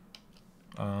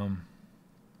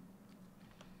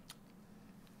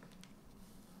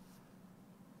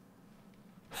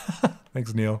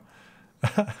 Thanks, Neil.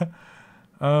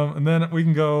 And then we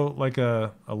can go like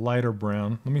a lighter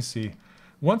brown. Let me see.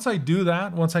 Once I do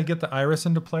that, once I get the iris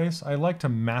into place, I like to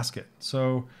mask it.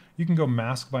 So you can go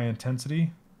mask by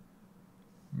intensity.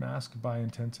 Mask by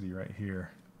intensity right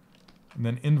here. And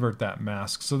then invert that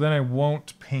mask. So then I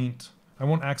won't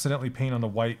accidentally paint on the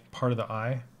white part of the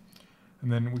eye.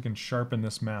 And then we can sharpen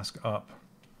this mask up.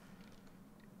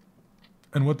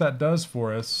 And what that does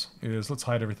for us is, let's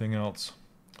hide everything else,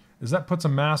 is that puts a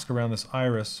mask around this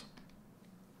iris.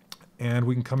 And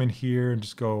we can come in here and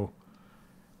just go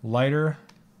lighter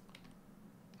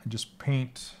and just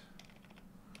paint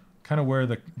kind of where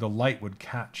the light would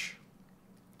catch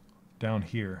down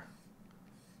here.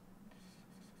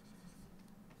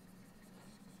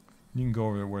 You can go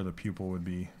over where the pupil would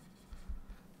be.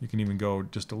 You can even go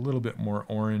just a little bit more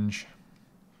orange,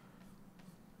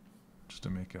 just to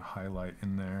make a highlight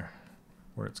in there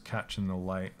where it's catching the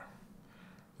light.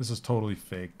 This is totally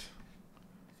faked.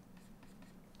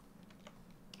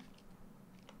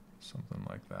 Something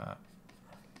like that.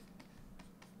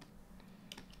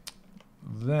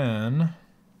 Then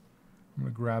I'm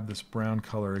going to grab this brown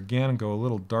color again and go a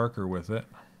little darker with it.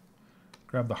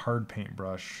 Grab the hard paint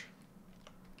brush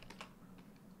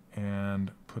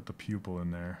and put the pupil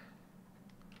in there.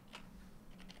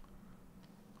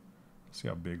 See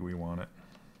how big we want it.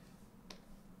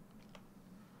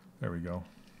 There we go.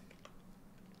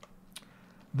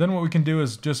 Then what we can do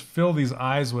is just fill these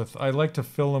eyes with, I like to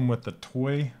fill them with the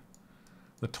toy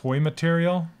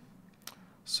material.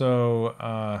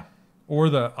 So, or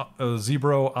the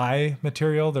ZBrush eye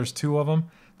material. There's two of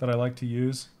them that I like to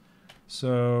use.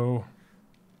 So,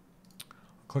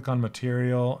 click on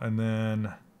material, and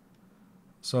then,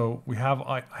 so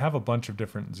I have a bunch of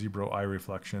different ZBrush eye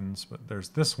reflections, but there's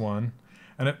this one,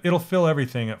 and it'll fill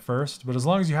everything at first, but as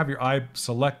long as you have your eye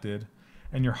selected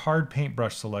and your hard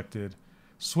paintbrush selected,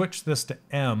 switch this to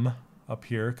M up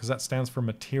here, because that stands for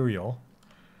material,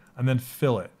 and then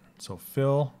fill it. So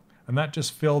fill, and that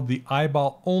just filled the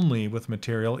eyeball only with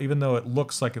material, even though it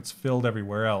looks like it's filled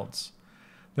everywhere else.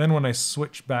 Then when I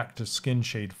switch back to skin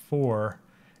shade 4,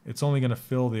 it's only going to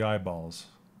fill the eyeballs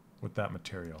with that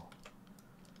material.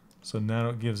 So now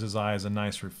it gives his eyes a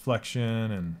nice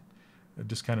reflection, and it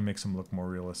just kind of makes him look more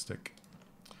realistic.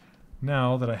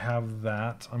 Now that I have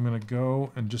that, I'm going to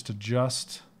go and just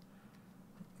adjust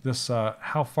this,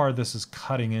 how far this is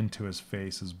cutting into his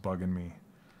face is bugging me.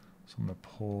 So I'm going to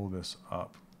pull this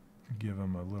up, give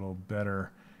him a little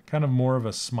better, kind of more of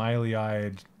a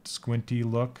smiley-eyed, squinty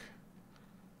look.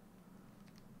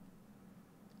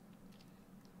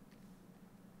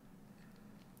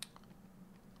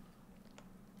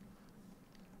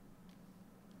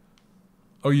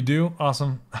 Oh, you do?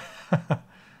 Awesome.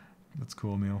 That's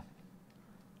cool, Neil.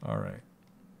 All right.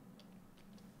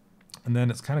 And then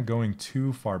it's kind of going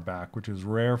too far back, which is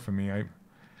rare for me.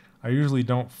 I usually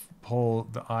don't pull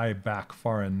the eye back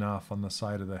far enough on the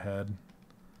side of the head.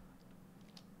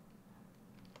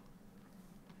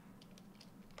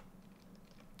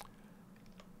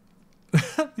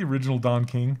 The original Don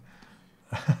King.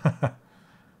 That's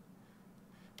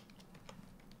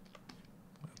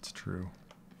true.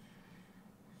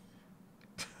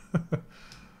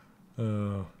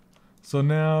 So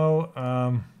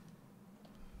now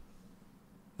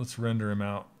let's render him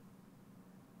out.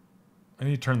 I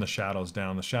need to turn the shadows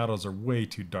down. The shadows are way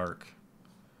too dark.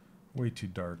 Way too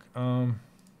dark.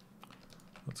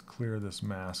 Let's clear this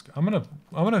mask. I'm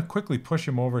gonna quickly push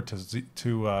him over to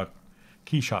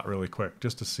Keyshot really quick,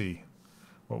 just to see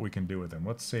what we can do with him.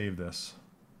 Let's save this.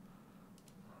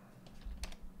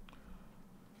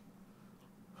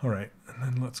 All right, and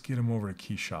then let's get him over to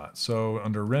Keyshot. So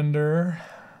under render,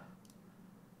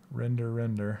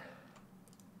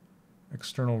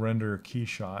 external render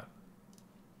Keyshot.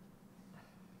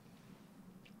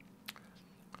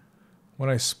 When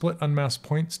I split unmasked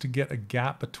points to get a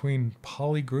gap between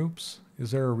poly groups, is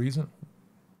there a reason?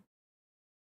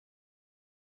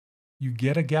 You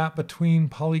get a gap between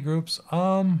poly groups?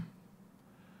 I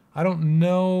don't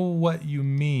know what you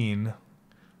mean.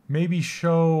 Maybe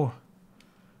show,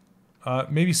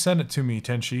 maybe send it to me,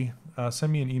 Tenshi.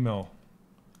 Send me an email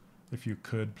if you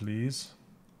could, please.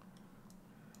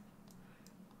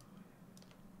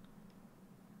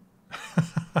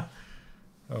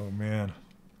 Oh man.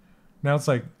 Now it's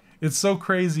like, it's so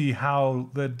crazy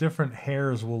how the different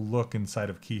hairs will look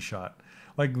inside of Keyshot.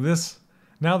 Like this,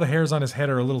 now the hairs on his head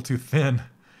are a little too thin,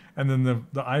 and then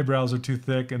the eyebrows are too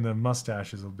thick, and the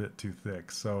mustache is a bit too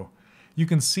thick. So you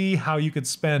can see how you could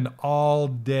spend all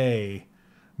day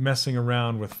messing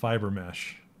around with fiber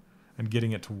mesh and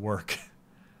getting it to work.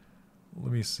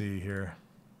 Let me see here.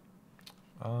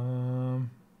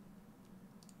 I'm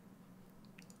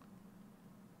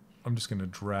just going to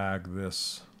drag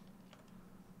this.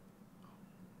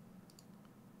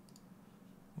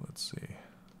 Let's see.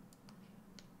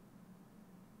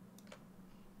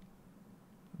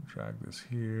 Drag this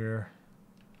here.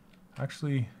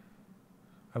 Actually,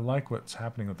 I like what's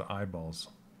happening with the eyeballs.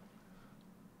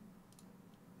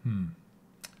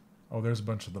 Oh, there's a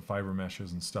bunch of the fiber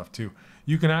meshes and stuff too.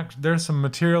 You can there's some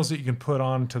materials that you can put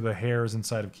onto the hairs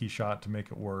inside of Keyshot to make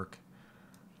it work.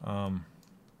 Let's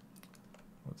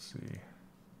see.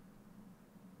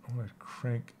 I'm going to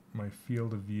crank my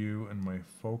field of view and my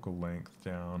focal length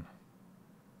down.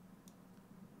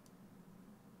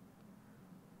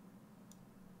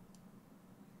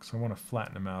 Because I want to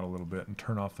flatten them out a little bit and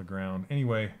turn off the ground.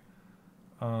 Anyway,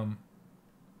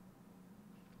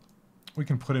 We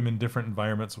can put him in different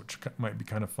environments, which might be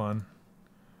kind of fun.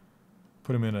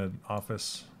 Put him in an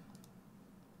office.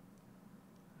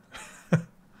 And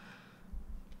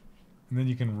then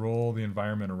you can roll the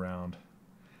environment around.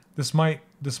 This might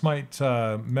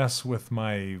mess with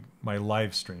my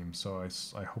live stream, so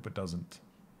I hope it doesn't.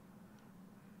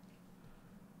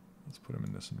 Let's put him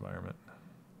in this environment.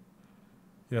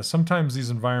 Yeah, sometimes these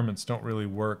environments don't really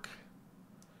work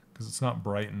because it's not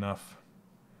bright enough.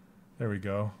 There we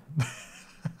go.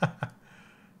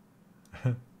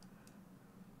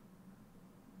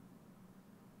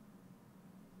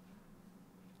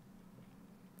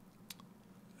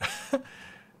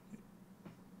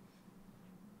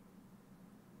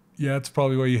 Yeah, it's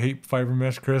probably why you hate fiber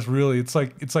mesh, Chris. Really, it's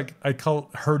like I call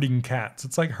it herding cats.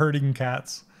 It's like herding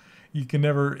cats. You can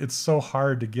never. It's so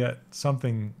hard to get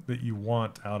something that you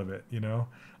want out of it. You know.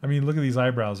 I mean, look at these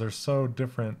eyebrows. They're so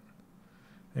different.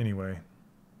 Anyway,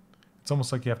 it's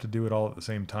almost like you have to do it all at the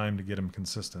same time to get them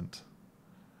consistent.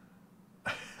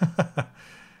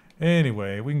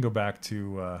 Anyway, we can go back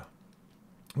to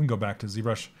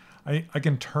ZBrush. I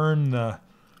can turn the.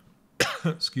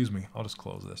 Excuse me. I'll just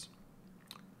close this.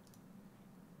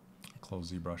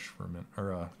 Close ZBrush for a minute,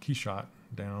 or Keyshot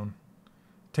down.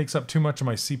 Takes up too much of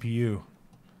my CPU.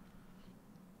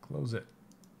 Close it.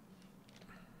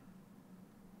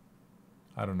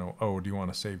 I don't know. Oh, do you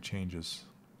want to save changes?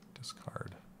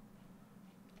 Discard.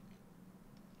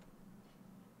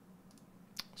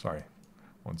 Sorry.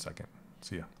 1 second.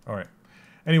 See ya. All right.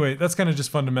 Anyway, that's kind of just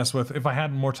fun to mess with. If I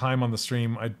had more time on the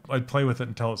stream, I'd play with it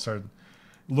until it started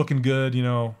looking good, you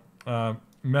know,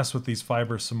 mess with these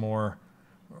fibers some more.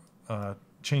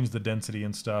 Change the density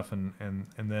and stuff, and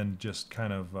then just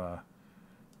kind of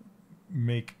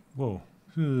make. Whoa!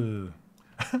 I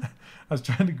was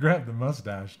trying to grab the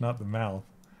mustache, not the mouth.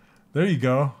 There you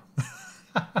go.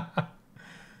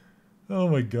 Oh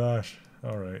my gosh!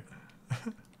 All right.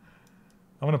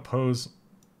 I'm gonna pose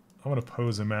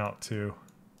him out too.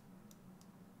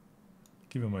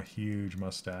 Give him a huge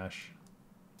mustache.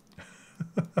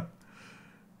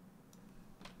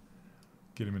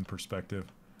 Get him in perspective.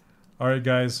 All right,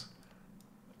 guys.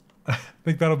 I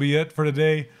think that'll be it for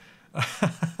today.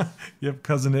 Yep,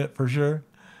 cousin it for sure.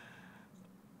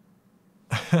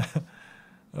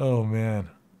 Oh,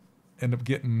 man. End up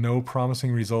getting no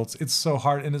promising results. It's so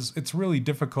hard, and it's really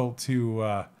difficult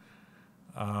to...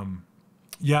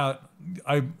 yeah,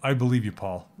 I believe you,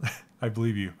 Paul. I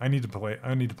believe you. I need to play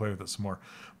with it some more.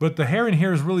 But the hair in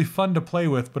here is really fun to play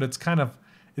with, but it's kind of...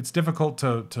 It's difficult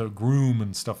to groom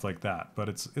and stuff like that. But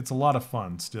it's a lot of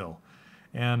fun still.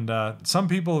 And some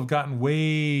people have gotten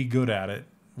way good at it,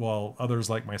 while others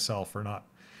like myself are not.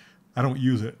 I don't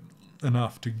use it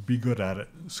enough to be good at it.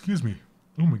 Excuse me.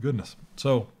 Oh my goodness.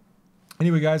 So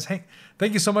anyway, guys, hey,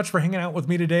 thank you so much for hanging out with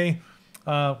me today.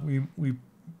 We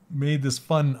made this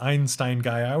fun Einstein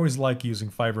guy. I always like using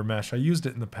fiber mesh. I used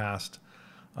it in the past.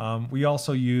 We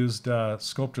also used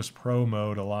Sculptress Pro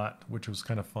mode a lot, which was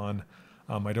kind of fun.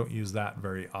 I don't use that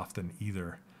very often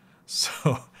either.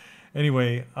 So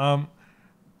anyway,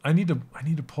 I need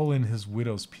to pull in his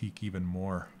widow's peak even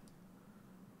more.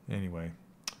 Anyway,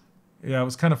 yeah, it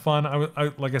was kind of fun.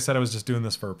 Like I said, I was just doing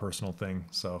this for a personal thing,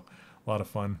 so a lot of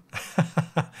fun.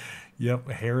 Yep,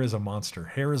 hair is a monster.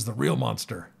 Hair is the real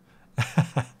monster.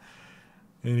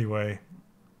 Anyway,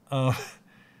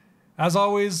 as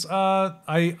always,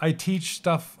 I teach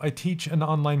stuff. I teach an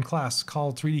online class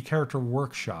called 3D Character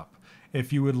Workshop.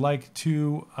 If you would like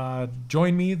to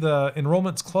join me, the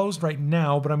enrollment's closed right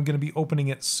now, but I'm going to be opening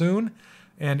it soon.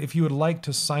 And if you would like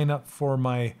to sign up for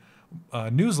my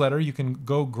newsletter, you can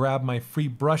go grab my free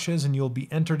brushes and you'll be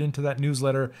entered into that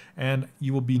newsletter, and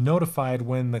you will be notified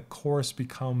when the course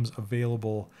becomes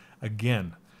available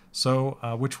again. So,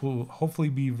 which will hopefully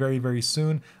be very, very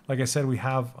soon. Like I said,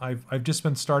 I've just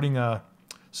been starting a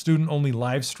student-only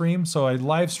live stream. So I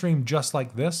live stream just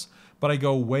like this, but I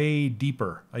go way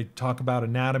deeper. I talk about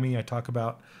anatomy. I talk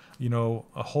about, you know,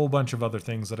 a whole bunch of other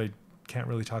things that I can't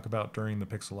really talk about during the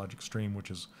Pixelogic stream,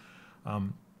 which is,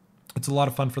 it's a lot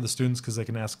of fun for the students because they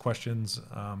can ask questions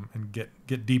and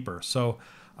get deeper. So,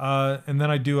 and then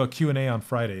I do a Q&A on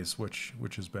Fridays, which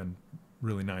has been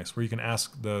really nice, where you can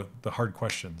ask the hard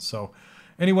questions. So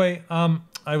anyway,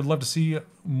 I would love to see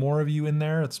more of you in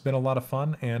there. It's been a lot of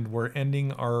fun, and we're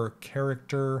ending our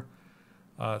character...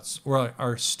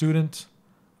 our student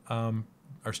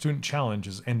challenge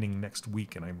is ending next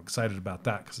week, and I'm excited about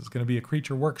that because it's going to be a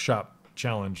creature workshop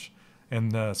challenge,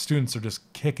 and the students are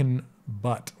just kicking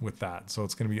butt with that, so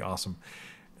it's going to be awesome.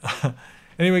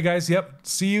 Anyway, guys, yep,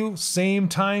 see you same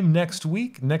time next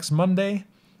week, next Monday,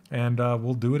 and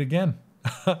we'll do it again.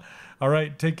 All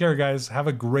right, take care, guys. Have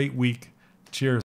a great week. Cheers.